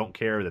that they don't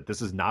care, that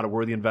this is not a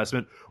worthy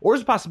investment? Or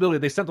is it a possibility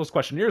they sent those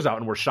questionnaires out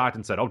and were shocked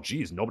and said, oh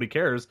geez, nobody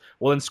cares.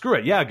 Well then screw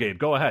it. Yeah, Gabe,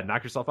 go ahead,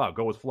 knock yourself out,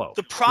 go with Flo.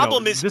 The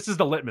problem is this is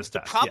the litmus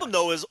test. The problem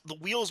though is the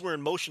wheels were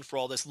in motion for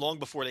all this long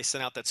before they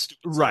sent out that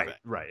stupid survey.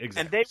 Right,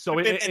 exactly.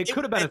 And it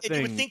could have been a thing. And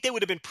you would think they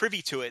would have been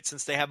privy to it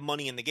since they have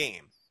money in the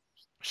game.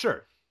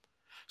 Sure.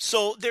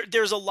 So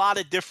there's a lot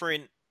of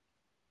different,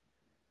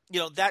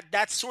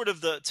 that's sort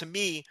of to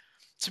me,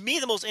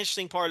 the most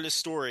interesting part of this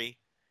story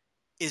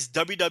is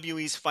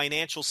WWE's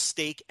financial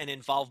stake and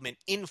involvement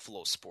in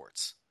Flow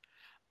Sports.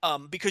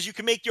 Because you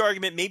can make the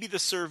argument maybe the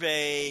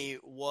survey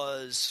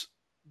was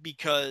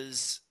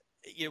because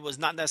it was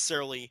not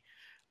necessarily,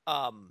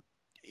 but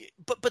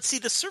see,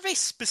 the survey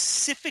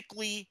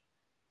specifically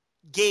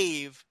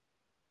gave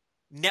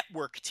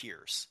network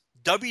tiers,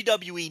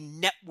 WWE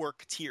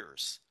network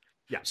tiers.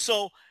 Yeah.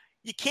 So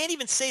you can't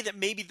even say that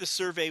maybe the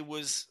survey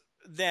was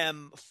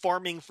them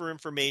farming for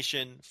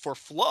information for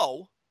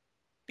Flow,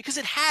 because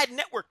it had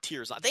network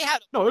tiers on. It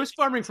was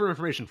farming for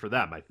information for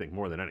them, I think,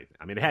 more than anything.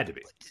 I mean, it had to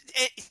be.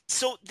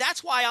 So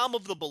that's why I'm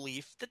of the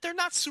belief that they're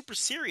not super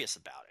serious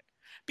about it.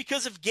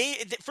 Because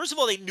first of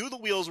all, they knew the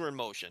wheels were in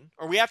motion,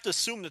 or we have to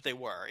assume that they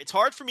were. It's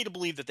hard for me to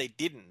believe that they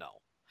didn't know.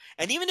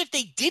 And even if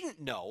they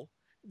didn't know,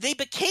 they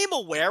became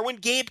aware when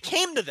Gabe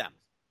came to them.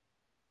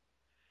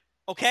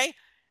 Okay?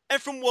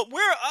 And from what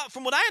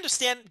I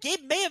understand,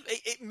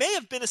 it may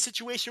have been a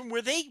situation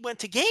where they went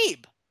to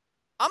Gabe.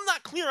 I'm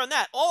not clear on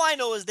that. All I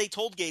know is they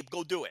told Gabe,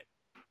 go do it.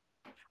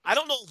 I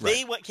don't know if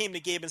they came to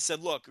Gabe and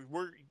said, look,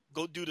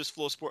 go do this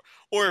Flow Sport.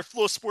 Or if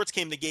Flow Sports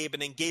came to Gabe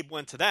and then Gabe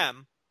went to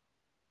them,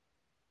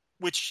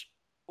 which,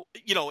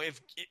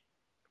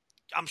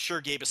 I'm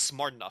sure Gabe is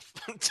smart enough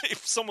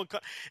if someone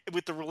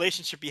with the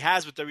relationship he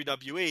has with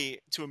WWE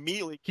to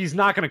immediately. He's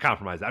not going to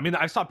compromise that. I mean,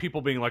 I saw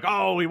people being like,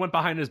 "Oh, he went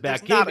behind his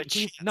back."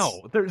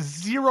 No, there's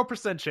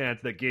 0% chance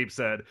that Gabe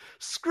said,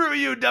 "Screw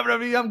you,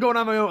 WWE. I'm going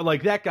on my own."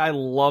 Like, that guy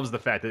loves the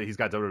fact that he's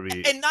got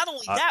WWE, and not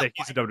only that,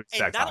 he's a WWE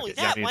and not only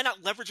that, yeah, why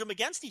not leverage them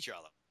against each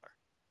other?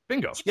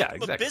 Bingo. Even Yeah, from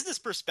exactly. a business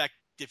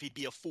perspective, he'd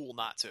be a fool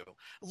not to.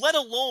 Let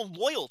alone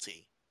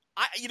loyalty.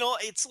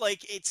 It's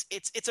like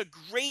it's a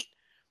great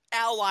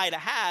ally to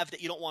have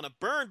that you don't want to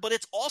burn, but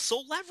it's also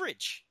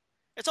leverage.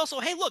 It's also,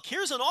 hey, look,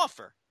 here's an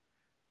offer.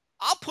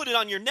 I'll put it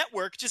on your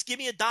network. Just give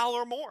me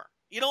 $1 more.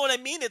 You know what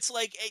I mean? It's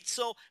like,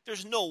 so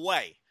there's no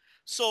way.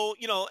 So,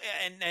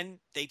 and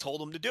they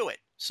told him to do it.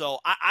 So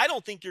I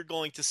don't think you're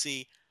going to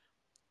see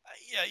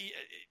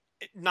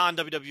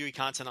non-WWE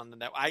content on the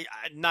network.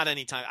 Not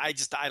anytime. I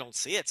don't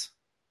see it.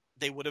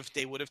 They would have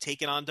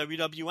taken on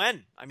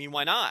WWN. I mean,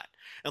 why not?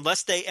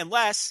 Unless they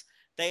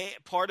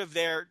part of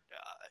their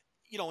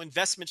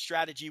investment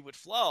strategy with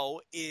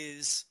Flow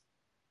is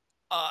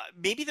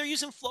maybe they're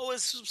using Flow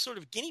as some sort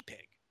of guinea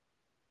pig.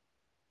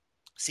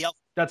 See how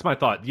That's my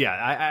thought. Yeah,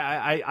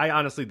 I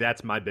honestly,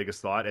 that's my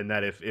biggest thought, and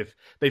that if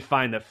they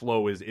find that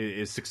Flow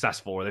is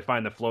successful, or they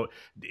find that Flow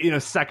in a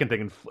second they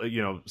can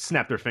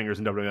snap their fingers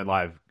and WWE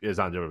Live is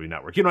on WWE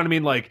Network. You know what I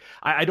mean? Like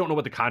I don't know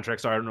what the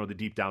contracts are. I don't know the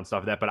deep down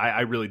stuff of that, but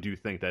I really do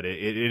think that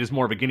it is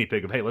more of a guinea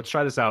pig of, hey, let's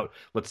try this out.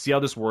 Let's see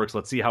how this works.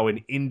 Let's see how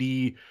an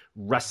indie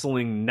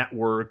wrestling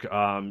network,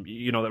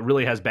 that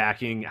really has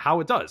backing, how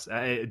it does.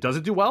 Does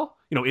it do well?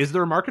 Is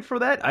there a market for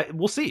that?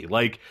 We'll see.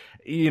 Like,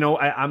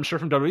 I'm sure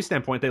from WWE's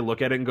standpoint, they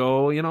look at it and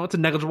go, it's a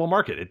negligible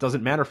market. It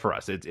doesn't matter for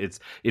us. It's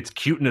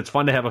cute and it's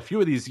fun to have a few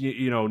of these,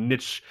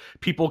 niche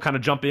people kind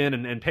of jump in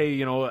and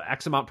pay,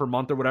 X amount per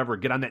month or whatever,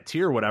 get on that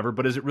tier or whatever.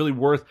 But is it really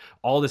worth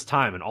all this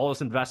time and all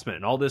this investment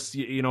and all this,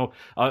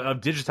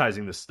 of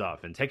digitizing this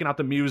stuff and taking out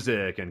the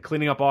music and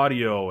cleaning up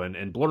audio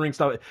and blurring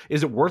stuff?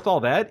 Is it worth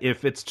all that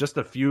if it's just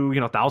a few,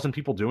 1,000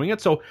 people doing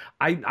it? So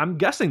I'm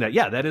guessing that,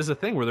 yeah, that is a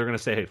thing where they're going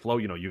to say, hey, Flo,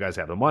 you guys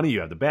have the money,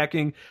 you have the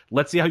backing.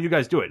 Let's see how you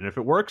guys do it. And if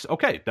it works,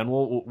 okay, then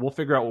we'll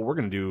figure out what we're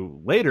going to do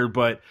later,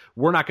 but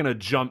we're not going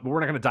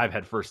to dive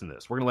head first in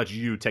this. We're going to let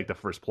you take the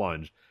first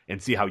plunge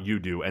and see how you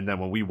do. And then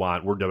when we're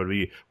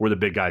WWE, we're the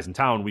big guys in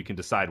town, we can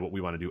decide what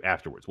we want to do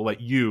afterwards. We'll let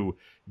you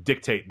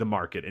dictate the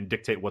market and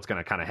dictate what's going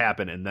to kind of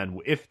happen. And then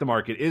if the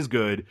market is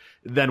good,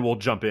 then we'll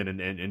jump in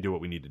and do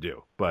what we need to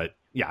do. But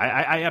yeah,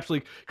 I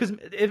absolutely, because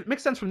it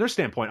makes sense from their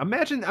standpoint.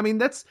 Imagine,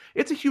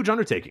 it's a huge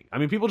undertaking.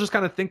 People just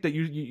kind of think that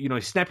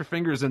you snap your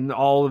fingers and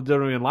all of the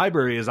WWE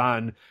library is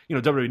on,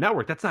 WWE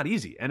Network. That's not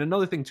easy. And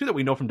another thing too that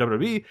we know from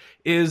WWE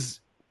is,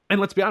 and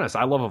let's be honest,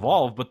 I love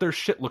Evolve, but their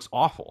shit looks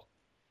awful.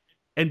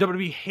 And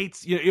WWE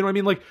hates, you know what I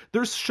mean? Like,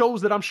 there's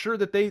shows that I'm sure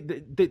that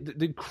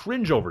they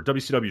cringe over,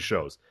 WCW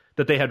shows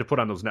that they had to put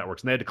on those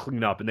networks, and they had to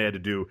clean up, and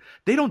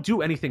they don't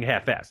do anything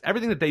half-assed.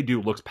 Everything that they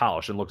do looks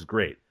polished and looks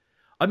great.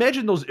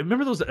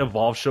 Remember those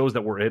Evolve shows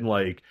that were in,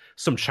 like,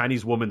 some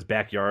Chinese woman's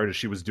backyard as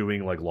she was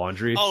doing, like,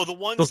 laundry? Oh,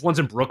 those ones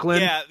in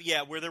Brooklyn?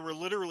 Yeah, where there were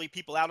literally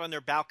people out on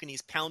their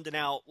balconies pounding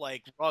out,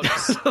 like,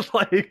 rugs.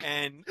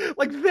 and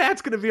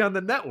that's going to be on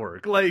the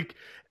network. Like,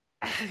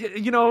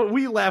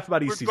 we laugh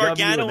about ECW.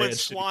 Gargano and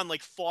Swan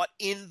fought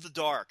in the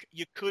dark.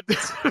 You could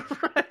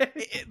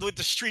right. With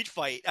the street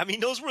fight.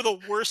 Those were the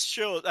worst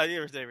shows. They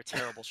were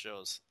terrible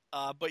shows.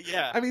 But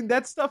yeah,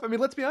 that stuff.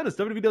 Let's be honest.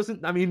 WWE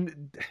doesn't.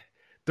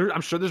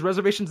 I'm sure there's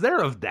reservations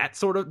there of that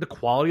sort of, the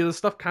quality of the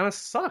stuff kind of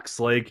sucks.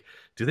 Like,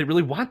 do they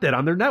really want that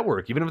on their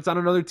network? Even if it's on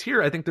another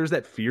tier, I think there's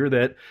that fear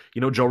that,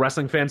 Joe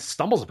Wrestling fan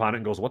stumbles upon it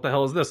and goes, what the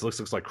hell is this? It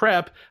looks like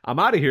crap. I'm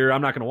out of here.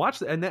 I'm not going to watch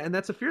that. And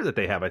that's a fear that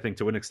they have, I think,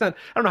 to an extent.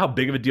 I don't know how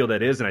big of a deal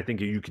that is. And I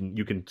think you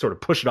can sort of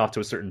push it off to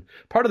a certain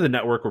part of the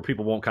network where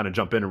people won't kind of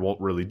jump in and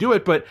won't really do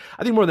it. But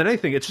I think more than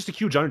anything, it's just a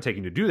huge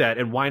undertaking to do that.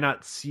 And why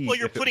not see? Well,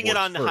 you're putting it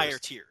on the higher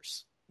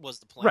tiers was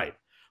the plan. Right.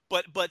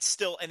 But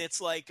still, and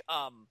it's like,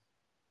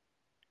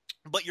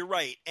 but you're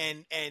right,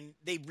 and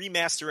they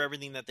remaster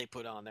everything that they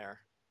put on there.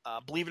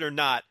 Believe it or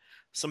not,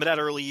 some of that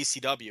early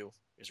ECW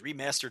is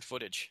remastered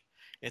footage.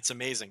 It's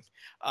amazing.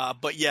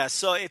 But yeah,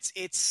 so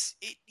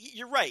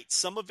you're right.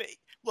 Some of it.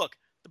 Look,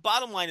 the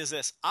bottom line is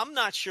this: I'm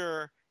not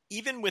sure,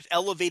 even with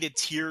elevated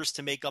tiers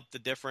to make up the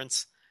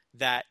difference,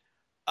 that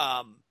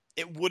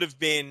it would have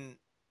been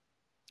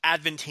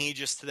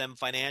advantageous to them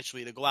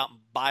financially to go out and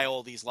buy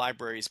all these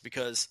libraries,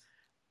 because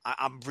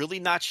I'm really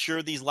not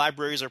sure these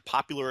libraries are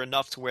popular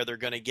enough to where they're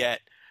going to get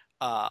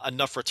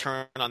enough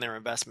return on their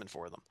investment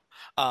for them.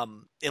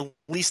 At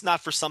least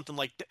not for something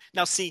like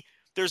now. See,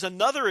 there's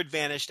another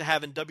advantage to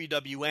having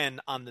WWN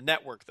on the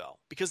network, though,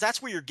 because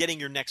that's where you're getting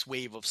your next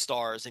wave of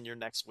stars and your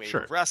next wave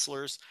of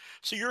wrestlers.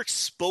 So you're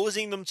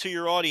exposing them to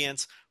your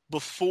audience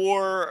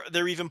before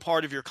they're even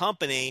part of your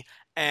company,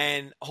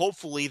 and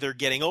hopefully they're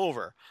getting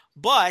over.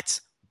 But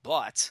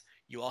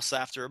you also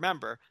have to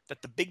remember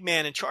that the big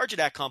man in charge of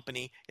that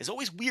company is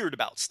always weird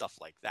about stuff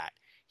like that.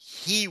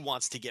 He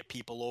wants to get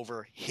people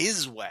over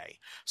his way.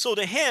 So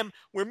to him,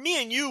 where me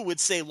and you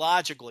would say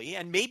logically,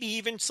 and maybe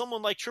even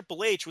someone like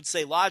Triple H would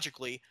say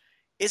logically,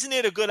 isn't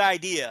it a good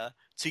idea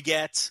to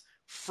get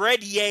Fred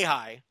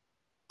Yehi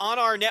on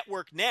our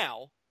network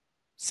now,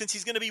 since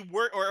he's going to be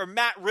or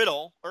Matt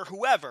Riddle or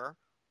whoever,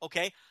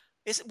 okay?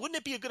 Wouldn't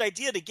it be a good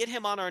idea to get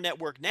him on our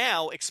network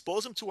now,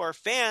 expose him to our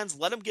fans,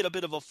 let him get a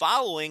bit of a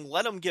following,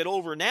 let him get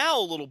over now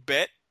a little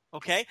bit,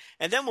 okay?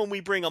 And then when we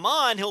bring him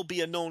on, he'll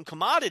be a known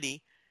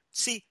commodity.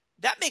 See,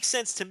 that makes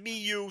sense to me,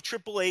 you,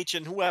 Triple H,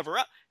 and whoever.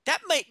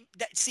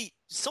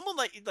 Someone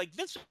like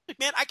Vince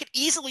McMahon, I could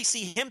easily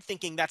see him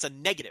thinking that's a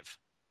negative.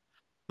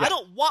 Yeah. I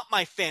don't want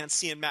my fans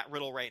seeing Matt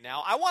Riddle right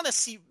now. I want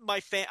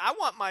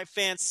my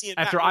fans seeing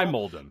after Matt Riddle I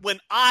mold him when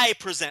I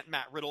present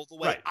Matt Riddle the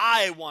way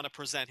I want to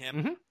present him.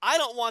 Mm-hmm. I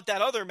don't want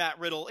that other Matt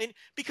Riddle in,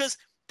 because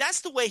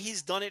that's the way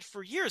he's done it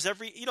for years.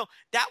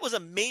 That was a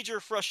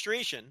major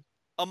frustration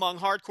among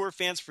hardcore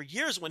fans for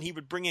years when he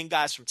would bring in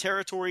guys from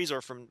territories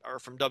or from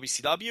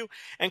WCW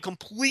and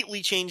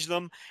completely change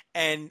them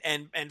and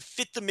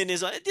fit them in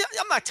his. I'm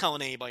not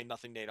telling anybody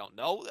nothing they don't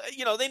know.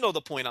 They know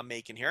the point I'm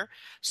making here.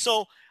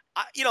 So.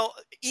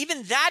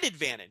 Even that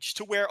advantage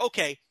to where,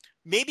 okay,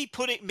 maybe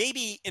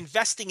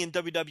investing in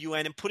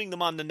WWN and putting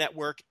them on the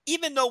network,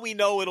 even though we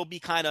know it'll be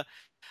kind of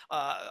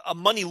a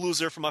money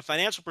loser from a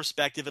financial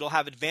perspective. It'll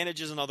have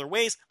advantages in other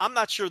ways. I'm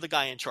not sure the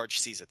guy in charge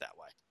sees it that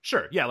way.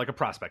 Sure, yeah, like a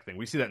prospect thing.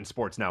 We see that in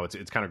sports now.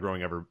 It's kind of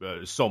growing ever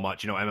so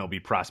much.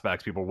 MLB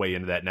prospects, people are way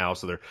into that now.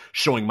 So they're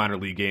showing minor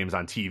league games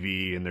on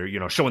TV, and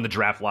they're showing the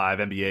draft live.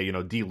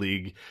 NBA, D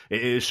League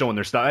is showing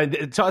their stuff.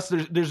 And to us,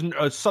 there's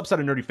a subset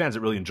of nerdy fans that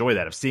really enjoy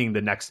that, of seeing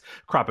the next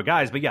crop of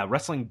guys. But yeah,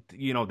 wrestling,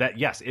 that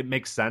yes, it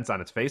makes sense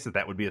on its face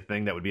that would be a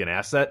thing, that would be an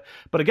asset.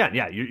 But again,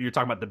 yeah, you're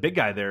talking about the big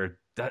guy there.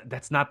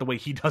 That's not the way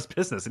he does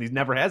business, and he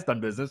never has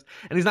done business,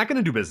 and he's not going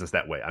to do business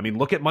that way. I mean,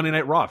 look at Monday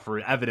Night Raw for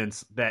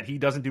evidence that he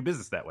doesn't do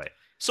business that way.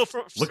 So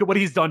look at what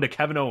he's done to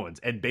Kevin Owens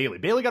and Bayley.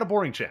 Bayley got a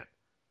boring chant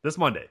this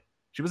Monday.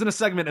 She was in a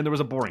segment and there was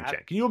a boring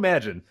chant. Can you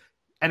imagine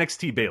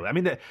NXT Bayley? I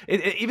mean,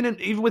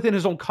 even within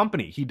his own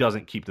company, he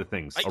doesn't keep the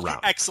things around.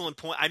 Excellent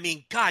point. I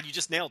mean, God, you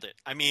just nailed it.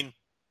 I mean,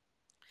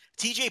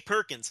 TJ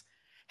Perkins,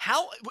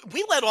 how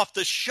we led off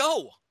the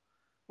show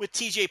with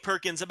TJ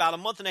Perkins about a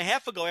month and a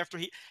half ago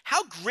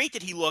how great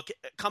did he look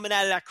coming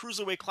out of that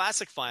Cruiserweight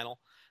Classic final?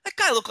 That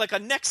guy looked like a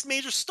next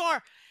major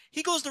star.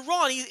 He goes to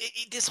Raw, and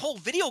this whole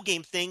video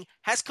game thing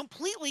has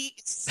completely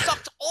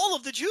sucked all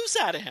of the juice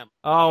out of him.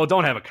 Oh,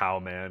 don't have a cow,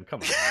 man.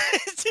 Come on.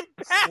 It's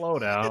embarrassing. Slow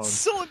down. It's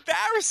so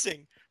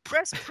embarrassing.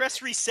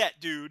 Press reset,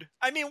 dude.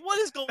 I mean, what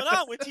is going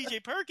on with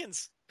TJ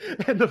Perkins?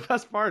 And the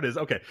best part is,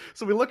 okay,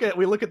 so we look at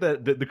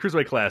the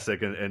Cruiserweight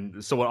Classic,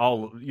 and so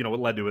what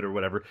led to it or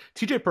whatever.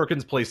 TJ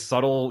Perkins plays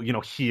subtle,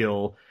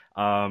 heel.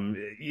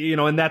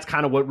 And that's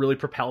kind of what really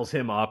propels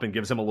him up and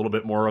gives him a little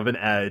bit more of an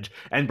edge.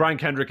 And Brian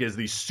Kendrick is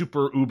the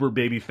super uber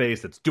baby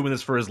face that's doing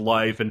this for his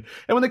life. And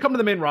when they come to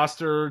the main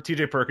roster,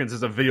 TJ Perkins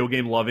is a video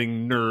game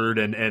loving nerd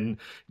and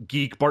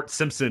geek Bart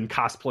Simpson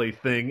cosplay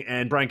thing.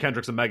 And Brian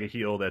Kendrick's a mega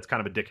heel that's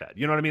kind of a dickhead.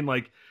 You know what I mean?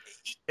 Like,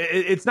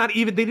 it's not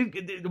even, they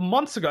did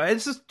months ago.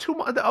 This is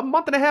a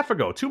month and a half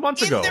ago, 2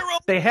 months ago.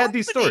 They had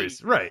these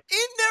stories, right?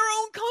 In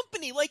their own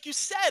company, like you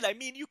said. I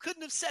mean, you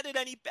couldn't have said it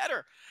any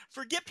better.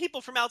 Forget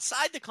people from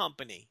outside the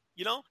company,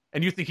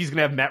 And you think he's going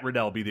to have Matt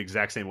Riddell be the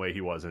exact same way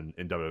he was in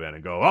WWN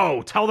and go,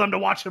 oh, tell them to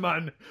watch him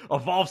on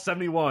Evolve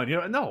 71.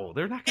 No,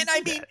 they're not going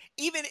to do that.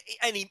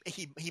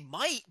 He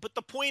might, but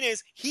the point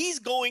is he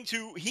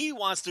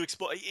wants to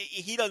exploit.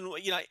 He doesn't,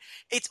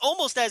 it's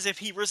almost as if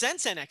he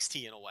resents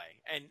NXT in a way.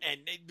 And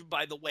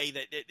by the way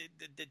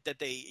that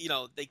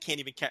they can't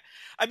even care.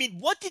 I mean,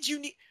 what did you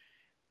need?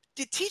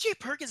 Did TJ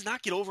Perkins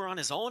not get over on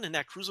his own in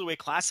that Cruiserweight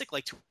Classic,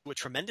 like to a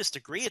tremendous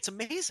degree? It's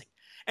amazing.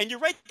 And you're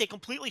right. They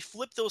completely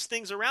flipped those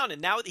things around.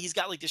 And now he's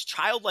got like this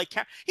childlike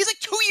he's like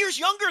 2 years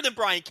younger than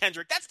Brian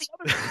Kendrick. That's the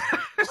other thing.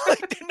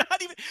 Like, they're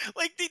not even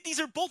like these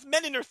are both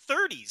men in their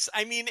 30s.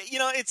 I mean,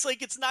 it's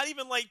like, it's not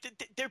even like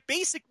they're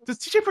basically. Does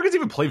TJ Perkins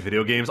even play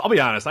video games? I'll be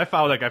honest. I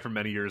followed that guy for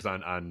many years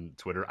on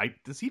Twitter.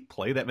 Does he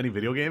play that many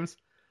video games?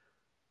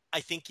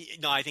 I think he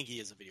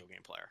is a video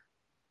game player.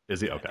 Is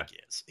he? Okay. I think he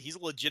is. He's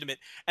legitimate.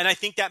 And I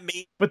think that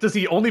may. But does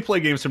he only play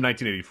games from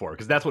 1984?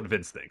 Because that's what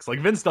Vince thinks. Like,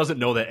 Vince doesn't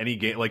know that any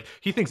game. Like,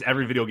 he thinks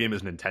every video game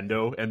is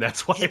Nintendo, and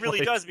that's why. He really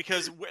does,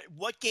 because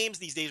what games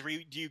these days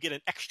do you get an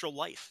extra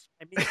life?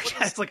 I mean,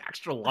 it's like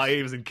extra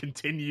lives and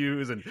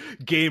continues and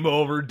game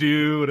over,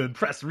 dude, and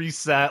press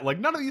reset. Like,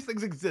 none of these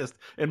things exist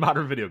in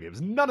modern video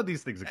games. None of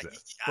these things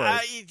exist.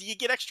 You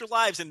get extra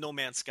lives in No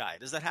Man's Sky.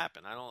 Does that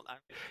happen?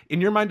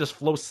 In your mind, does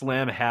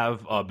FloSlam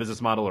have a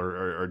business model,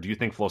 or do you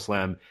think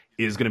FloSlam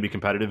is going to be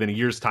competitive in a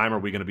year's time? Are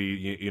we going to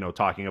be,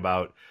 talking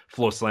about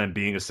FloSlam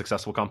being a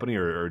successful company,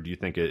 or do you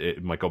think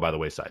it might go by the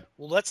wayside?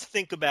 Well, let's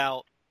think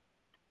about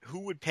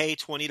who would pay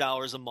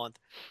 $20 a month.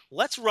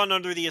 Let's run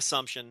under the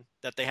assumption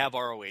that they have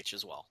ROH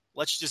as well.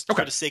 Let's just,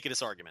 for the sake of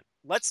this argument,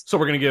 So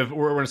we're going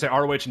to say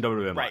ROH and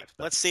WWN right. Live.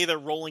 Let's say they're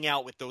rolling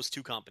out with those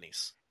two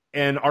companies.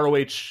 And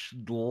ROH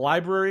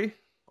library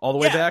all the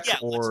way back? Yeah,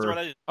 or... let's throw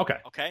that in.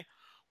 Okay.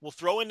 We'll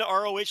throw in the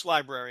ROH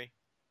library.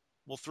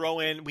 We'll throw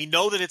in, we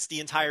know that it's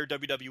the entire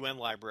WWN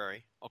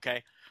library,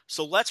 okay?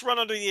 So let's run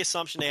under the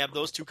assumption they have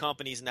those two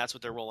companies and that's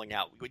what they're rolling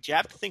out. What you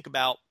have to think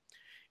about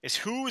is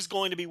who is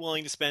going to be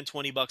willing to spend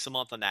 $20 a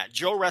month on that.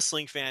 Joe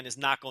Wrestling Fan is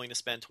not going to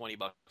spend $20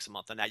 a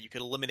month on that. You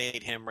could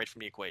eliminate him right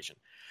from the equation.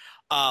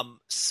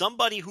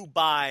 Somebody who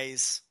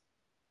buys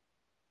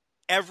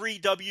every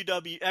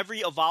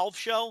Evolve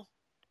show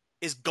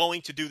is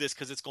going to do this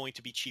because it's going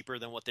to be cheaper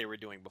than what they were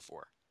doing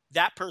before.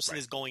 That person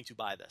is going to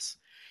buy this.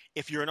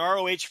 If you're an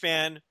ROH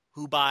fan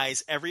who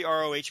buys every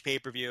ROH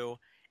pay-per-view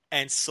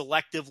and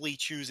selectively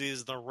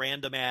chooses the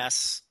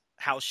random-ass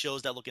house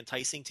shows that look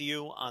enticing to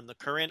you on the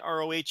current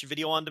ROH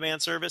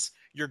video-on-demand service,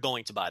 you're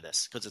going to buy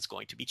this because it's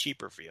going to be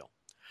cheaper for you.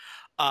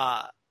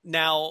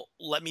 Now,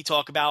 let me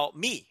talk about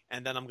me,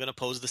 and then I'm going to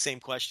pose the same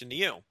question to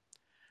you.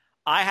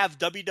 I have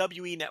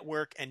WWE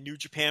Network and New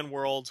Japan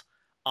World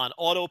on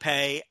auto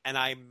pay, and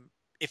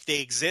if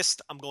they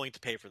exist, I'm going to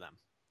pay for them.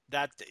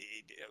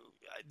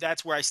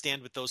 That's where I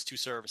stand with those two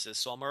services.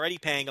 So I'm already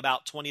paying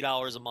about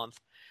 $20 a month,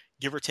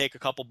 give or take a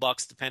couple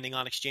bucks depending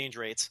on exchange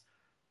rates,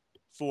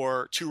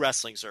 for two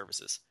wrestling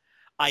services.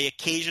 I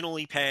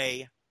occasionally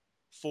pay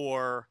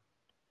for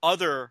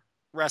other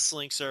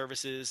wrestling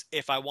services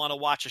if I want to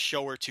watch a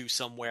show or two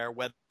somewhere,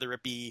 whether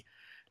it be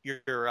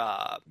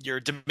your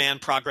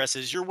demand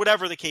progresses, your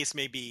whatever the case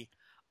may be.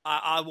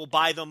 I will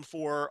buy them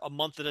for a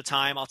month at a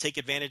time. I'll take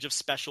advantage of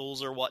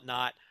specials or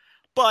whatnot.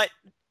 But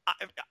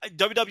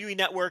WWE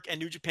Network and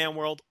New Japan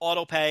World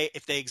auto pay,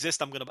 if they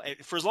exist,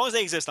 for as long as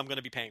they exist, I'm going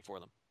to be paying for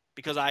them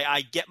because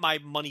I get my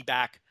money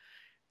back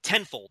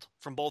tenfold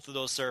from both of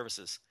those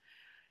services.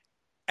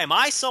 Am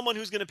I someone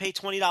who's going to pay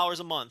 $20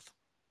 a month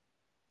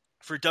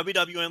for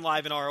WWN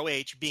Live and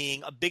ROH,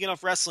 being a big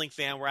enough wrestling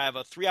fan where I have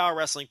a 3-hour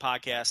wrestling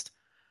podcast,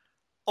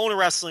 own a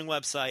wrestling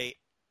website,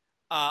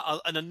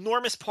 an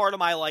enormous part of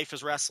my life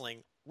is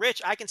wrestling?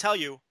 Rich, I can tell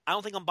you, I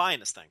don't think I'm buying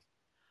this thing.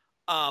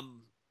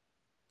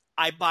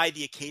 I buy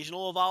the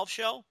occasional Evolve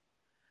show.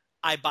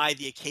 I buy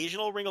the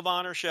occasional Ring of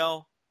Honor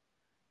show.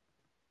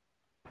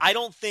 I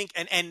don't think,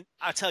 and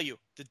I'll tell you,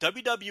 the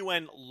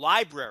WWN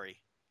library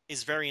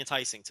is very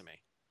enticing to me.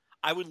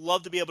 I would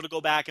love to be able to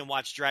go back and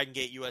watch Dragon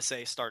Gate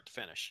USA start to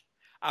finish.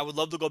 I would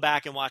love to go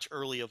back and watch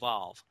early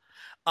Evolve.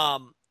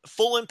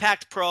 Full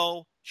Impact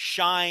Pro,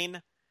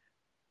 Shine,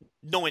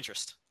 no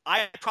interest.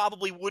 I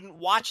probably wouldn't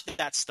watch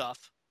that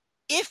stuff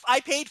if I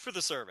paid for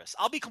the service.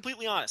 I'll be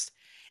completely honest.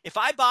 If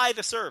I buy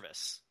the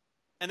service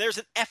and there's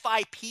an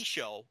FIP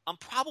show, I'm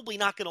probably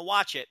not going to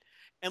watch it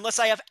unless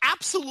I have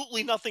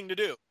absolutely nothing to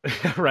do.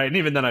 Right, and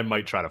even then I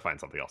might try to find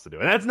something else to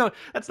do. And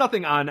that's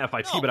nothing on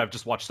FIP, but I've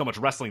just watched so much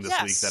wrestling this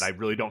week that I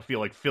really don't feel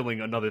like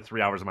filling another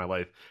 3 hours of my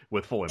life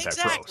with Full Impact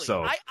Pro.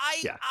 So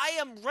I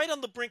am right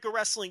on the brink of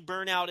wrestling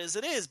burnout as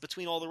it is,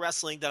 between all the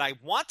wrestling that I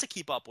want to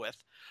keep up with,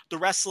 the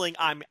wrestling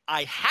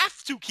I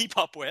have to keep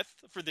up with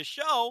for the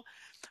show.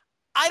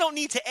 I don't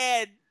need to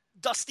add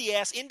dusty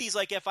ass indies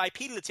like FIP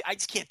to the I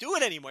just can't do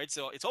it anymore. It's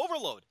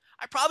overload.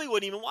 I probably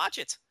wouldn't even watch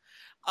it.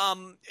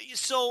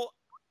 So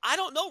I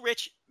don't know,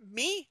 Rich.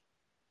 I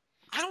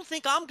don't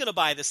think I'm going to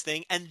buy this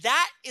thing, and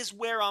that is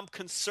where I'm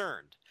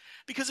concerned.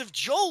 Because if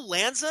Joe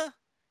Lanza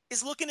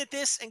is looking at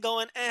this and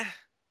going,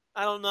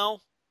 I don't know.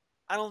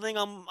 I don't think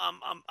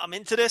I'm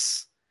into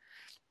this.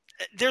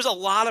 There's a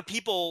lot of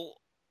people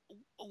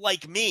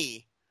like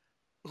me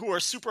who are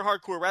super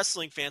hardcore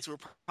wrestling fans who are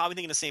probably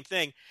thinking the same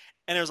thing.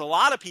 And there's a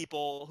lot of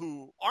people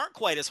who aren't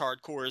quite as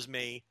hardcore as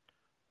me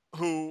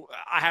who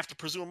I have to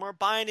presume aren't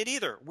buying it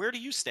either. Where do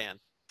you stand?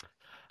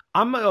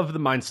 I'm of the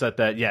mindset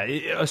that,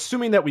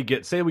 assuming that we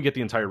get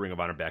the entire Ring of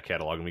Honor back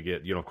catalog, and we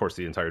get, of course,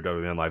 the entire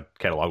WWN Live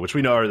catalog, which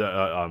we know are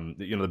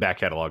the back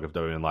catalog of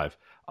WWN Live.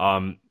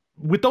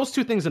 With those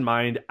two things in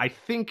mind, I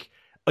think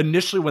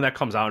initially when that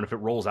comes out, and if it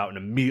rolls out and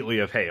immediately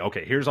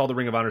here's all the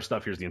Ring of Honor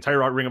stuff, here's the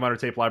entire Ring of Honor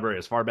tape library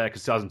as far back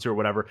as 2002 or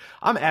whatever,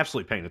 I'm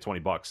absolutely paying the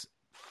 $20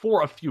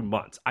 for a few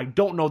months. I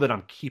don't know that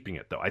I'm keeping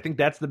it, though. I think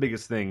that's the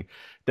biggest thing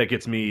that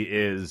gets me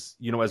is,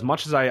 as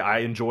much as I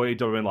enjoy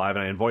WWN Live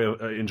and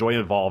I enjoy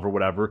Evolve or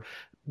whatever,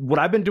 what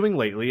I've been doing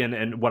lately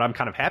and what I'm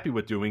kind of happy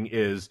with doing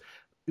is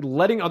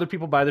letting other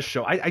people buy the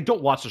show. I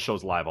don't watch the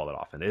shows live all that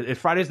often. If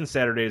Fridays and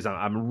Saturdays,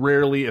 I'm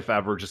rarely, if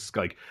ever, just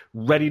like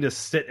ready to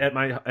sit at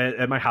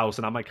my house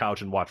and on my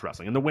couch and watch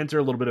wrestling. In the winter,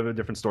 a little bit of a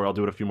different story. I'll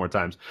do it a few more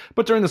times.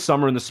 But during the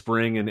summer and the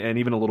spring and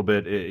even a little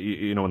bit,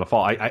 in the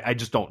fall, I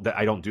just don't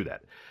do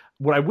that.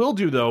 What I will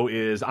do, though,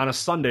 is on a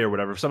Sunday or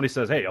whatever, if somebody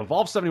says, hey,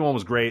 Evolve 71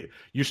 was great,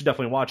 you should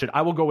definitely watch it,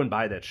 I will go and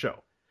buy that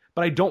show.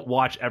 But I don't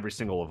watch every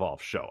single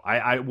Evolve show.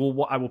 I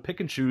will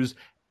pick and choose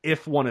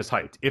if one is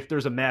hyped. If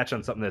there's a match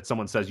on something that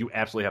someone says, you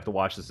absolutely have to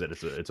watch this,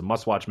 it's a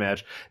must-watch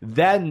match,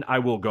 then I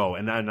will go,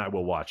 and then I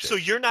will watch it. So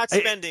you're not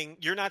spending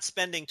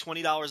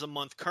 $20 a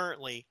month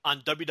currently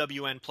on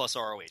WWN plus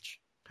ROH?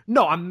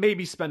 No, I'm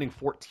maybe spending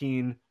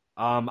 $14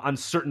 on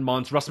certain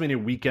months.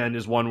 WrestleMania weekend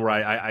is one where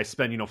I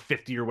spend,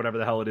 $50 or whatever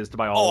the hell it is to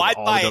buy all the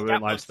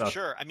WWE Live stuff.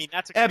 Sure. I mean,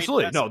 that's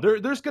absolutely no.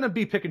 There's going to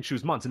be pick and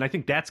choose months, and I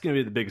think that's going to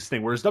be the biggest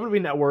thing. Whereas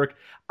WWE Network,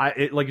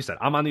 like you said,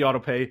 I'm on the auto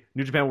pay.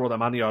 New Japan World,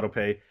 I'm on the auto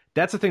pay.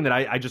 That's the thing that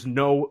I just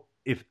know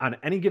if on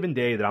any given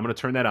day that I'm going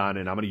to turn that on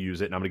and I'm going to use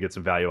it and I'm going to get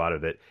some value out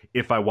of it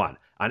if I want.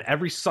 On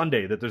every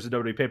Sunday that there's a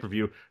WWE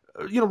pay-per-view,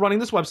 running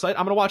this website,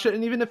 I'm going to watch it.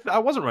 And even if I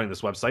wasn't running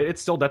this website,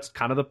 it's still, that's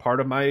kind of the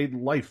part of my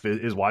life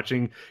is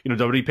watching,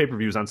 WWE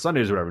pay-per-views on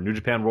Sundays or whatever. New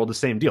Japan World, the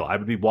same deal. I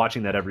would be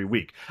watching that every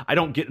week. I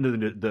don't get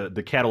into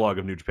the catalog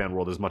of New Japan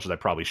World as much as I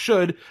probably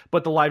should,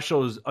 but the live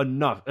shows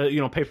enough,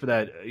 pay for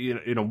that,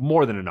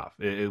 more than enough.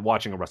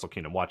 Watching a Wrestle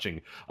Kingdom,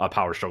 watching a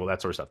Power Struggle,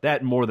 that sort of stuff.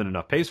 That more than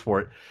enough pays for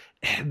it.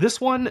 This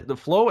one, the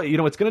flow,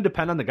 it's going to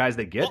depend on the guys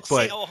they get.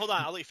 Hold on,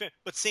 I'll let you finish.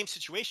 But same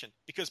situation,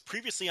 because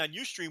previously on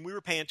Ustream, we were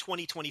paying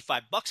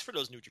 $20-$25 for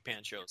those New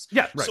Japan shows.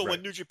 Yeah, right. So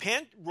when New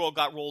Japan World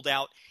got rolled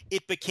out,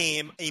 it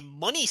became a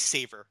money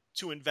saver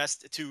to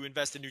invest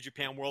in New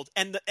Japan World,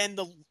 and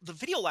the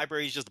video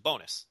library is just a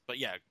bonus. But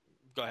yeah,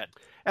 go ahead.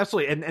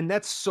 Absolutely, and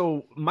that's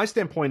so. My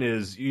standpoint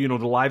is, the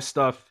live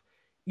stuff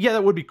Yeah,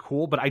 that would be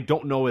cool, but I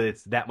don't know that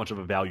it's that much of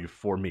a value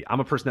for me. I'm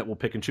a person that will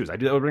pick and choose. I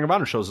do that with Ring of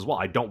Honor shows as well.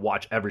 I don't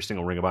watch every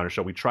single Ring of Honor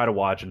show. We try to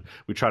watch and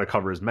we try to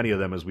cover as many of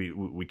them as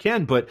we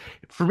can, but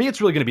for me,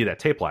 it's really going to be that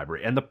tape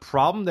library. And the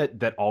problem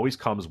that always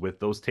comes with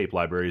those tape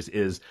libraries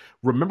is,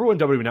 remember when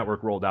WWE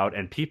Network rolled out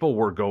and people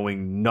were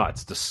going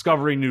nuts,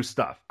 discovering new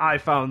stuff. I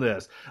found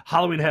this.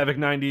 Halloween Havoc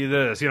 90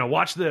 this.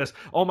 Watch this.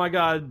 Oh my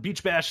God,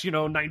 Beach Bash,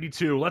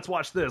 92. Let's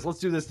watch this. Let's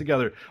do this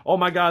together. Oh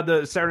my God,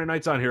 the Saturday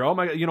Night's on here. Oh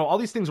my God, all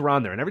these things were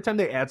on there. And every time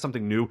they add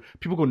something new,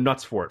 people go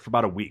nuts for it for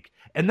about a week.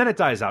 And then it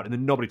dies out and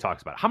then nobody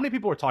talks about it. How many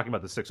people are talking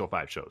about the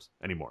 605 shows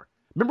anymore?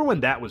 Remember when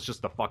that was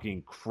just the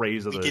fucking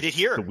craze of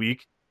the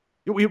week?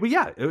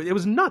 It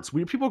was nuts.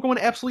 People were going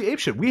absolutely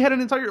apeshit. We had an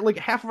entire,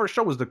 half of our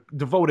show was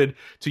devoted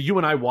to you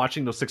and I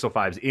watching those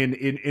 605s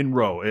in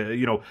row,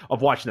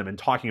 of watching them and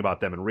talking about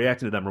them and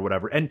reacting to them or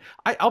whatever. And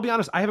I'll be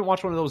honest, I haven't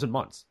watched one of those in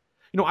months.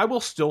 I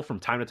will still from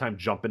time to time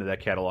jump into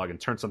that catalog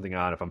and turn something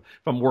on if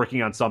I'm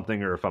working on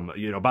something or if I'm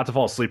about to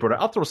fall asleep or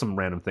whatever. I'll throw some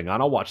random thing on.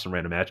 I'll watch some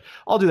random match.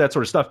 I'll do that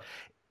sort of stuff.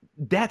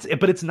 That's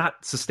it, but it's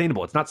not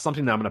sustainable. It's not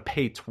something that I'm going to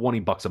pay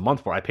 $20 a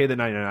month for. I pay the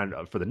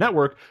 $99 for the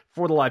network,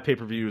 for the live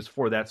pay-per-views,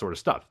 for that sort of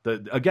stuff.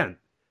 Again,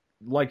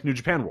 like New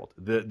Japan World,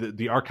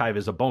 the archive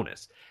is a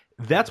bonus.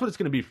 That's what it's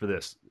going to be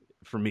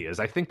for me, is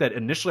I think that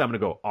initially I'm going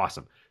to go,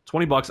 awesome,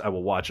 $20, I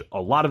will watch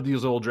a lot of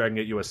these old Dragon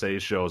Gate USA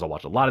shows. I'll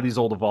watch a lot of these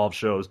old Evolve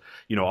shows.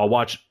 I'll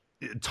watch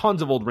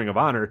tons of old Ring of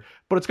Honor,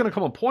 but it's going to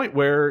come a point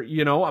where,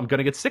 I'm going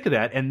to get sick of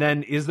that. And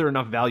then is there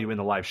enough value in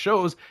the live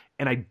shows?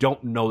 And I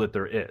don't know that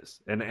there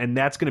is. And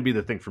that's going to be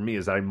the thing for me,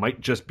 is that I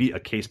might just be a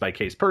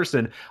case-by-case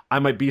person. I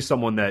might be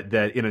someone that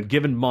in a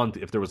given month,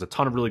 if there was a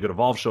ton of really good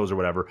Evolve shows or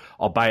whatever,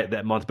 I'll buy it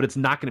that month. But it's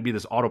not going to be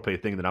this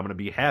autopay thing that I'm going to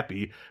be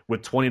happy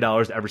with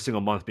 $20 every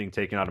single month being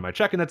taken out of my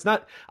check. And that's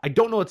not, I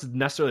don't know it's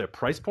necessarily a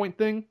price point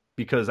thing,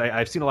 because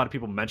I've seen a lot of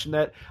people mention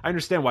that. I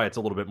understand why it's a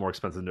little bit more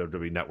expensive than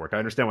WWE Network. I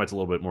understand why it's a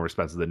little bit more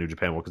expensive than New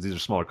Japan World, because these are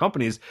smaller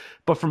companies.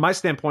 But from my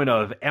standpoint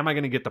of, am I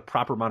going to get the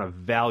proper amount of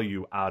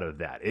value out of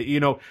that?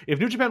 If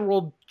New Japan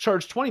World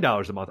charged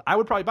 $20 a month, I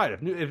would probably buy it.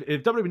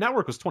 If WWE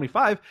Network was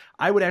 $25,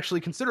 I would actually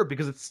consider it,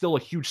 because it's still a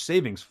huge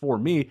savings for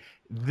me.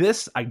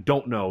 This, I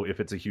don't know if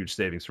it's a huge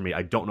savings for me.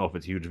 I don't know if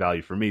it's a huge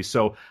value for me.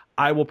 So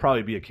I will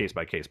probably be a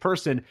case-by-case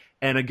person.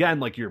 And again,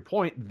 like your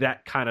point,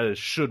 that kind of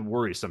should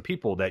worry some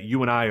people, that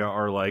you and I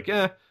are like,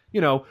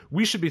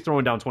 we should be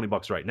throwing down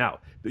 $20 right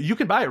now. You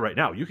can buy it right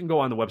now. You can go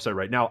on the website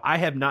right now. I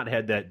have not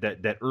had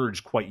that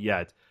urge quite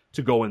yet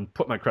to go and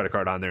put my credit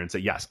card on there and say,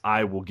 yes,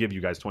 I will give you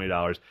guys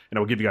 $20, and I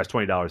will give you guys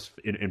 $20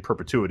 in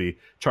perpetuity,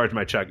 charge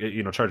my check,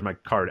 charge my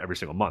card every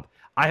single month.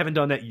 I haven't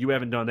done that. You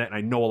haven't done that. And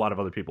I know a lot of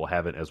other people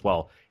haven't as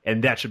well.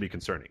 And that should be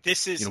concerning.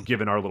 This is,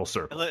 given our little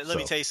circle. Let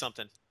me tell you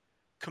something.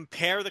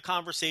 Compare the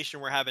conversation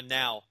we're having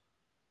now.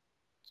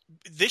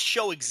 This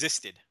show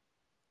existed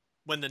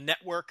when the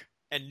network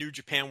and New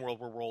Japan World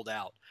were rolled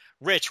out.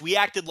 Rich, we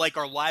acted like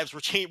our lives were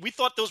changed. We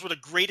thought those were the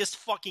greatest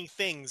fucking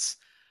things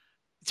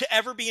to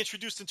ever be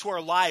introduced into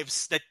our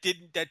lives that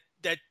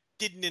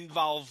didn't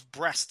involve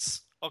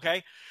breasts.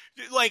 Okay,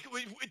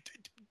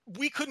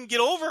 we couldn't get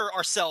over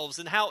ourselves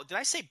and how. Did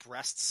I say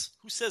breasts?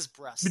 Who says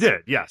breasts? You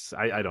did. Yes,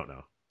 I don't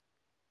know.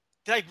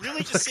 Did I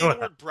really just say the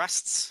word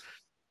breasts?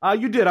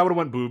 You did. I would have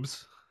went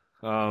boobs.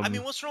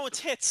 What's wrong with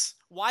tits?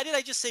 Why did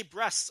I just say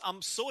breasts?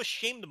 I'm so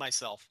ashamed of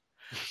myself.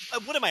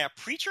 What am I, a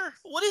preacher?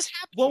 What is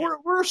happening?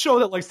 Well, we're a show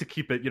that likes to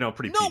keep it,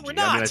 pretty PG. No, we're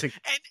not. I think.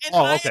 And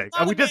okay.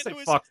 We did say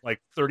fuck like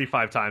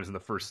 35 times in the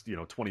first,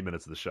 20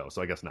 minutes of the show,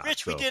 so I guess not.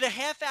 Rich, we did a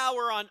half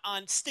hour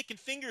on sticking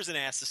fingers in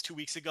asses 2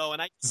 weeks ago,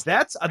 and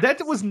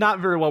that was not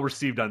very well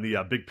received on the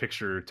big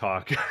picture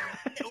talk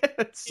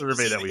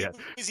survey that we had.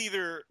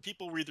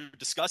 People were either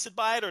disgusted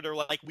by it, or they're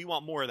like, we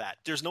want more of that.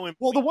 There's no.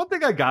 Well, the one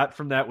thing I got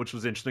from that, which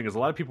was interesting, is a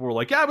lot of people were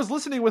like, yeah, I was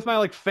listening with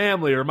my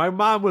family, or my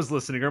mom was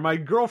listening, or my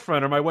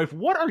girlfriend, or my wife.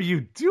 What are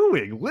you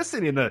doing?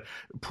 Listen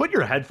put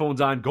your headphones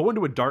on, go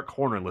into a dark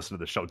corner and listen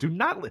to the show. Do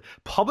not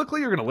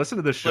publicly. You're going to listen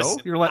to this show.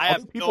 Listen, you're like, I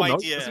have people no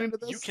idea. Listening to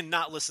this? You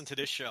cannot listen to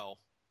this show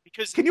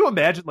because. Can you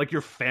imagine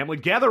your family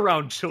gather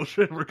around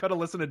children? We're going to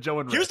listen to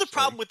Joe and Rich. Here's the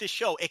problem with this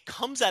show: it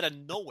comes out of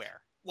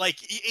nowhere.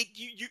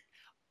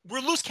 We're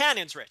loose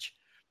cannons, Rich.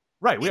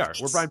 Right, we are.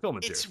 We're Brian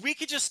Pillman here. We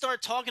could just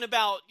start talking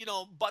about,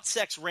 butt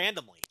sex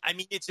randomly. I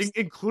mean, it's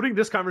including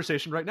this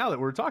conversation right now that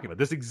we're talking about.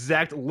 This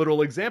exact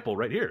literal example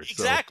right here.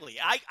 Exactly.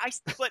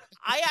 So. But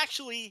I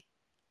actually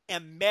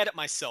am mad at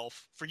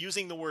myself for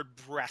using the word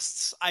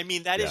breasts. I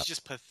mean, that is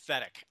just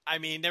pathetic. I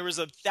mean, there was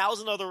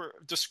 1,000 other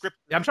descriptors.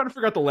 I'm trying to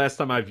figure out the last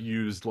time I've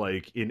used,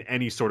 in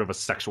any sort of a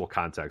sexual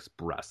context,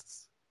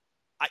 breasts.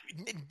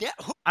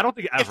 I don't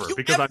think ever,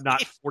 because I'm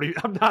not 40.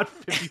 I'm not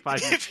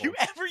 55. If you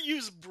ever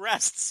use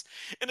breasts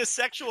in a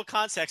sexual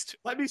context,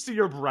 let me see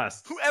your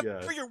breasts.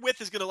 Whoever you're with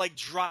is going to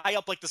dry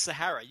up like the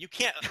Sahara. You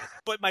can't.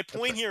 But my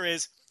point here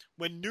is,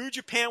 when New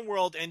Japan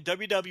World and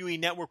WWE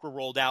Network were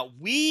rolled out,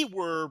 we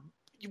were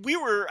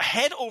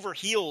head over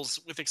heels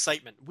with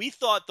excitement. We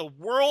thought the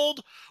world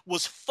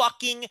was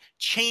fucking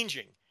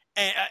changing,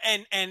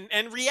 and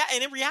in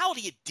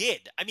reality, it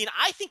did. I mean,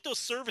 I think those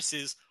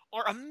services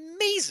are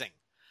amazing.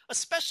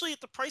 especially at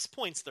the price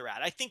points they're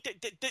at. I think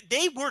that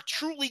they were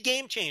truly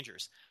game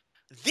changers.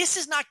 This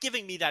is not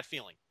giving me that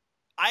feeling.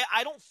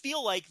 I don't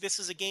feel like this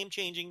is a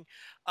game-changing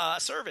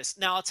service.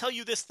 Now, I'll tell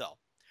you this, though.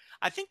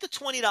 I think the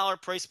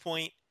 $20 price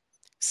point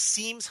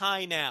seems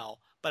high now,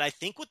 but I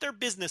think what their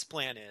business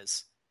plan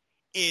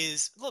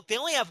is, look, they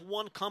only have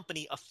one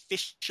company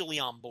officially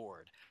on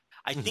board.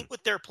 I think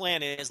what their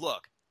plan is,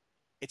 look,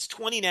 it's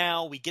 20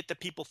 now. We get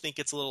that people think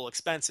it's a little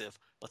expensive,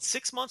 but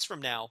 6 months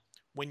from now,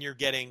 when you're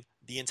getting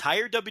the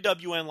entire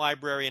WWN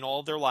library and all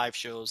of their live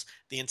shows,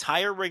 the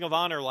entire Ring of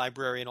Honor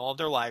library and all of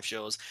their live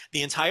shows,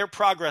 the entire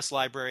Progress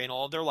library and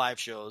all of their live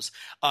shows,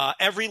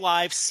 every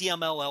live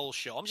CMLL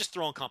show. I'm just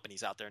throwing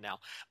companies out there now.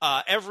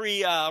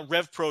 Every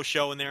Rev Pro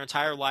show in their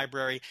entire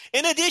library,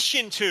 in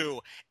addition to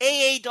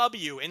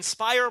AAW,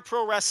 Inspire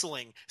Pro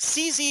Wrestling,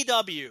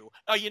 CZW,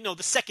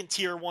 the second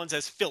tier ones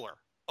as filler.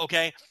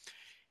 Okay.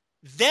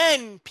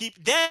 Then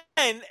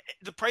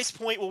the price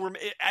point will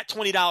at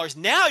 $20.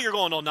 Now you're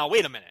going, oh, now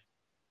wait a minute.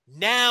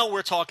 Now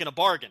we're talking a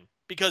bargain,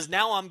 because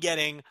now I'm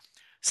getting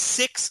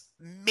 6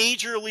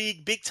 major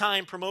league big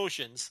time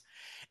promotions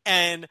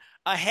and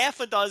a half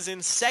a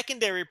dozen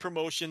secondary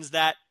promotions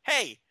that,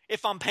 hey,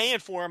 if I'm paying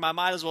for them, I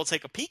might as well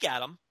take a peek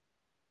at them.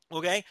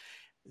 Okay.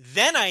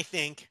 Then I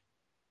think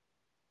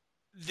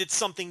that's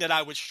something that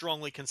I would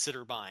strongly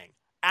consider buying.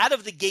 Out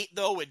of the gate,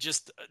 though, with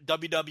just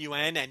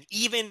WWN and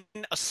even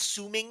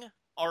assuming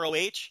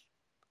ROH,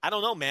 I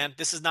don't know, man.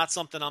 This is not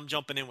something I'm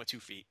jumping in with 2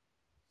 feet.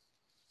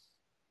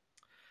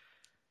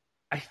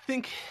 I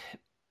think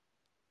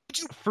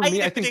For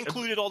me, I think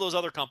included all those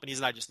other companies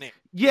that I just named.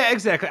 Yeah,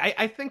 exactly.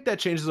 I think that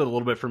changes it a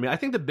little bit for me. I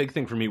think the big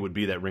thing for me would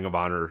be that Ring of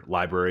Honor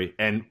library,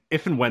 and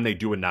if and when they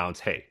do announce,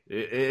 hey,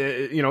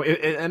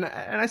 and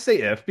I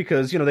say if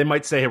because they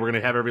might say, hey, we're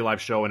going to have every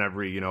live show and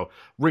every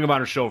Ring of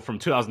Honor show from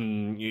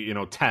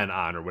 2010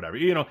 on or whatever.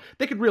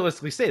 They could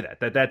realistically say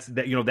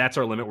that's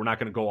our limit. We're not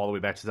going to go all the way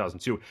back to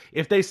 2002.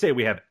 If they say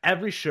we have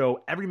every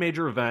show, every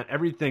major event,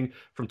 everything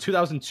from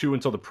 2002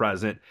 until the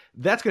present,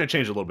 that's going to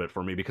change a little bit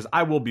for me because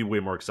I will be way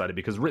more excited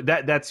because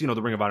that's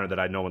the Ring of Honor that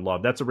I know and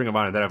love. That's a Ring of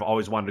Honor that I've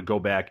always wanted to go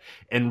back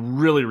and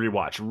really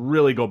rewatch,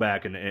 really go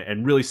back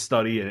and really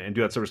study and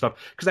do that sort of stuff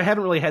because I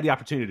haven't really had the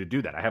opportunity to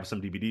do that. I have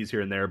some DVDs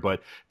here and there,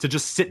 but to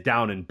just sit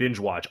down and binge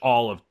watch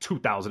all of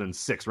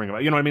 2006 Ring of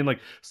Honor, you know what I mean? Like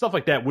stuff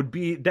like that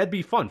that'd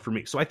be fun for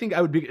me. So I think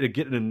I would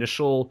get an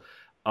initial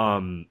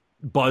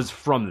buzz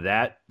from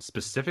that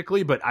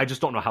specifically, but I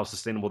just don't know how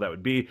sustainable that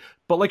would be.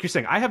 But like you're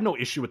saying, I have no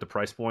issue with the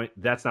price point.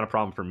 That's not a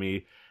problem for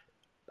me.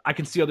 I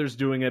can see others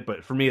doing it,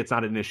 but for me, it's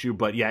not an issue.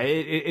 But yeah,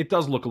 it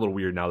does look a little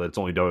weird now that it's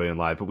only WWE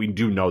Live, but we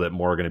do know that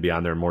more are going to be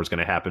on there and more is going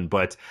to happen.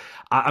 But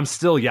I'm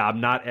still,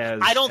 I'm not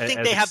as I don't think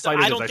as they have.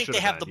 excited I don't as think I they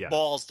have been. the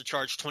balls to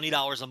charge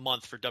 $20 a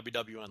month for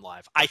WWN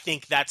Live. I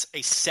think that's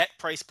a set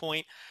price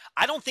point.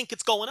 I don't think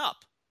it's going up.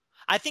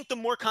 I think the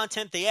more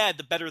content they add,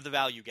 the better the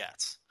value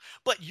gets.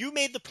 But you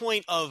made the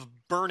point of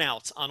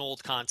burnout on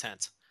old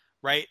content,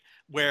 right?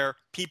 Where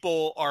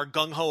people are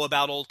gung-ho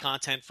about old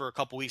content for a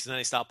couple weeks and then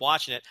they stop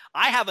watching it.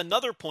 I have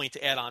another point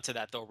to add on to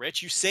that, though,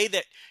 Rich. You say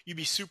that you'd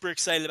be super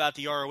excited about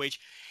the ROH.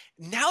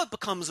 Now it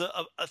becomes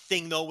a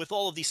thing, though, with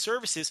all of these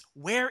services.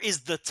 Where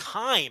is the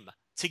time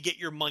to get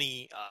your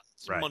money's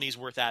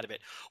worth out of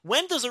it?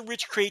 When does a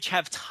Rich Craich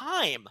have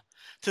time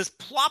to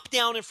plop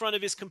down in front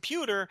of his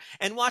computer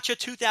and watch a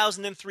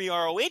 2003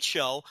 ROH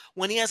show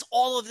when he has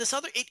all of this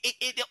other?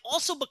 It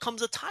also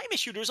becomes a time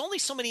issue. There's only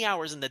so many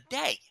hours in the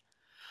day.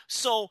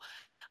 So,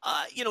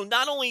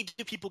 not only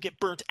do people get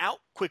burnt out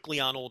quickly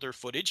on older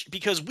footage,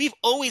 because we've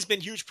always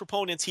been huge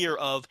proponents here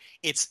of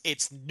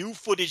it's new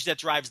footage that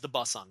drives the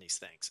bus on these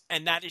things.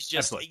 And that is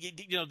just,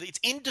 it's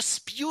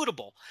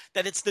indisputable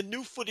that it's the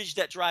new footage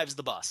that drives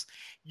the bus.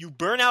 You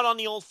burn out on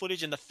the old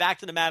footage, and the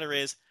fact of the matter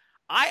is,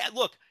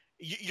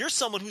 you're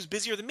someone who's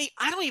busier than me.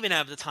 I don't even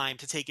have the time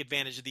to take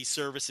advantage of these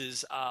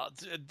services,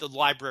 the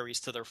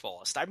libraries to their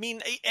fullest. I mean,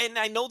 and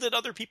I know that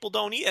other people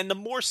don't and the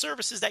more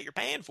services that you're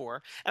paying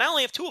for, and I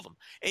only have 2 of them.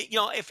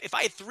 If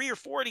I had 3 or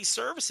 4 of these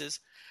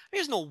services,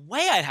 there's no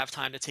way I'd have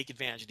time to take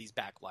advantage of these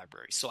back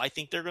libraries. So I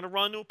think they're going to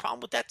run into a problem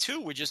with that too.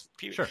 We're just,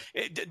 sure.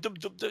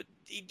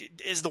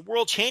 As the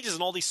world changes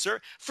and all these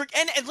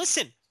and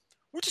listen,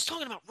 we're just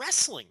talking about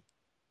wrestling.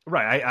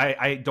 Right,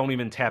 I don't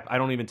even tap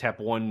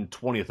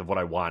 1/20th of what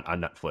I want on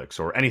Netflix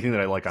or anything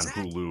that I like on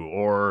Hulu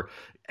or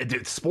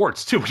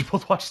sports too. We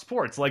both watch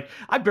sports. Like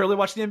I barely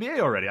watch the NBA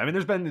already. I mean,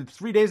 there's been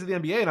 3 days of the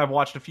NBA and I've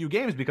watched a few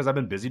games because I've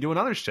been busy doing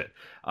other shit.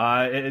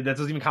 That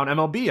doesn't even count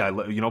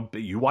MLB.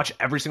 You watch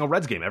every single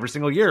Reds game every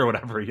single year or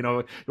whatever.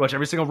 You watch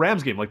every single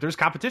Rams game. Like there's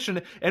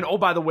competition. And oh,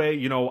 by the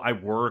way, I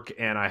work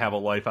and I have a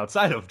life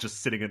outside of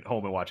just sitting at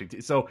home and watching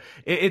TV. So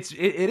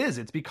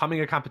it's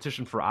becoming a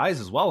competition for eyes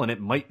as well.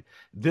 And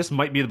this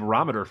might be the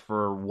barometer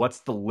for what's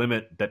the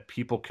limit that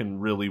people can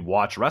really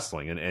watch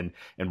wrestling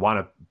and want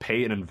to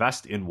pay and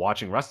invest in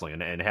watching wrestling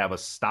and have a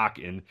stock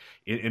in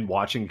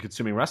watching and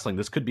consuming wrestling.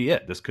 This could be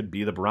it. This could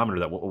be the barometer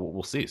that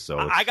we'll see. So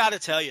I got to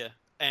tell you,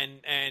 and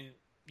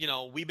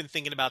we've been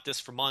thinking about this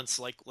for months,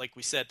 like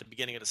we said at the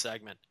beginning of the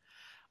segment.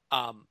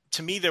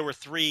 To me, there were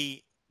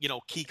 3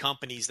 key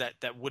companies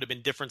that would have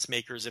been difference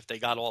makers if they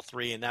got all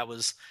three, and that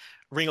was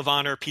Ring of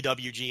Honor,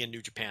 PWG, and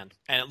New Japan.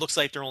 And it looks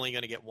like they're only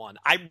going to get one.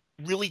 I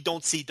really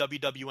don't see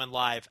WWN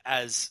Live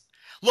as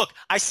 – look,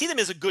 I see them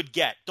as a good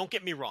get. Don't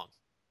get me wrong.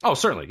 Oh,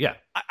 certainly, yeah.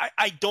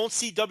 I don't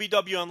see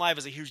WWN Live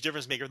as a huge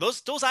difference maker.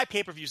 Those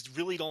iPay-per-views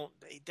really don't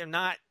 – they're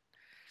not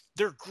 –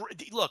 they're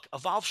great. Look,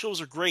 Evolve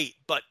shows are great,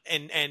 but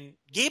and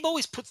Gabe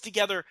always puts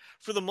together,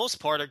 for the most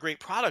part, a great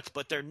product,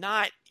 but they're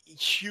not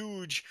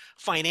huge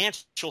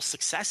financial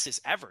successes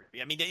ever.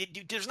 I mean,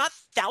 there's not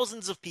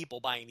thousands of people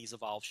buying these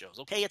Evolve shows.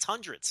 Okay, it's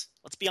hundreds.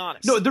 Let's be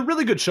honest. No, they're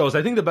really good shows.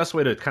 I think the best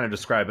way to kind of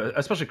describe it,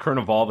 especially current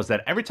Evolve, is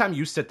that every time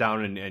you sit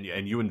down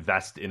and you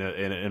invest in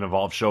an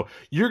Evolve show,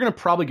 you're going to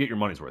probably get your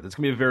money's worth. It's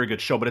going to be a very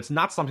good show, but it's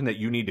not something that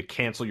you need to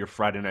cancel your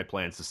Friday night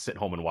plans to sit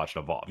home and watch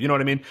an Evolve. You know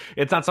what I mean?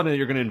 It's not something that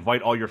you're going to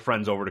invite all your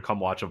friends over to come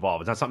watch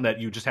Evolve. It's not something that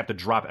you just have to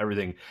drop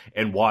everything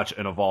and watch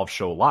an Evolve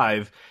show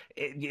live.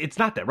 It's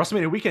not that.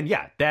 WrestleMania weekend,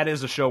 yeah, that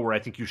is a show where I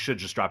think you should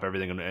just drop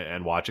everything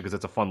and watch it because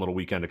it's a fun little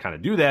weekend to kind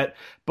of do that.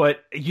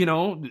 But,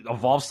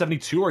 Evolve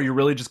 72, are you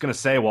really just going to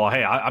say, well,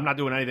 hey, I'm not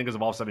doing anything because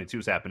Evolve 72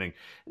 is happening?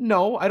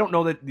 No, I don't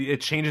know that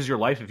it changes your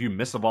life if you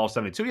miss Evolve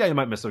 72. Yeah, you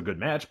might miss a good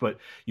match, but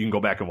you can go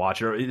back and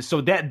watch it.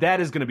 So that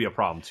is going to be a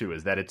problem, too,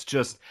 is that it's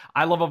just,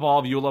 I love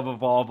Evolve, you love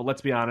Evolve, but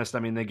let's be honest, I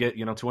mean, they get,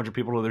 200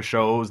 people to their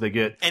shows, they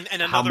get and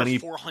how another many...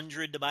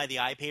 400 to buy the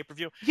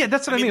iPay-per-view. Yeah,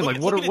 that's what I mean.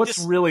 What's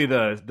this... really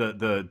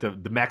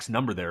the max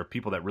number there of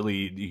people that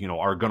really,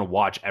 are going to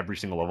watch every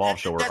single Evolve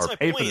show or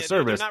pay for the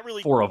service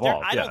for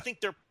Evolve? I don't think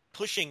they're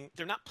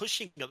not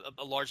pushing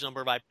a large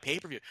number of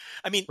pay-per-view.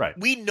 I mean,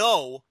 we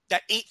know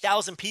that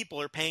 8,000 people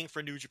are paying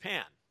for New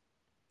Japan.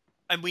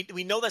 And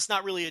we know that's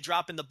not really a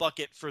drop in the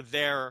bucket for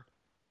their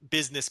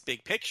business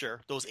big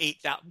picture, those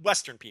 8,000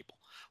 Western people.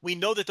 We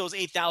know that those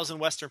 8,000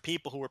 Western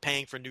people who are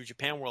paying for New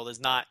Japan World is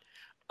not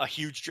a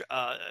huge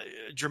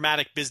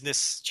dramatic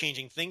business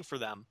changing thing for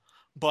them.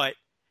 But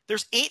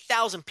there's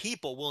 8,000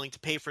 people willing to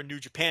pay for New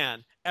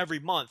Japan every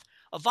month.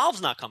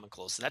 Evolve's not coming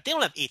close to that. They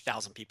don't have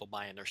 8,000 people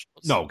buying their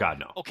shows. No, God,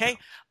 no. Okay?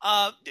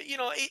 No.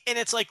 And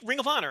it's like Ring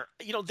of Honor,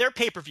 their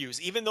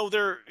pay-per-views, even though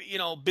their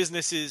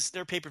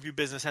pay-per-view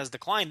business has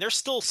declined, they're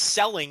still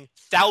selling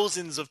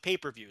thousands of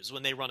pay-per-views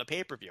when they run a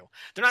pay-per-view.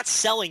 They're not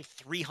selling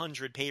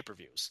 300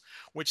 pay-per-views,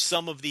 which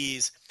some of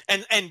these,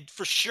 and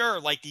for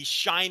sure, like these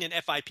Shine and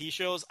FIP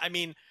shows, I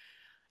mean,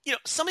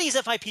 some of these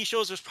FIP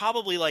shows, there's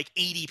probably like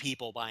 80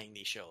 people buying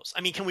these shows. I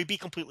mean, can we be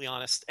completely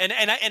honest? And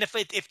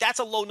if that's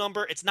a low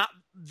number, it's not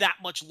that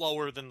much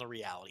lower than the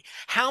reality.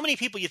 How many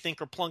people you think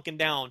are plunking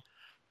down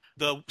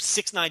the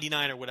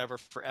 $6.99 or whatever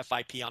for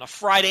FIP on a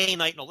Friday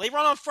night? No, they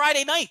run on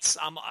Friday nights.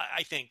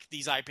 I think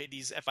these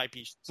FIP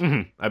shows.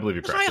 Mm-hmm. I believe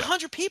you're correct. There's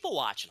 100 people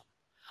watching them.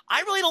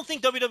 I really don't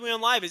think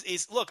WWN Live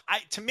is look.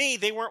 To me,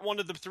 they weren't one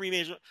of the three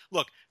major.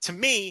 Look, to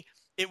me,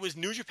 it was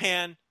New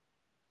Japan,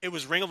 it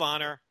was Ring of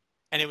Honor,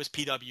 and it was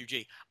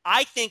PWG.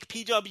 I think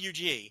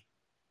PWG,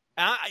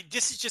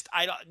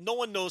 no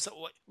one knows.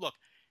 Look,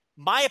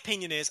 my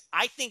opinion is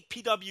I think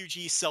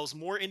PWG sells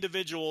more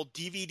individual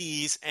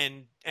DVDs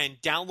and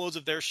downloads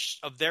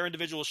of their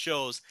individual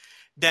shows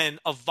than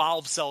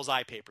Evolve sells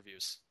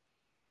iPay-per-views.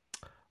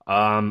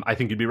 I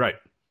think you'd be right.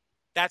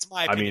 That's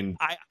my opinion.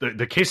 I mean,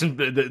 the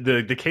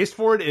case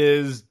for it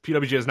is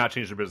PWG has not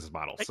changed their business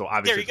model, so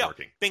obviously it's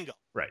working. Bingo.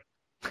 Right.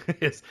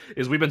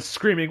 is we've been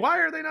screaming, why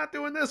are they not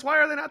doing this? Why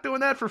are they not doing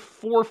that for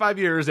 4 or 5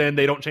 years? And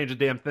they don't change a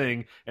damn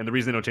thing. And the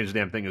reason they don't change a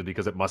damn thing is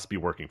because it must be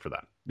working for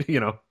them.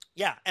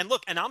 Yeah. And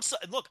look,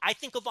 I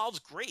think Evolve's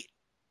great.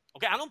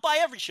 Okay. I don't buy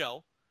every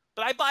show,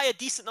 but I buy a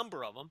decent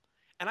number of them.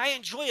 And I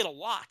enjoy it a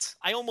lot.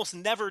 I almost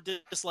never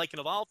dislike an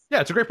Evolve. Yeah,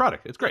 it's a great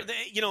product. It's great.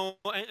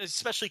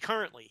 Especially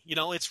currently.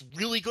 It's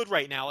really good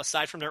right now,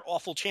 aside from their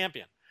awful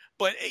champion.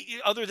 But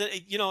other than,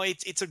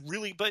 it's a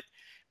really, but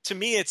to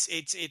me,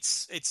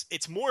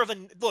 it's more of a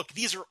look.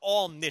 These are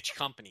all niche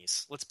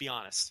companies. Let's be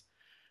honest,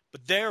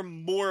 but they're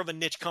more of a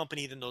niche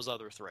company than those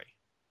other three,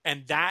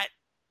 and that,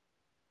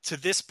 to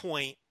this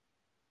point,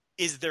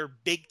 is their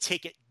big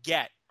ticket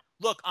get.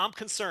 Look, I'm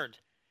concerned.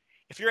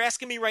 If you're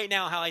asking me right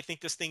now how I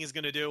think this thing is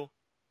going to do,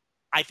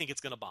 I think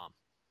it's going to bomb.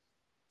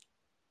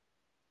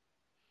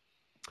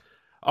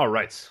 All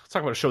right, let's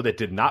talk about a show that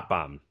did not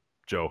bomb,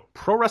 Joe.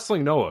 Pro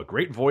Wrestling Noah,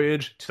 Great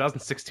Voyage,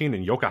 2016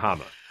 in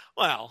Yokohama.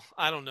 Well,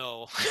 I don't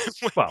know.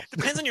 Well,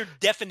 depends on your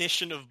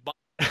definition of.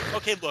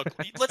 Okay, look,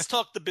 let's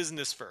talk the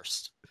business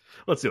first.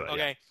 Let's do it.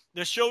 Okay, yeah.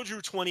 The show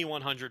drew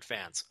 2,100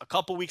 fans. A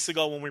couple weeks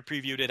ago when we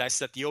previewed it, I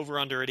set the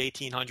over/under at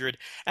 1,800,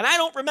 and I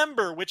don't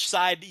remember which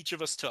side each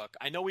of us took.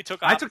 I know we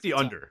took. I took the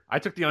under. I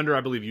took the under.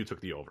 I believe you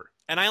took the over.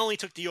 And I only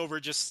took the over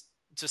just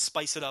to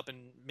spice it up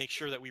and make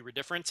sure that we were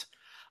different.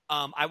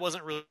 I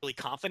wasn't really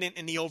confident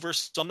in the over,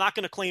 so I'm not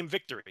going to claim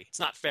victory. It's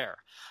not fair.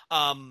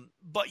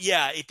 But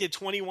yeah, it did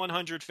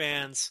 2,100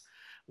 fans.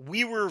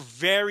 We were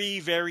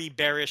very, very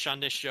bearish on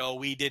this show.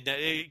 We did that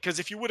because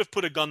if you would have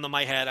put a gun to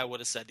my head, I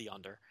would have said the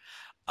under.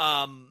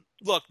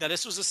 Look, now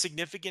this was a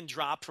significant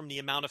drop from the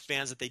amount of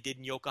fans that they did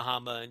in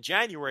Yokohama in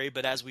January,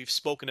 but as we've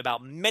spoken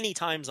about many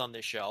times on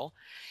this show,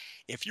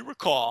 If you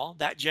recall,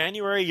 that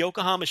January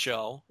Yokohama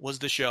show was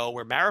the show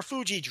where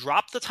Marufuji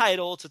dropped the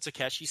title to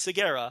Takeshi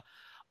Sugiura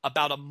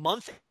about a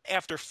month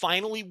after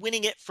finally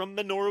winning it from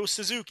Minoru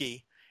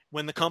Suzuki,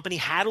 when the company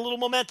had a little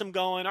momentum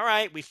going. All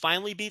right, we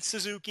finally beat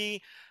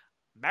Suzuki.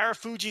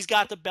 Marufuji's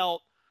got the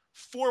belt.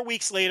 4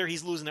 weeks later,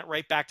 he's losing it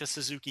right back to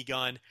Suzuki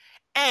Gun.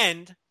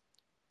 And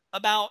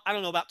about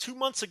 2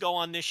 months ago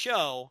on this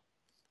show,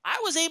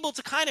 I was able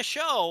to kind of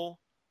show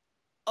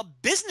a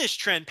business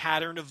trend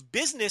pattern of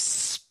business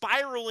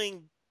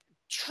spiraling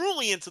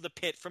truly into the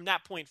pit from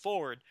that point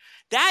forward.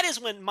 That is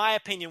when, in my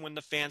opinion, when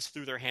the fans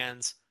threw their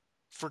hands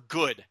for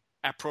good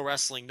at Pro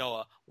Wrestling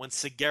Noah, when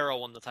Sugiura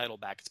won the title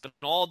back. It's been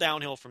all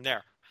downhill from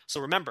there.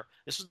 So remember,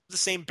 this was the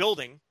same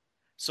building.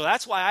 So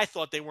that's why I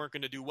thought they weren't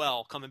going to do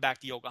well coming back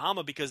to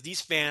Yokohama, because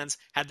these fans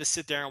had to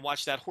sit there and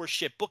watch that horse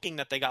shit booking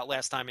that they got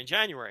last time in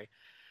January.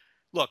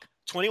 Look,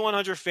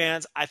 2,100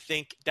 fans, I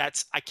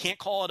can't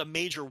call it a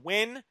major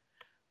win.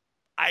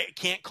 I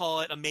can't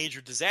call it a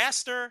major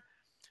disaster.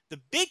 The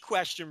big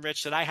question,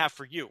 Rich, that I have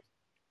for you,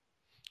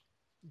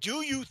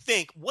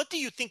 what do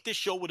you think this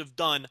show would have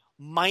done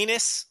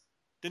minus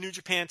the New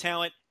Japan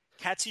talent,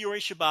 Katsuyori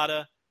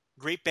Shibata,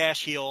 Great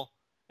Bash Heel,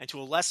 and to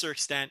a lesser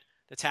extent,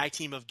 the tag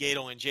team of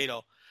Gato and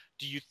Jado?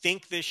 Do you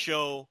think this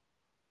show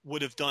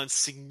would have done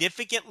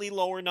significantly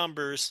lower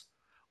numbers,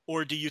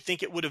 or do you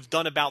think it would have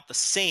done about the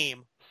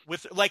same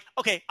with,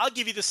 okay, I'll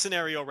give you the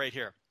scenario right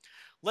here.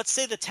 Let's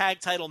say the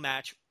tag title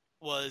match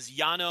was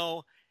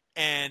Yano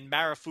and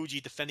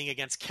Marufuji defending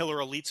against Killer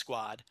Elite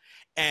Squad,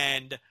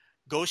 and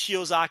Go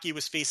Shiozaki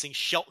was facing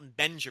Shelton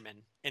Benjamin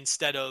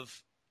instead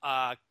of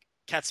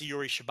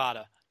Katsuyori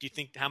Shibata.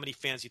 How many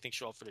fans do you think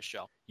show up for this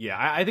show? Yeah,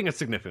 I think it's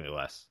significantly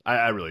less.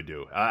 I really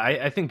do.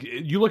 I think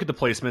you look at the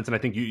placements, and I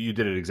think you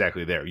did it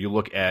exactly there. You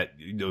look at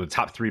the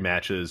top 3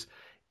 matches.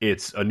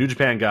 It's a New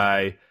Japan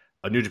guy,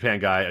 a New Japan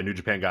guy, a New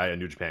Japan guy, a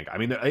New Japan guy. I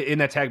mean, in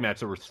that tag match,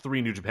 there were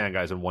 3 New Japan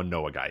guys and 1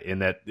 Noah guy. In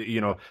that,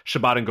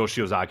 Shibata and Go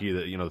Shiozaki,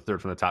 the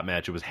third from the top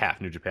match, it was half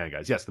New Japan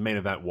guys. Yes, the main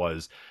event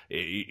was,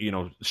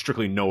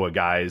 strictly Noah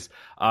guys.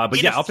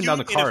 But yeah, up and down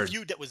the card. In a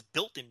feud that was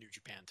built in New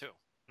Japan, too.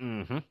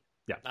 Mm-hmm.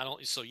 Yeah.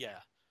 Yeah.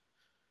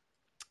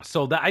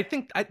 So that I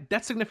think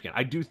that's significant.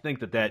 I do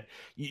think that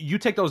you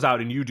take those out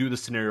and you do the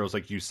scenarios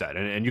like you said,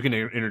 and you can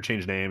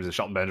interchange names as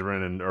Shelton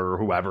Benjamin or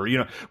whoever,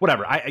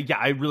 whatever.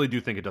 I really do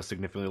think it does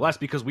significantly less,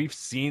 because we've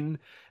seen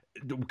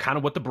kind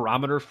of what the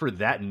barometer for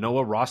that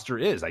Noah roster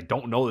is. I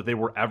don't know that they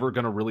were ever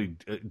going to really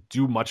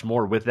do much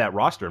more with that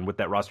roster and with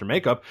that roster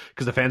makeup,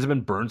 because the fans have been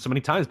burned so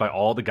many times by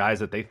all the guys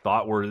that they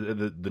thought were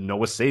the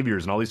Noah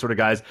saviors and all these sort of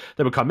guys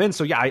that would come in.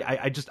 So yeah,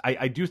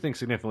 I do think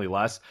significantly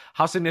less.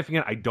 How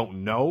significant, I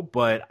don't know,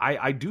 but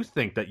I do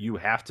think that you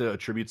have to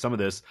attribute some of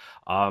this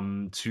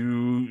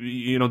to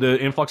the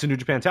influx of New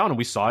Japan talent, and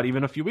we saw it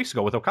even a few weeks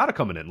ago with Okada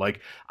coming in.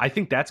 I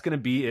think that's going to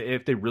be,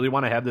 if they really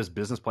want to have this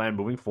business plan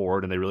moving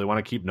forward and they really want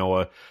to keep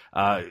Noah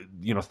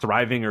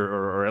thriving,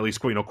 or at least,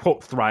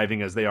 quote,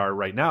 thriving as they are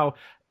right now,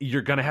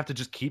 you're going to have to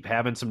just keep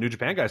having some New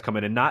Japan guys come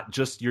in, and not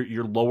just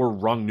your lower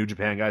rung New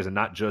Japan guys, and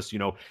not just,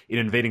 an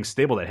invading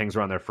stable that hangs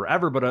around there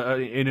forever, but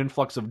an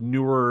influx of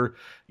newer,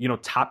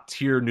 top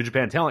tier New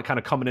Japan talent kind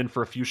of coming in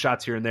for a few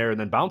shots here and there and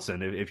then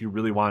bouncing, if you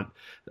really want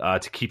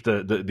to keep the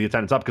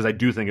attendance up, because I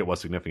do think it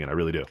was significant. I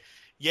really do.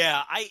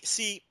 Yeah,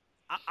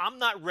 I'm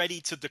not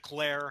ready to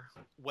declare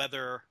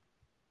whether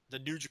the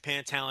New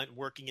Japan talent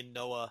working in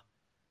Noah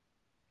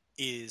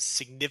is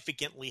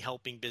significantly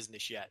helping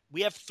business yet.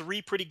 We have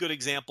 3 pretty good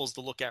examples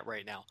to look at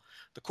right now.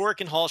 The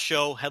Corgan Hall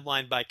show,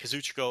 headlined by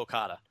Kazuchika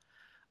Okada.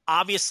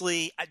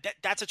 Obviously,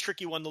 that's a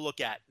tricky one to look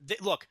at.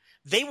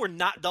 They were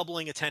not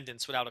doubling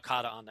attendance without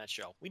Okada on that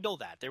show. We know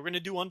that. They were going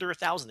to do under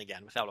 1,000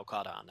 again without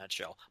Okada on that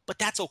show. But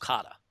that's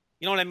Okada.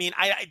 You know what I mean?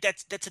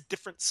 That's a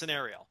different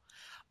scenario.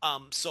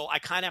 So I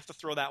kind of have to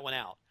throw that one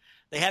out.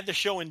 They had the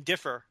show in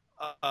Differ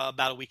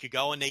about a week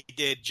ago, and they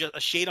did just a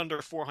shade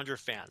under 400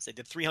 fans. They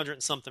did 300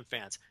 and something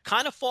fans.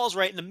 Kind of falls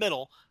right in the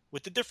middle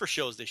with the Differ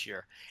shows this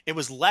year. It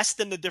was less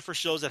than the Differ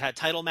shows that had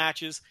title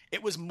matches.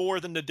 It was more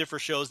than the Differ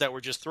shows that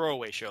were just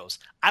throwaway shows.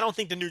 I don't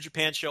think the New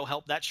Japan show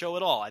helped that show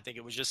at all. I think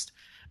it was just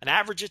an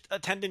average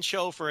attendance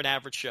show for an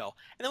average show.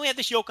 And then we had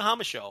this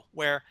Yokohama show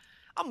where,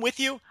 I'm with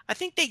you, I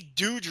think they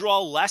do draw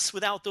less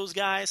without those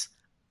guys.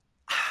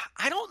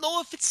 I don't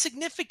know if it's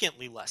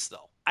significantly less,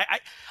 though.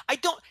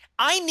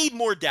 I need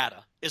more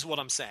data, is what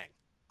I'm saying.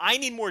 I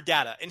need more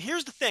data. And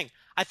here's the thing.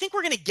 I think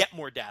we're going to get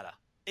more data.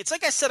 It's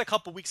like I said a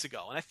couple weeks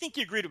ago, and I think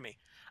you agreed with me.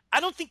 I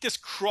don't think this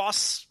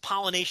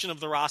cross-pollination of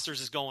the rosters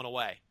is going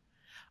away.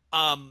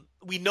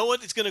 We know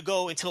it's going to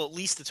go until at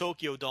least the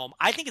Tokyo Dome.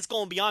 I think it's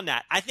going beyond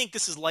that. I think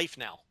this is life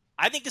now.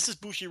 I think this is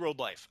Bushi Road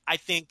life. I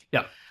think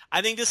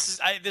this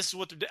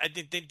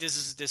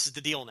is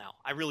the deal now.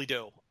 I really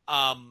do.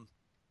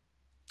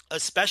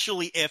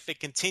 Especially if it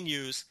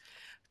continues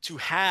to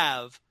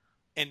have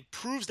and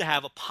proves to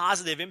have a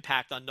positive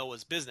impact on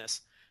Noah's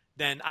business,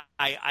 then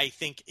I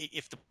think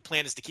if the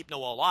plan is to keep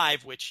Noah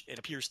alive, which it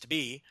appears to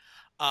be,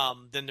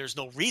 then there's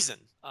no reason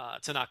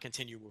to not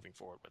continue moving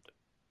forward with it.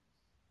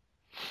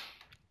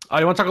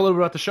 You want to talk a little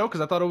bit about the show?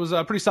 Because I thought it was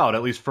pretty solid,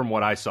 at least from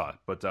what I saw.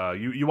 But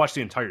you watched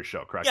the entire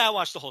show, correct? Yeah, I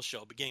watched the whole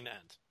show, beginning to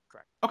end.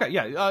 Correct. Okay,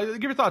 yeah.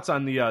 Give your thoughts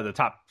on the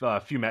top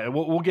few matches.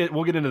 We'll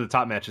get into the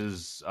top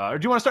matches. Or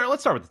do you want to start?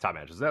 Let's start with the top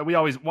matches.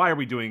 Why are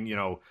we doing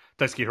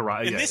Daisuke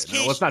Harada? In this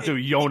case, let's not do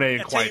Yone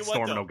and Quiet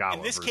Storm and Ogawa.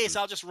 In this case,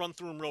 I'll just run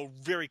through them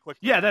very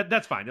quickly. Yeah,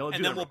 that's fine.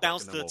 And then we'll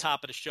bounce to the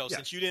top of the show. Yeah.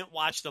 Since you didn't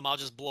watch them, I'll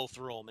just blow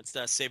through them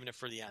instead of saving it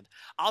for the end.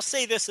 I'll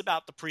say this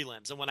about the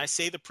prelims. And when I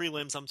say the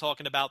prelims, I'm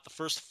talking about the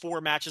first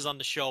 4 matches on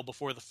the show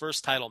before the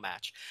first title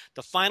match.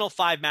 The final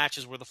 5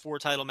 matches were the 4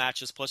 title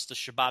matches plus the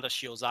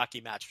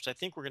Shibata-Shiozaki match, which I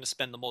think we're going to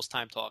spend the most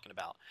time talking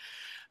about.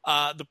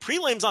 The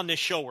prelims on this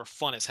show were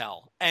fun as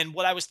hell. And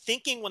what I was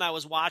thinking when I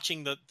was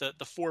watching the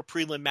 4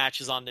 prelim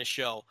matches on this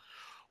show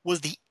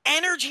was the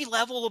energy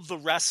level of the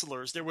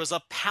wrestlers. There was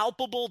a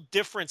palpable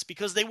difference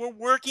because they were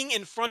working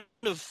in front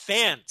of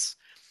fans.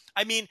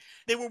 I mean,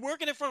 they were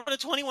working in front of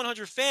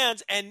 2,100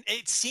 fans, and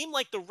it seemed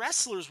like the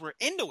wrestlers were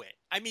into it.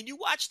 I mean, you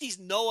watch these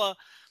Noah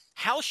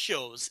house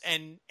shows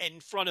and in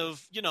front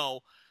of,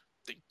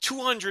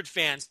 200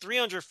 fans,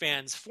 300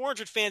 fans,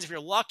 400 fans if you're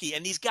lucky,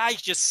 and these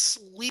guys just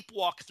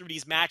sleepwalk through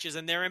these matches,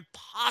 and they're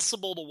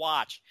impossible to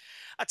watch.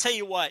 I'll tell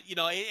you what,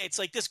 it's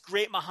like this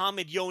great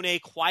Muhammad Yone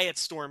Quiet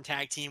Storm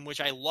tag team, which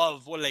I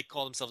love. What do they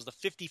call themselves? The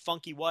 50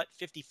 Funky what?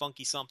 50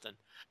 Funky something.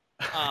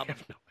 I have no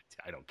idea.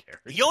 I don't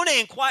care. Yone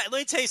and Quiet. Let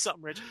me tell you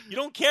something, Rich. You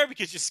don't care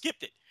because you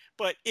skipped it.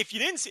 But if you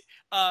didn't see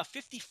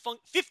 50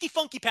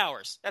 Funky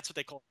Powers, that's what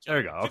they call it. There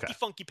you go. Okay. 50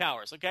 Funky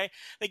Powers, okay?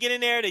 They get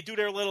in there, they do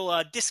their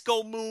little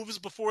disco moves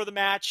before the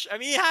match. I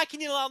mean, how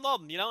can you not love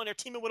them, And they're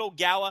teaming with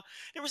Ogawa.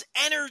 There was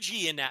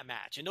energy in that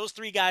match. And those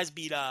 3 guys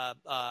beat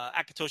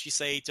Akitoshi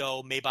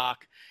Saito, Maybach,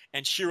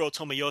 and Shiro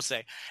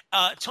Tomoyose.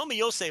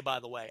 Tomoyose,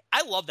 by the way,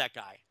 I love that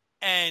guy.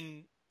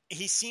 And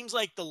he seems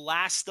like the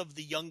last of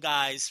the young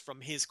guys from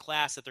his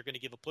class that they're going to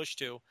give a push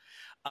to.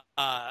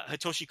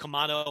 Hitoshi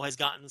Kamano has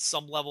gotten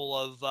some level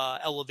of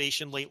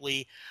elevation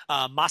lately.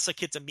 Masa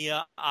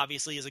Kitamiya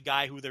obviously is a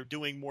guy who they're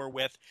doing more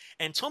with.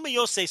 And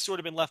Tomoyose sort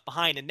of been left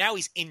behind, and now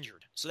he's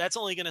injured. So that's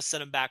only going to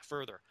set him back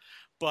further.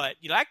 But,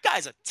 that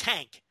guy's a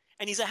tank.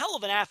 And he's a hell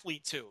of an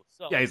athlete, too.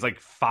 So, yeah, he's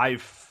like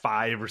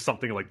 5'5" or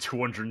something, like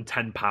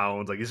 210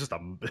 pounds. Like, he's just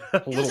a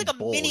little he's like a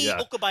bull, mini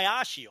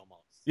Okabayashi almost.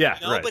 Yeah,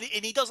 right. But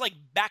and he does like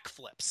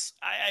backflips.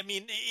 I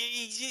mean,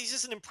 he's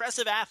just an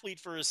impressive athlete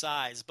for his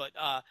size. But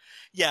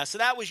yeah, so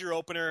that was your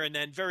opener, and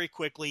then very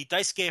quickly,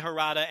 Daisuke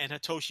Harada and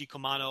Hitoshi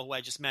Kamano, who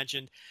I just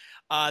mentioned,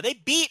 they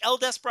beat El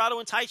Desperado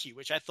and Taichi,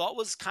 which I thought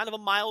was kind of a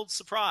mild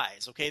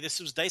surprise. Okay,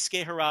 this was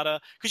Daisuke Harada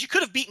because you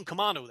could have beaten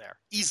Kamano there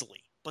easily,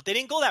 but they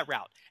didn't go that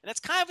route, and that's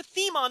kind of a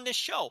theme on this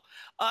show.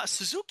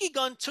 Suzuki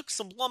Gun took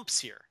some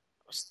lumps here.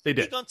 They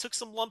did. Gun took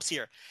some lumps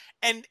here,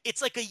 and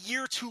it's like a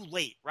year too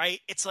late,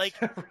 right? It's like,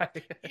 right.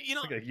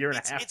 It's like a year and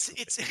a half.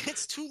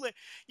 It's too late,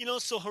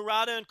 So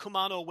Harada and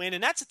Kumano win,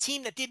 and that's a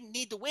team that didn't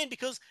need to win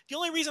because the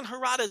only reason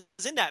Harada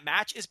is in that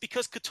match is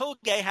because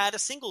Kotoge had a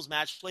singles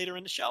match later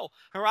in the show.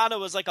 Harada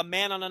was like a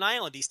man on an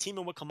island. He's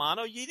teaming with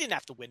Kumano. You didn't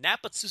have to win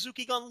that, but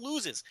Suzuki Gun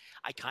loses.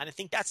 I kind of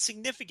think that's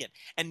significant.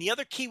 And the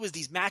other key was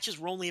these matches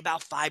were only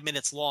about 5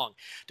 minutes long.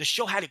 The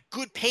show had a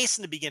good pace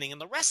in the beginning, and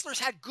the wrestlers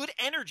had good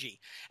energy.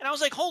 And I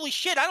was like, holy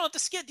shit, I don't have to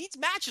skip. These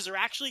matches are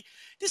actually,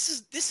 this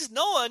is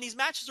Noah, and these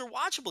matches are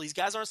watchable. These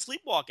guys aren't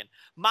sleepwalking.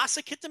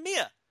 Masa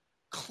Kitamiya,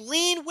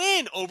 clean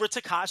win over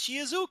Takashi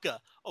Iizuka.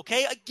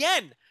 Okay,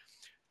 again,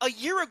 a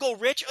year ago,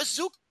 Rich,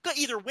 Iizuka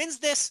either wins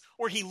this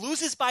or he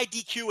loses by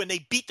DQ, and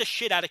they beat the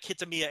shit out of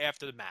Kitamiya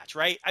after the match,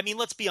 right? I mean,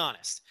 let's be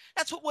honest.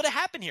 That's what would have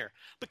happened here.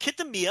 But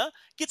Kitamiya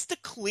gets the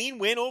clean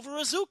win over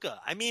Iizuka.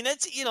 I mean,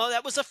 it's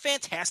that was a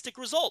fantastic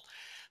result.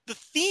 The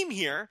theme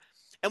here,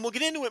 and we'll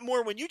get into it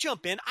more when you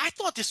jump in, I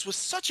thought this was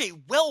such a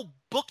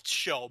well-booked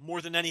show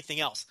more than anything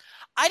else.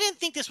 I didn't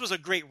think this was a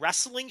great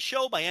wrestling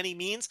show by any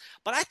means,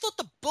 but I thought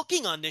the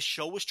booking on this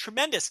show was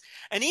tremendous.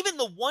 And even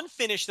the one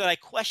finish that I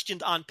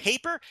questioned on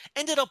paper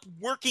ended up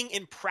working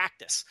in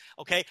practice,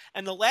 okay?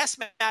 And the last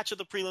match of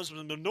the prelims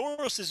was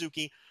Minoru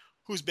Suzuki,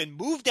 who's been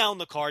moved down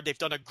the card. They've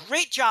done a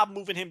great job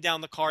moving him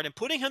down the card and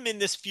putting him in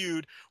this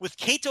feud with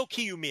Kaito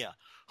Kiyomiya,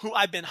 who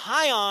I've been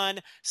high on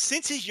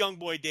since his young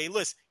boy day.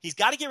 Listen, he's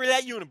got to get rid of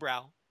that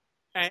unibrow.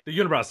 The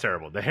unibrow's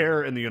terrible. The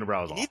hair in the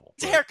unibrow is awful. He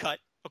needs a haircut,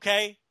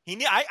 okay?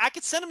 I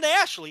could send him to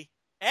Ashley.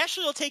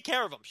 Ashley will take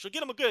care of him. She'll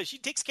get him a good. She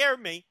takes care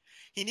of me.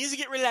 He needs to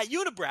get rid of that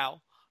unibrow,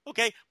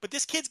 okay? But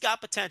this kid's got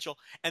potential.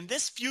 And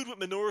this feud with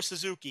Minoru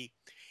Suzuki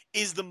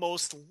is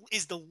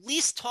the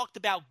least talked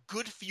about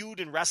good feud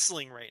in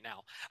wrestling right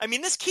now. I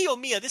mean, this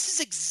Kiyomiya, this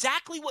is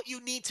exactly what you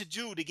need to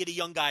do to get a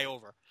young guy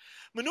over.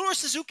 Minoru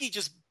Suzuki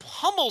just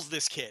pummels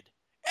this kid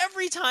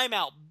every time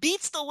out,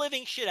 beats the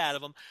living shit out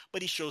of him,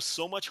 but he shows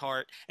so much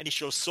heart, and he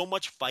shows so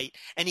much fight,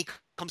 and he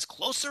comes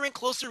closer and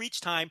closer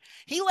each time.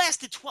 He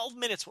lasted 12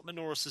 minutes with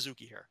Minoru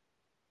Suzuki here.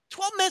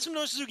 12 minutes with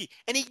Minoru Suzuki,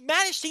 and he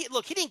managed to get,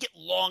 look, he didn't get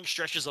long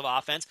stretches of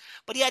offense,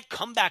 but he had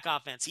comeback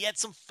offense. He had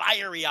some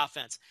fiery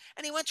offense,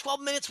 and he went 12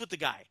 minutes with the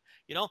guy.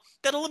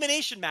 That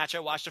elimination match I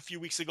watched a few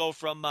weeks ago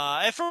from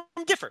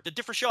the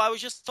Differ show I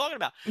was just talking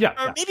about. Yeah.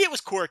 Or maybe it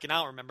was Corgan, I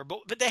don't remember,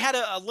 but they had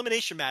an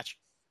elimination match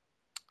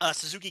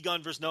Suzuki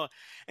Gun versus Noah.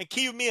 And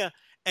Kiyomiya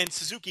and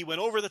Suzuki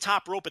went over the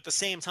top rope at the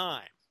same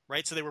time,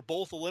 right? So they were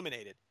both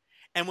eliminated.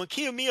 And when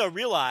Kiyomiya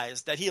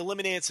realized that he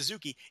eliminated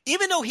Suzuki,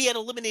 even though he had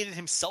eliminated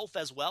himself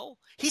as well,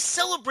 he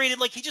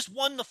celebrated like he just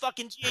won the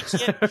fucking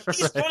GHC.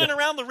 He's Right. running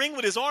around the ring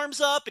with his arms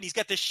up, and he's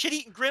got this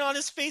shit-eating grin on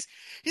his face.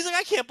 He's like,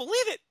 I can't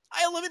believe it.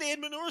 I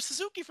eliminated Minoru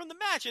Suzuki from the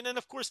match. And then,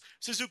 of course,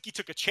 Suzuki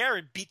took a chair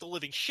and beat the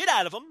living shit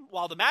out of him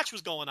while the match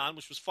was going on,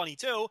 which was funny,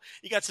 too.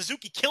 You got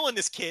Suzuki killing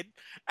this kid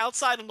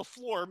outside on the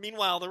floor.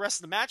 Meanwhile, the rest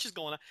of the match is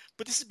going on.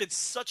 But this has been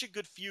such a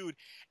good feud.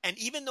 And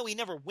even though he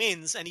never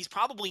wins, and he's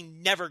probably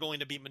never going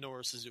to beat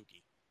Minoru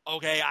Suzuki,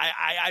 okay,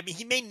 I mean,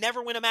 he may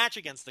never win a match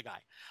against the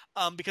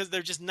guy because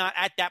they're just not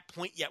at that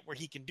point yet where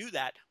he can do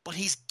that. But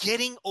he's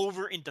getting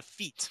over in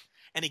defeat.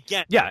 And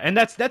again, yeah, and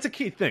that's a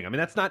key thing. I mean,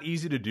 that's not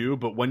easy to do,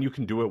 but when you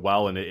can do it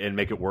well and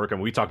make it work, I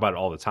mean, we talk about it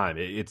all the time.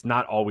 It's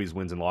not always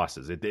wins and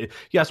losses.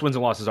 Yes, wins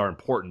and losses are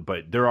important,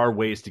 but there are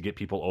ways to get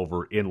people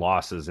over in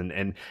losses.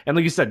 And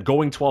like you said,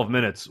 going 12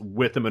 minutes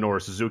with a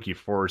Minoru Suzuki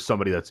for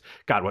somebody that's,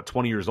 God,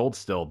 20 years old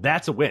still,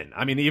 that's a win.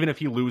 I mean, even if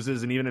he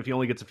loses and even if he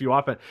only gets a few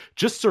off it,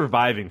 just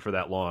surviving for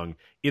that long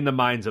in the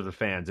minds of the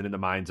fans and in the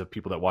minds of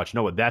people that watch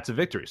Noah, that's a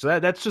victory. So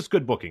that's just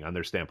good booking on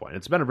their standpoint.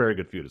 It's been a very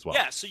good feud as well.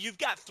 Yeah, so you've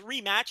got 3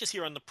 matches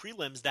here on the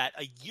prelims that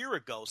a year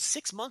ago,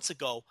 6 months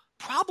ago,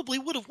 probably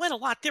would have went a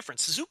lot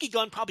different. Suzuki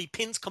Gun probably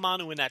pins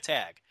Kamanu in that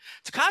tag.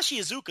 Takashi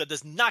Iizuka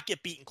does not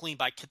get beaten clean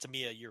by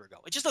Kitamiya a year ago.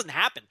 It just doesn't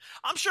happen.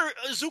 I'm sure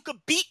Iizuka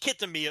beat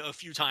Kitamiya a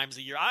few times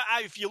a year.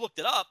 If you looked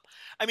it up,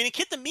 I mean,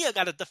 Kitamiya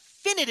got a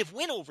definitive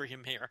win over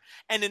him here.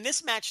 And in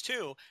this match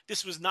too,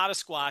 this was not a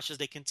squash as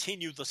they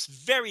continued this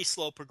very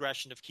slow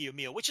progression of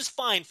Kiyomiya, which is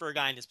fine for a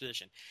guy in his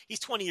position. He's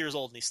 20 years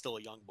old and he's still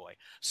a young boy.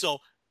 So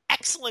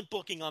excellent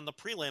booking on the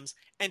prelims.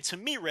 And to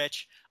me,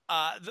 Rich,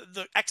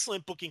 the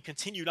excellent booking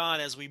continued on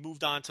as we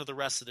moved on to the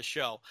rest of the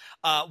show.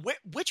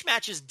 Which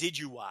matches did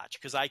you watch?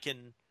 Because I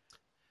can.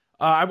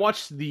 I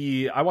watched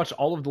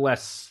all of the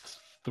last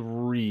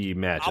 3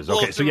 matches. I'll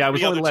blow Okay, so yeah, it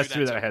was the only the other last 2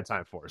 3 then, that I had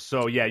time for.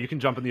 So yeah, you can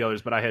jump in the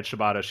others, but I had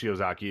Shibata,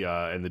 Shiozaki,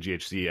 and the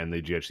GHC and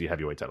the GHC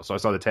heavyweight title. So I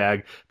saw the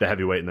tag, the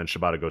heavyweight, and then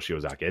Shibata go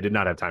Shiozaki. I did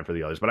not have time for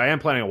the others, but I am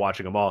planning on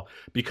watching them all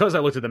because I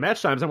looked at the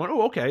match times. I went,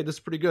 oh, okay, this is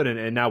pretty good.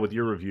 And now with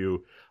your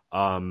review,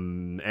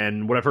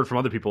 and what I've heard from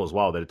other people as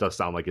well, that it does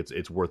sound like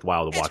it's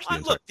worthwhile to watch the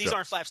entire Look, these show.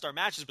 aren't 5-star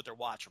matches, but they're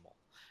watchable.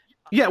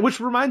 Yeah, which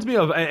reminds me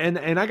of,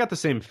 and I got the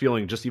same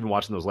feeling just even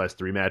watching those last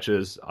 3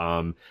 matches,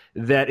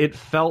 that it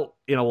felt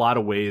in a lot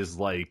of ways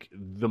like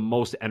the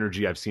most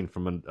energy I've seen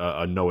from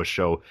a Noah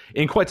show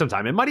in quite some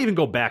time. It might even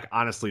go back,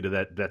 honestly, to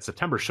that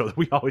September show that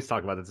we always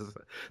talk about.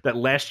 That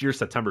last year's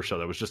September show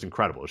that was just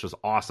incredible. It's just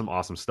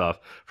awesome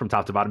stuff from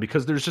top to bottom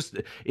because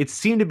it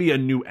seemed to be a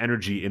new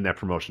energy in that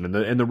promotion.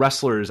 And the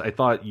wrestlers, I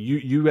thought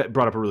you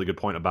brought up a really good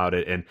point about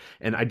it.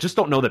 And I just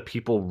don't know that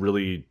people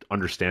really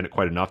understand it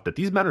quite enough that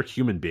these men are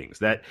human beings.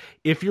 That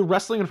if you're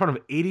wrestling in front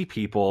of 80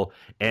 people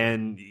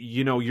and,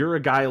 you're a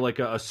guy like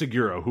a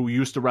Segura who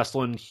used to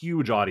wrestle in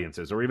huge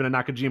audiences, or even a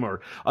Nakajima,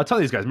 or a ton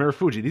of these guys,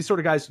 Marufuji, these sort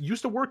of guys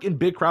used to work in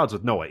big crowds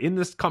with Noah in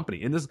this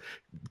company, in this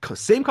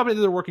same company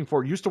that they're working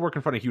for, used to work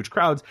in front of huge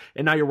crowds,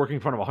 and now you're working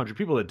in front of 100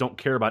 people that don't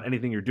care about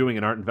anything you're doing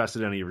and aren't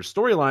invested in any of your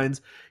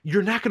storylines.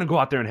 You're not going to go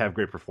out there and have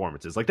great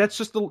performances. Like that's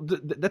just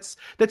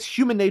that's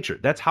human nature.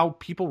 That's how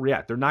people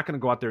react. They're not going to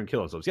go out there and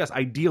kill themselves. Yes,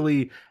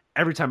 ideally,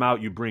 every time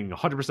out, you bring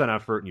 100%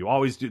 effort and you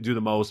always do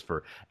the most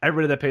for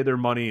everybody that paid their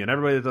money and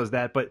everybody that does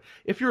that. But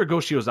if you're a Go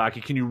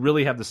Shiozaki, can you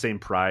really have the same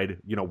pride,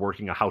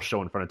 working a house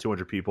show in front of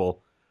 200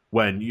 people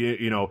when,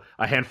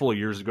 a handful of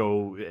years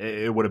ago,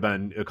 it would have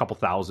been a couple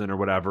thousand or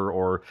whatever,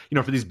 or,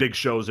 for these big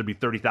shows, it'd be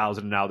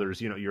 30,000. And now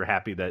there's, you're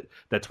happy that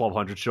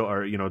 1,200 show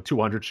or,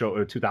 200 show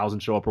or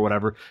 2,000 show up or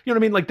whatever. You know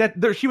what I mean? Like that,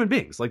 they're human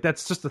beings. Like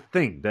that's just a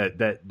thing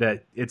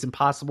that it's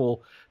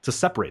impossible to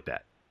separate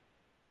that.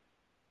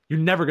 You're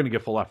never going to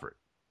get full effort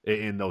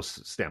in those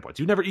standpoints.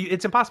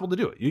 It's impossible to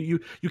do it.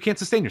 You can't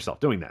sustain yourself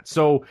doing that.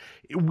 So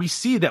we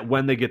see that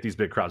when they get these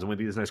big crowds and when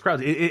these nice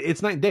crowds,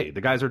 it's night and day. The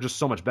guys are just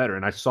so much better.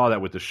 And I saw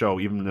that with the show,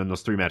 even in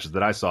those 3 matches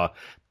that I saw,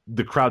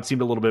 the crowd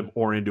seemed a little bit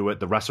more into it.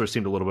 The wrestlers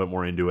seemed a little bit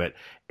more into it.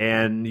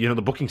 And, the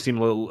booking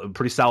seemed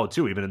pretty solid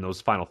too, even in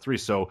those final 3.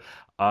 So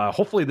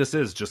hopefully this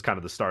is just kind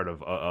of the start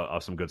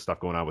of some good stuff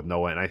going on with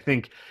Noah. And I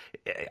think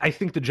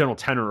the general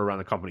tenor around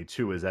the company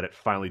too is that it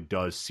finally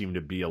does seem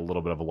to be a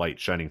little bit of a light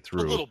shining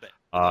through. A little bit.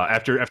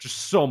 After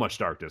so much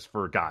darkness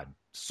for, God,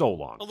 so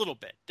long. A little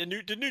bit. The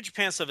New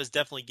Japan stuff has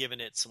definitely given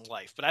it some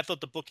life, but I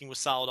thought the booking was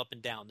solid up and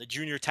down. The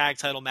junior tag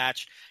title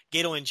match,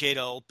 Gato and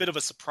Jado, bit of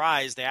a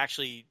surprise. They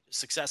actually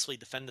successfully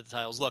defended the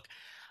titles. Look,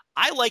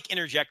 I like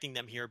interjecting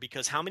them here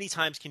because how many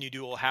times can you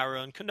do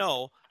O'Hara and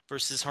Kano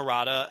versus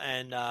Harada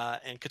and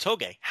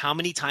Katoge? How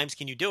many times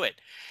can you do it?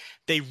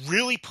 They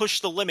really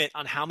pushed the limit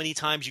on how many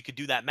times you could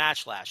do that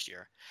match last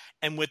year.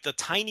 And with the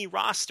tiny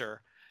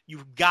roster,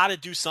 you've got to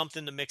do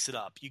something to mix it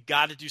up. You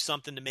got to do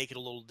something to make it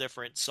a little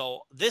different.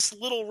 So this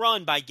little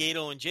run by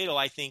Gato and Jado,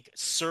 I think,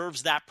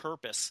 serves that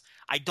purpose.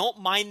 I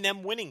don't mind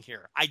them winning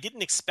here. I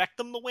didn't expect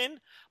them to win,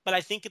 but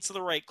I think it's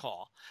the right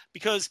call.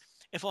 Because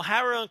if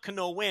O'Hara and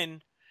Kano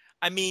win,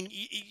 I mean,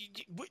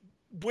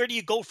 where do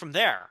you go from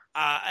there?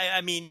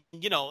 I mean,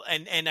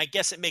 and I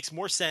guess it makes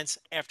more sense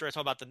after I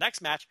talk about the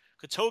next match.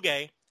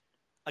 Kotoge,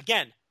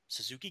 again,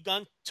 Suzuki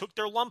Gun took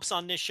their lumps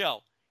on this show.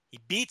 He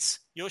beats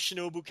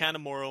Yoshinobu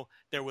Kanemaru.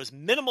 There was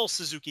minimal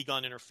Suzuki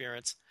Gun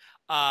interference.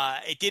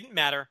 It didn't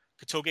matter.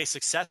 Kotoge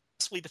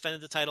successfully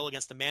defended the title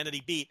against the man that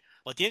he beat.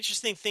 But the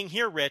interesting thing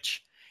here,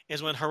 Rich,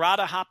 is when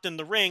Harada hopped in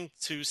the ring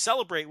to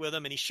celebrate with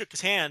him and he shook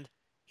his hand,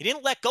 he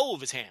didn't let go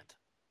of his hand.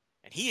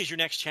 And he is your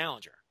next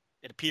challenger,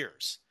 it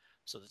appears.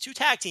 So the two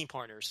tag team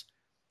partners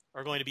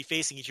are going to be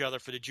facing each other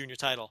for the junior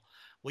title.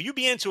 Will you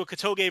be into a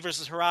Kotoge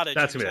versus Harada?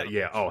 That's gonna be,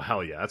 yeah. Oh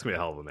hell yeah, that's gonna be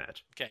a hell of a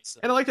match. Okay,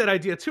 so. And I like that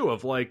idea too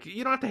of like,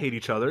 you don't have to hate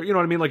each other. You know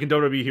what I mean? Like in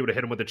WWE, he would have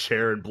hit him with a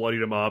chair and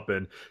bloodied him up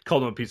and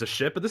called him a piece of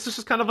shit. But this is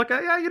just kind of like,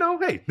 hey,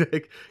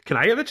 like, can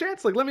I have a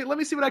chance? Like, let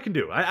me see what I can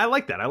do. I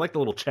like that. I like the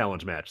little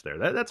challenge match there.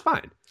 That's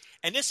fine.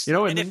 And this,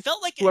 and it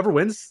felt like whoever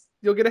wins,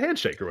 you'll get a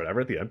handshake or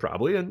whatever at the end,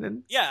 probably.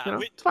 And yeah,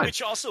 it's fine.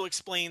 Which also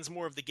explains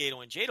more of the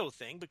Gato and Jado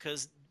thing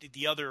because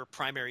the other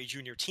primary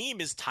junior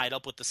team is tied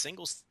up with the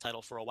singles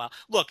title for a while.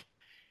 Look,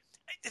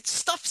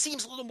 stuff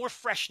seems a little more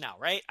fresh now,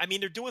 right? I mean,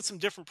 they're doing some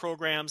different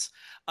programs.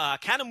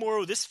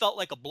 Kanemaru, this felt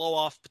like a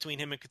blow-off between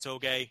him and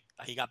Kotoge.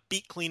 He got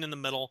beat clean in the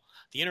middle.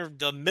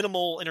 The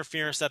minimal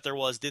interference that there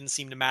was didn't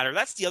seem to matter.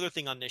 That's the other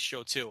thing on this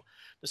show, too.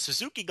 The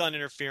Suzuki Gun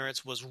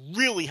interference was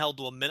really held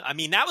to a minute. I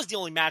mean, that was the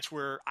only match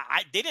where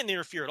they didn't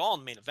interfere at all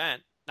in the main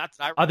event.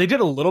 They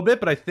did a little bit,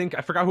 but I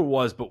forgot who it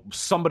was, but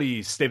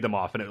somebody staved them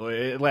off, and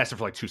it lasted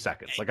for like 2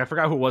 seconds. Like, I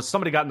forgot who it was.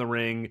 Somebody got in the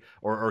ring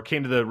or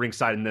came to the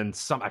ringside, and then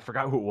I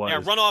forgot who it was. Yeah,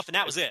 run off, and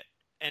that was it.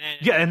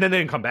 And then they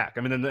didn't come back.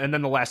 I mean, and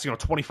then the last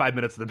 25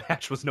 minutes of the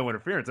match was no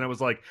interference, and I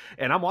was like,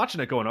 and I'm watching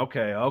it going,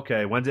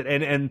 okay, when's it?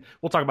 And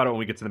we'll talk about it when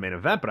we get to the main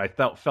event. But I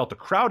felt the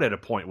crowd at a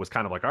point was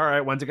kind of like, all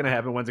right, when's it gonna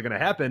happen? When's it gonna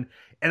happen?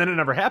 And then it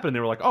never happened. They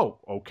were like, oh,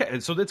 okay.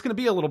 And so it's gonna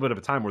be a little bit of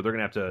a time where they're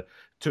gonna have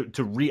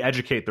to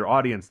re-educate their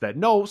audience that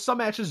no, some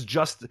matches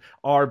just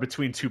are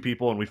between two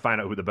people, and we find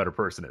out who the better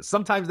person is.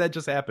 Sometimes that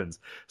just happens.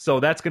 So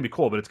that's gonna be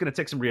cool, but it's gonna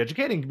take some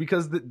re-educating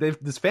because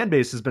this fan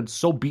base has been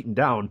so beaten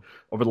down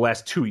over the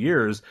last 2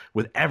 years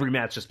with every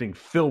match just being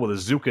filled with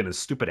Azuka and his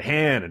stupid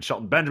hand and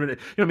Shelton Benjamin. You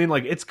know what I mean?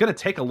 Like, it's going to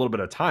take a little bit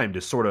of time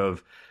to sort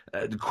of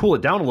cool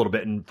it down a little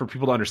bit and for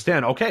people to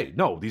understand, okay,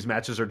 no, these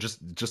matches are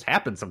just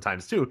happen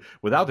sometimes too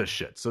without this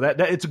shit. So that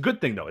it's a good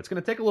thing though. It's going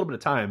to take a little bit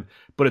of time,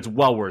 but it's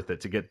well worth it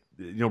to get,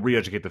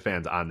 re-educate the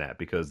fans on that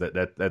because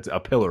that's a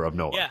pillar of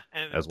Noah. Yeah,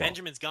 and as well.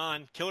 Benjamin's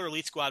gone. Killer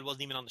Elite Squad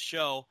wasn't even on the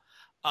show.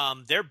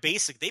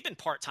 They've been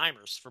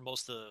part-timers for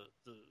most of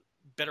the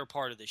better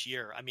part of this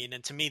year. I mean,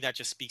 and to me, that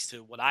just speaks to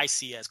what I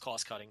see as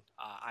cost cutting.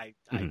 I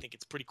think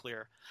it's pretty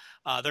clear.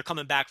 They're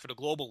coming back for the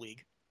Global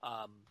League,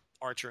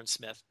 Archer and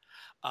Smith.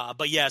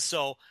 But yeah,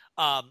 so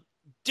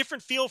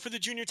different feel for the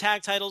junior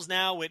tag titles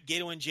now with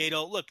Gato and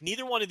Jado. Look,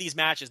 neither one of these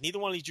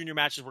junior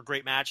matches were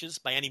great matches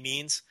by any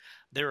means.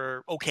 They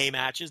were okay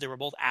matches. They were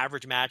both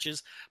average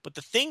matches. But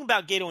the thing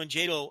about Gato and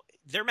Jado,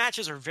 their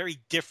matches are very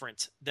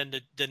different than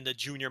the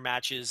junior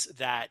matches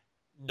that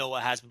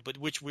Noah has, but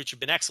which have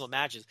been excellent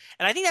matches.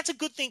 And I think that's a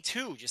good thing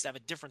too, just have a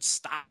different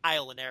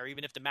style in there,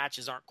 even if the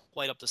matches aren't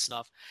quite up to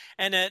snuff.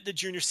 And the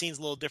junior scene's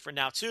a little different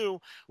now too,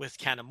 with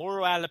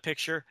Kanemaru out of the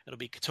picture. It'll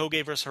be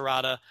Kotoge versus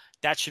Harada.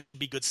 That should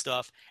be good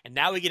stuff. And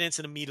now we get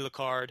into the meat of the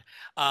card.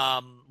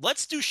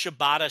 Let's do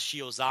Shibata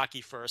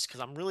Shiozaki first,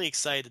 because I'm really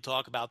excited to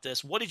talk about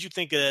this. What did you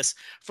think of this?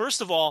 First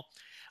of all,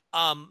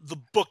 the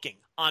booking.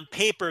 On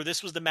paper,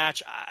 this was the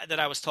match that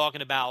I was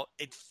talking about.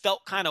 It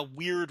felt kind of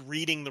weird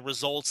reading the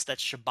results that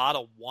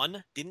Shibata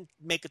won. Didn't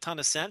make a ton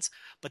of sense.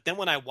 But then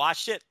when I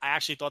watched it, I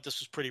actually thought this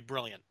was pretty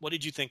brilliant. What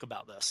did you think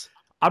about this?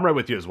 I'm right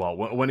with you as well.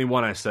 When he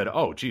won, I said,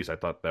 oh, geez, I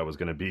thought that was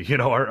going to be,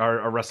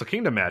 our Wrestle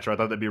Kingdom match. Or I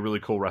thought that'd be a really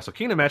cool Wrestle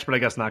Kingdom match, but I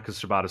guess not because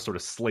Shibata sort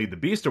of slayed the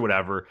beast or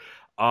whatever.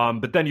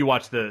 But then you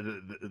watch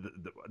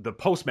the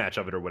post-match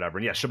of it or whatever.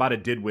 And yeah,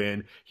 Shibata did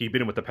win. He beat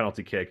him with the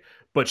penalty kick.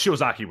 But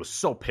Shiozaki was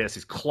so pissed.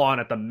 He's clawing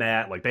at the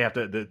mat. Like, they have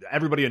to,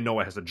 everybody in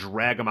Noah has to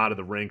drag him out of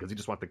the ring because he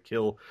just wants to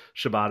kill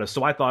Shibata.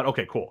 So I thought,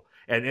 okay, cool.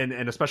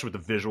 And especially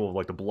with the visual of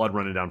like the blood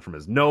running down from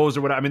his nose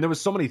or whatever. I mean, there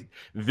was so many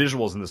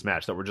visuals in this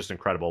match that were just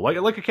incredible. Like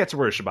a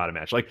Katsuyori Shibata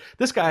match. Like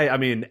this guy, I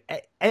mean,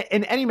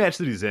 in any match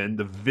that he's in,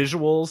 the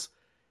visuals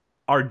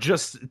are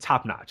just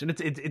top notch, and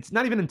it's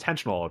not even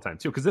intentional all the time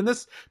too. Because in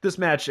this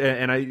match,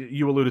 and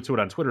you alluded to it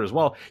on Twitter as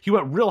well, he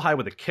went real high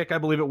with a kick, I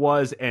believe it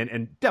was,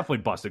 and definitely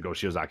busted Go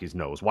Shiozaki's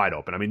nose wide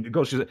open. I mean, he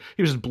was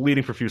just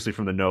bleeding profusely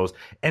from the nose,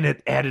 and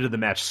it added to the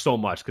match so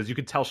much because you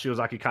could tell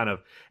Shiozaki kind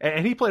of,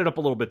 and he played it up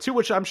a little bit too,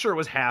 which I'm sure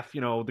was half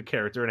the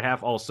character and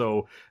half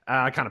also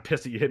kind of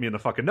pissed that you hit me in the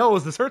fucking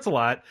nose. This hurts a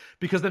lot,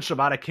 because then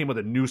Shibata came with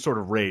a new sort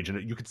of rage,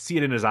 and you could see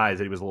it in his eyes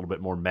that he was a little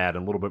bit more mad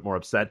and a little bit more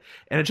upset,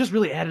 and it just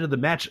really added to the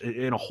match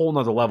in a whole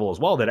nother level as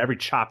well. That every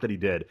chop that he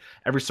did,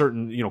 every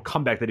certain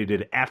comeback that he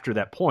did after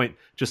that point,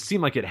 just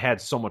seemed like it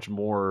had so much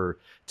more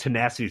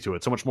tenacity to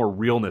it, so much more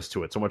realness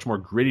to it, so much more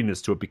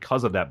grittiness to it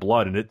because of that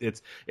blood. And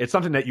it's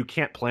something that you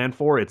can't plan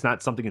for. It's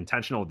not something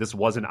intentional. This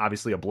wasn't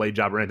obviously a blade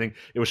job or anything.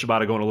 It was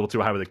Shibata going a little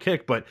too high with a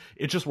kick, but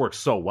it just works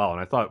so well. And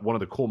I thought one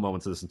of the cool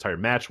moments of this entire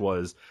match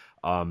was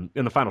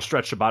In the final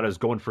stretch, Shibata is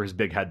going for his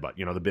big headbutt.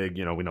 We know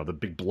the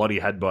big bloody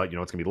headbutt. It's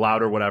going to be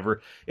loud or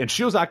whatever. And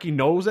Shiozaki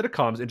knows that it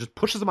comes and just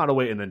pushes him out of the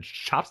way and then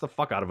chops the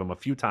fuck out of him a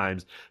few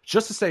times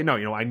just to say, no,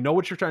 I know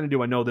what you're trying to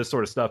do. I know this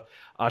sort of stuff.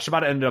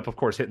 Shibata ended up, of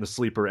course, hitting the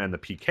sleeper and the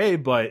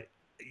PK. But,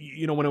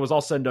 when it was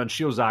all said and done,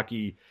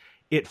 Shiozaki,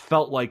 it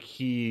felt like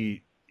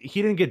he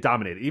didn't get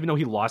dominated. Even though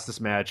he lost this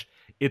match,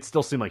 it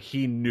still seemed like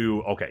he knew,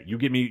 okay, you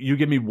give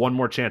me one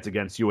more chance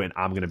against you and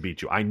I'm going to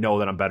beat you. I know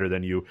that I'm better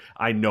than you.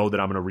 I know that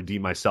I'm going to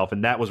redeem myself.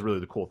 And that was really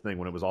the cool thing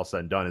when it was all said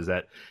and done, is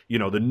that,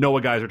 the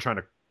Noah guys are trying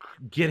to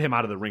get him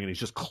out of the ring and he's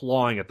just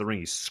clawing at the ring.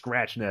 He's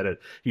scratching at it.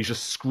 He's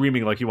just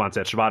screaming like he wants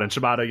at Shibata. And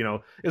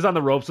Shibata, is on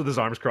the ropes with his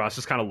arms crossed,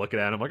 just kind of looking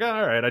at him like,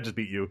 all right, I just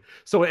beat you.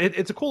 So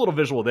it's a cool little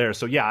visual there.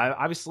 So yeah,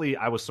 obviously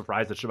I was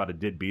surprised that Shibata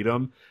did beat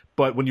him.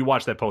 But when you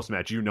watch that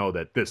post-match, you know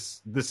that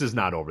this is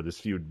not over. This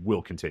feud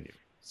will continue.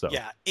 So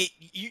yeah,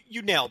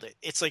 you nailed it.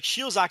 It's like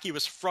Shiozaki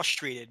was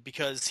frustrated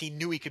because he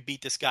knew he could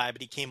beat this guy,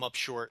 but he came up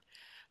short.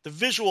 The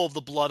visual of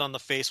the blood on the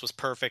face was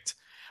perfect.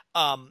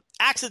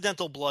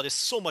 Accidental blood is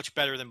so much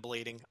better than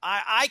blading.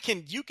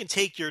 You can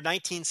take your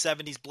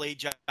 1970s blade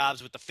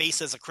jobs with the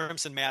face as a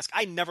crimson mask.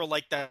 I never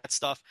liked that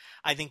stuff.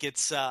 I think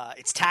it's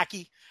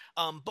tacky.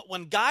 But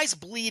when guys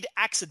bleed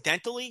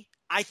accidentally,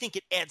 I think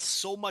it adds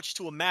so much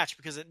to a match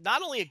because it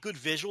not only a good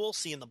visual,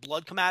 seeing the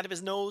blood come out of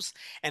his nose,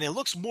 and it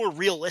looks more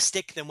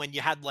realistic than when you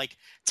had like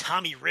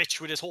Tommy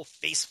Rich with his whole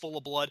face full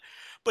of blood,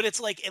 but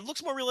it's like it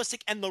looks more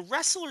realistic. And the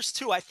wrestlers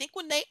too, I think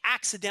when they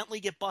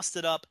accidentally get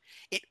busted up,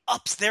 it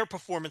ups their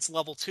performance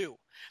level too.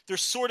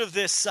 There's sort of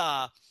this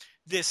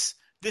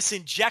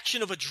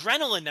injection of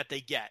adrenaline that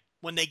they get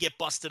when they get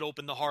busted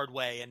open the hard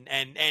way,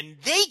 and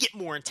they get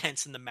more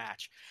intense in the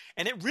match.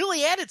 And it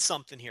really added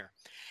something here.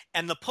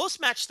 And the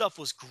post-match stuff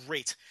was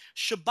great.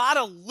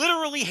 Shibata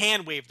literally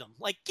hand-waved him.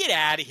 Like, get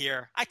out of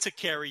here. I took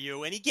care of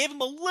you. And he gave him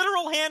a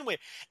literal hand wave.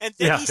 And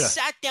then he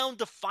sat down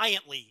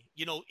defiantly,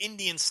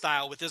 Indian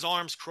style with his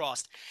arms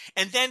crossed.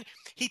 And then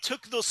he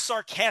took those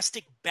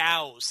sarcastic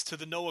bows to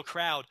the Noah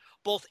crowd,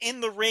 both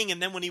in the ring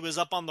and then when he was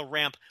up on the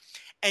ramp.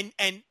 And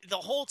the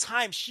whole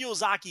time,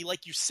 Shiozaki,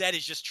 like you said,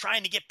 is just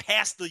trying to get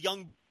past the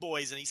young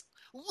boys, and he's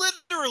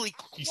literally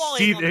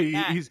clawing on the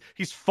mat.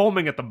 He's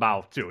foaming at the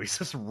mouth too. He's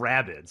just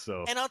rabid.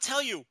 So, and I'll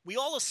tell you, we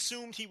all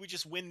assumed he would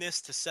just win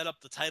this to set up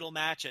the title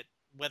match at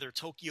whether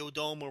Tokyo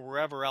Dome or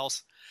wherever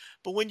else.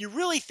 But when you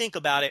really think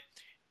about it,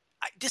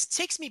 this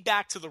takes me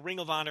back to the Ring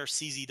of Honor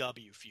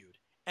CZW feud.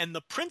 And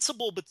the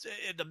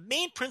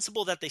main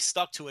principle that they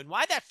stuck to, and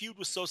why that feud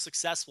was so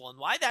successful, and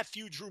why that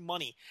feud drew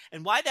money,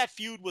 and why that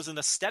feud was an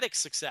aesthetic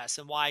success,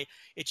 and why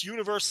it's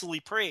universally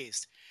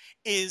praised,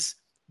 is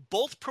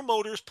both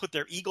promoters put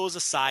their egos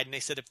aside, and they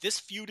said, if this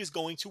feud is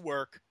going to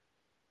work,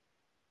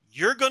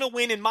 you're going to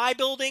win in my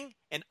building,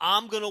 and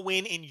I'm going to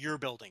win in your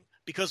building,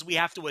 because we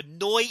have to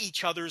annoy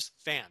each other's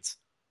fans.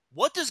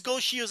 What does Go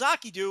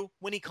Shiozaki do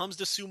when he comes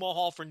to Sumo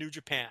Hall for New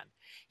Japan?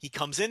 He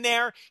comes in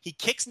there, he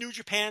kicks New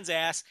Japan's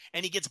ass,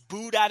 and he gets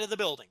booed out of the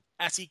building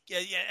and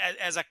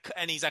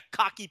he's a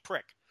cocky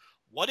prick.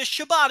 What does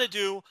Shibata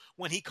do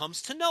when he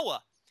comes to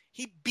Noah?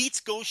 He beats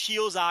Go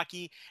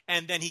Shiozaki,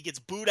 and then he gets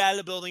booed out of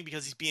the building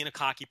because he's being a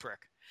cocky prick.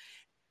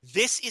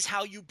 This is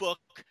how you book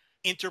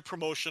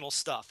interpromotional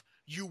stuff.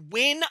 You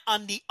win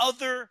on the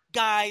other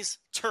guy's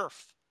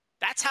turf.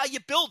 That's how you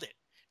build it.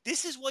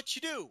 This is what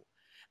you do.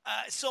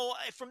 So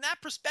from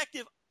that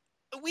perspective,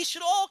 we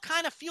should all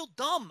kind of feel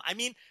dumb. I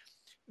mean,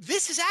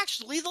 this is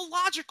actually the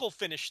logical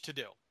finish to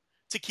do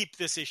to keep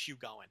this issue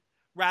going.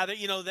 Rather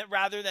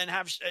than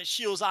have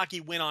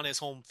Shiozaki win on his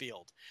home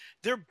field.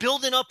 They're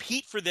building up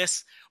heat for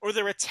this, or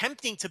they're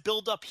attempting to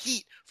build up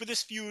heat for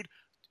this feud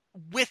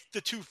with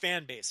the two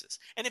fan bases.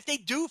 And if they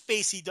do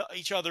face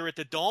each other at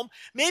the Dome,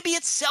 maybe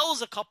it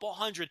sells a couple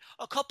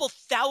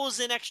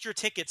thousand extra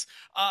tickets.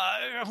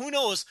 Who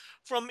knows,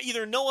 from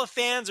either Noah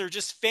fans or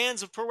just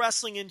fans of pro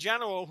wrestling in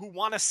general who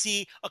want to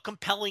see a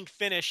compelling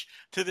finish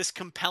to this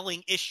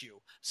compelling issue.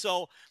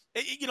 So,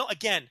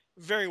 again,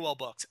 very well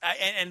booked.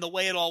 And the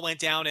way it all went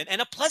down,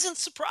 and a pleasant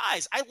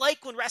surprise. I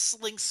like when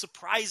wrestling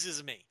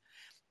surprises me.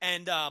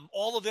 And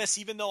all of this,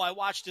 even though I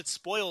watched it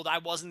spoiled, I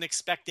wasn't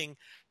expecting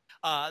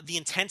the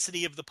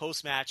intensity of the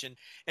post-match, and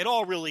it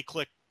all really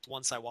clicked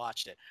once I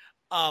watched it.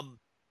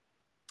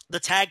 The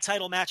tag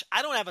title match,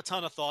 I don't have a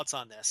ton of thoughts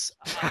on this.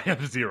 I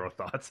have zero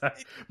thoughts.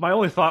 My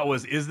only thought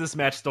was, is this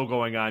match still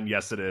going on?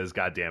 Yes, it is.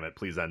 God damn it.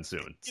 Please end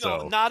soon.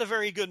 Not a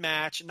very good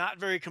match. Not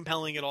very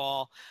compelling at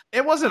all.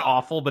 It wasn't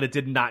awful, but it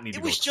did not need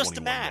to go 21 just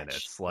a match.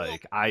 Minutes.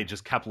 Like, I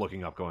just kept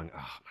looking up going, oh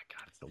my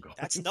God, it's still going.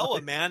 That's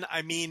Noah, man.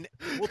 I mean,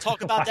 we'll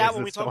talk about that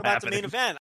when we talk about the main event.